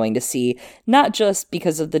definitely going to see, not just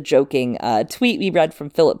because of the joking tweet we read from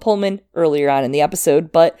Philip Pullman earlier on in the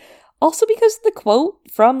episode, but also because of the quote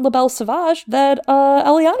from La Belle Sauvage that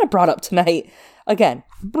Eliana brought up tonight. Again,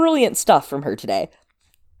 brilliant stuff from her today.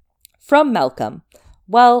 From Malcolm.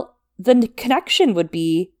 Well, the connection would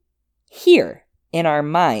be here in our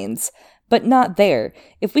minds, but not there.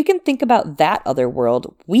 If we can think about that other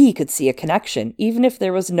world, we could see a connection, even if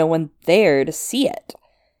there was no one there to see it.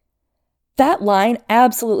 That line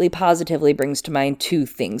absolutely positively brings to mind two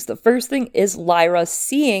things. The first thing is Lyra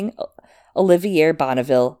seeing Olivier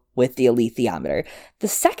Bonneville with the alethiometer. The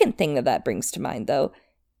second thing that brings to mind, though,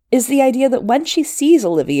 is the idea that when she sees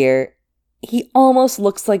Olivier, He almost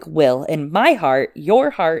looks like Will, and my heart, your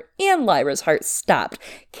heart, and Lyra's heart stopped,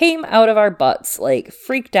 came out of our butts, like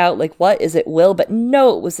freaked out, like what is it, Will? But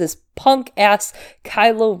no, it was this punk-ass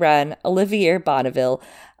Kylo Ren, Olivier Bonneville,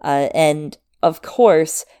 and of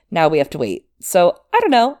course, now we have to wait. So, I don't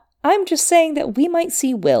know. I'm just saying that we might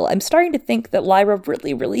see Will. I'm starting to think that Lyra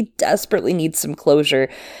really, really desperately needs some closure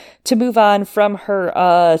to move on from her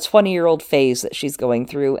 20-year-old phase that she's going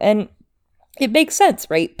through. And it makes sense,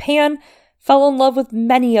 right? Pan fell in love with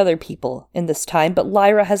many other people in this time, but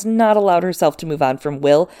Lyra has not allowed herself to move on from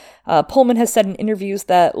Will. Pullman has said in interviews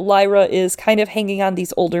that Lyra is kind of hanging on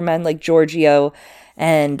these older men like Giorgio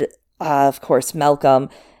and, of course, Malcolm,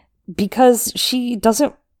 because she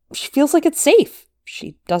feels like it's safe.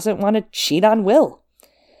 She doesn't want to cheat on Will.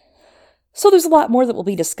 So there's a lot more that we'll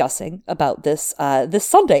be discussing about this. This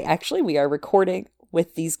Sunday, actually, we are recording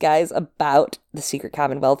with these guys about the Secret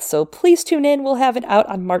Commonwealth. So please tune in. We'll have it out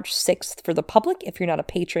on March 6th for the public if you're not a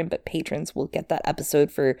patron, but patrons will get that episode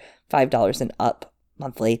for $5 and up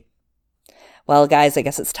monthly. Well, guys, I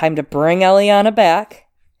guess it's time to bring Eliana back,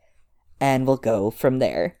 and we'll go from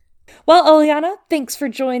there. Well, Eliana, thanks for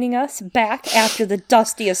joining us back after the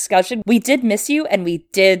dusty discussion. We did miss you, and we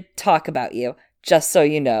did talk about you, just so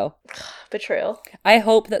you know. Betrayal. I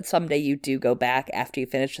hope that someday you do go back after you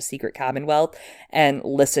finish the Secret Commonwealth and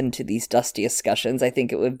listen to these dusty discussions. I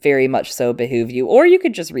think it would very much so behoove you. Or you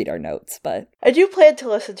could just read our notes, but... I do plan to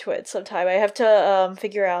listen to it sometime. I have to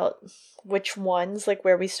figure out which ones, like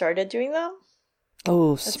where we started doing them.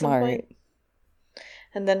 Oh, smart.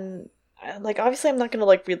 And then, like, obviously I'm not going to,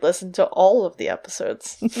 like, re-listen to all of the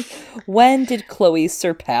episodes. When did Chloe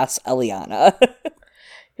surpass Eliana?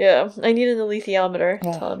 Yeah, I need an alethiometer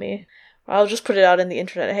telling me. I'll just put it out in the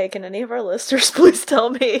internet. Hey, can any of our listeners please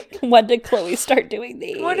tell me? When did Chloe start doing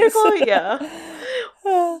these? When did Chloe? Yeah.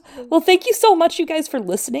 Well, thank you so much, you guys, for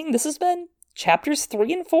listening. This has been chapters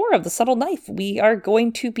 3 and 4 of The Subtle Knife. We are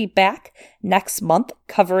going to be back next month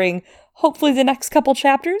covering hopefully the next couple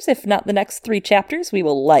chapters. If not the next 3 chapters, we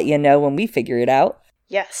will let you know when we figure it out.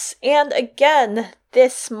 Yes. And again,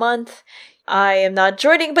 this month, I am not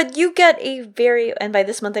joining, but you get a very, and by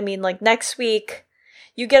this month I mean like next week,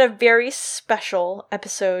 you get a very special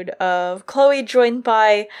episode of Chloe joined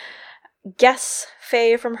by Guess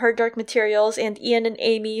Faye from Her Dark Materials and Ian and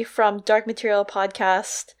Amy from Dark Material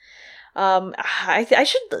Podcast. I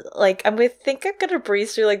should, like, I'm gonna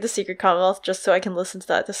breeze through, like, the Secret Commonwealth just so I can listen to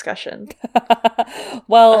that discussion.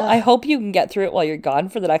 Well, I hope you can get through it while you're gone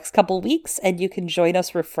for the next couple weeks, and you can join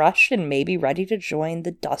us refreshed and maybe ready to join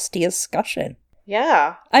the dusty discussion.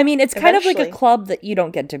 Yeah. I mean, it's kind of like a club that you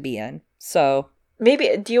don't get to be in, so...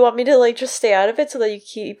 Maybe, do you want me to, like, just stay out of it so that you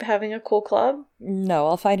keep having a cool club? No,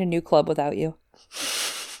 I'll find a new club without you.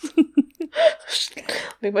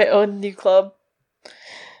 Make my own new club.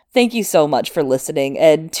 Thank you so much for listening,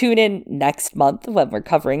 and tune in next month when we're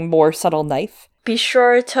covering more Subtle Knife. Be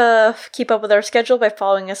sure to keep up with our schedule by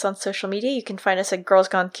following us on social media. You can find us at Girls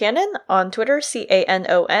Gone Canon on Twitter,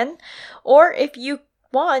 CANON. Or if you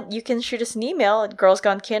want, you can shoot us an email at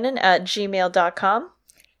girlsgonecanon@gmail.com.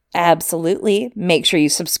 Absolutely. Make sure you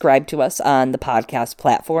subscribe to us on the podcast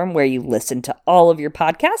platform where you listen to all of your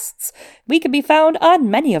podcasts. We can be found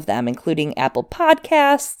on many of them, including Apple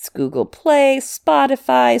Podcasts, Google Play,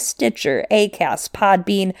 Spotify, Stitcher, Acast,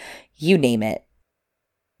 Podbean, you name it.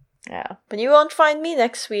 Yeah, but you won't find me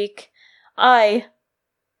next week. Having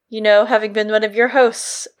been one of your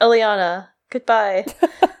hosts, Eliana. Goodbye.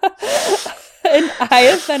 And I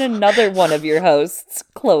have been another one of your hosts,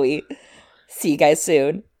 Chloe. See you guys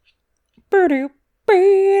soon. You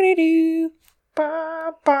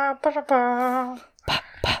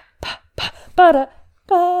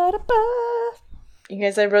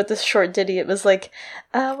guys, I wrote this short ditty. It was like,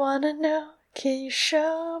 I wanna know, can you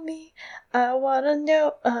show me? I wanna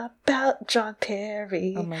know about John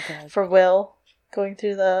Perry. Oh my god. For Will, going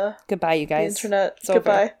through the Goodbye, you guys. internet. It's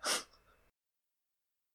Goodbye. over.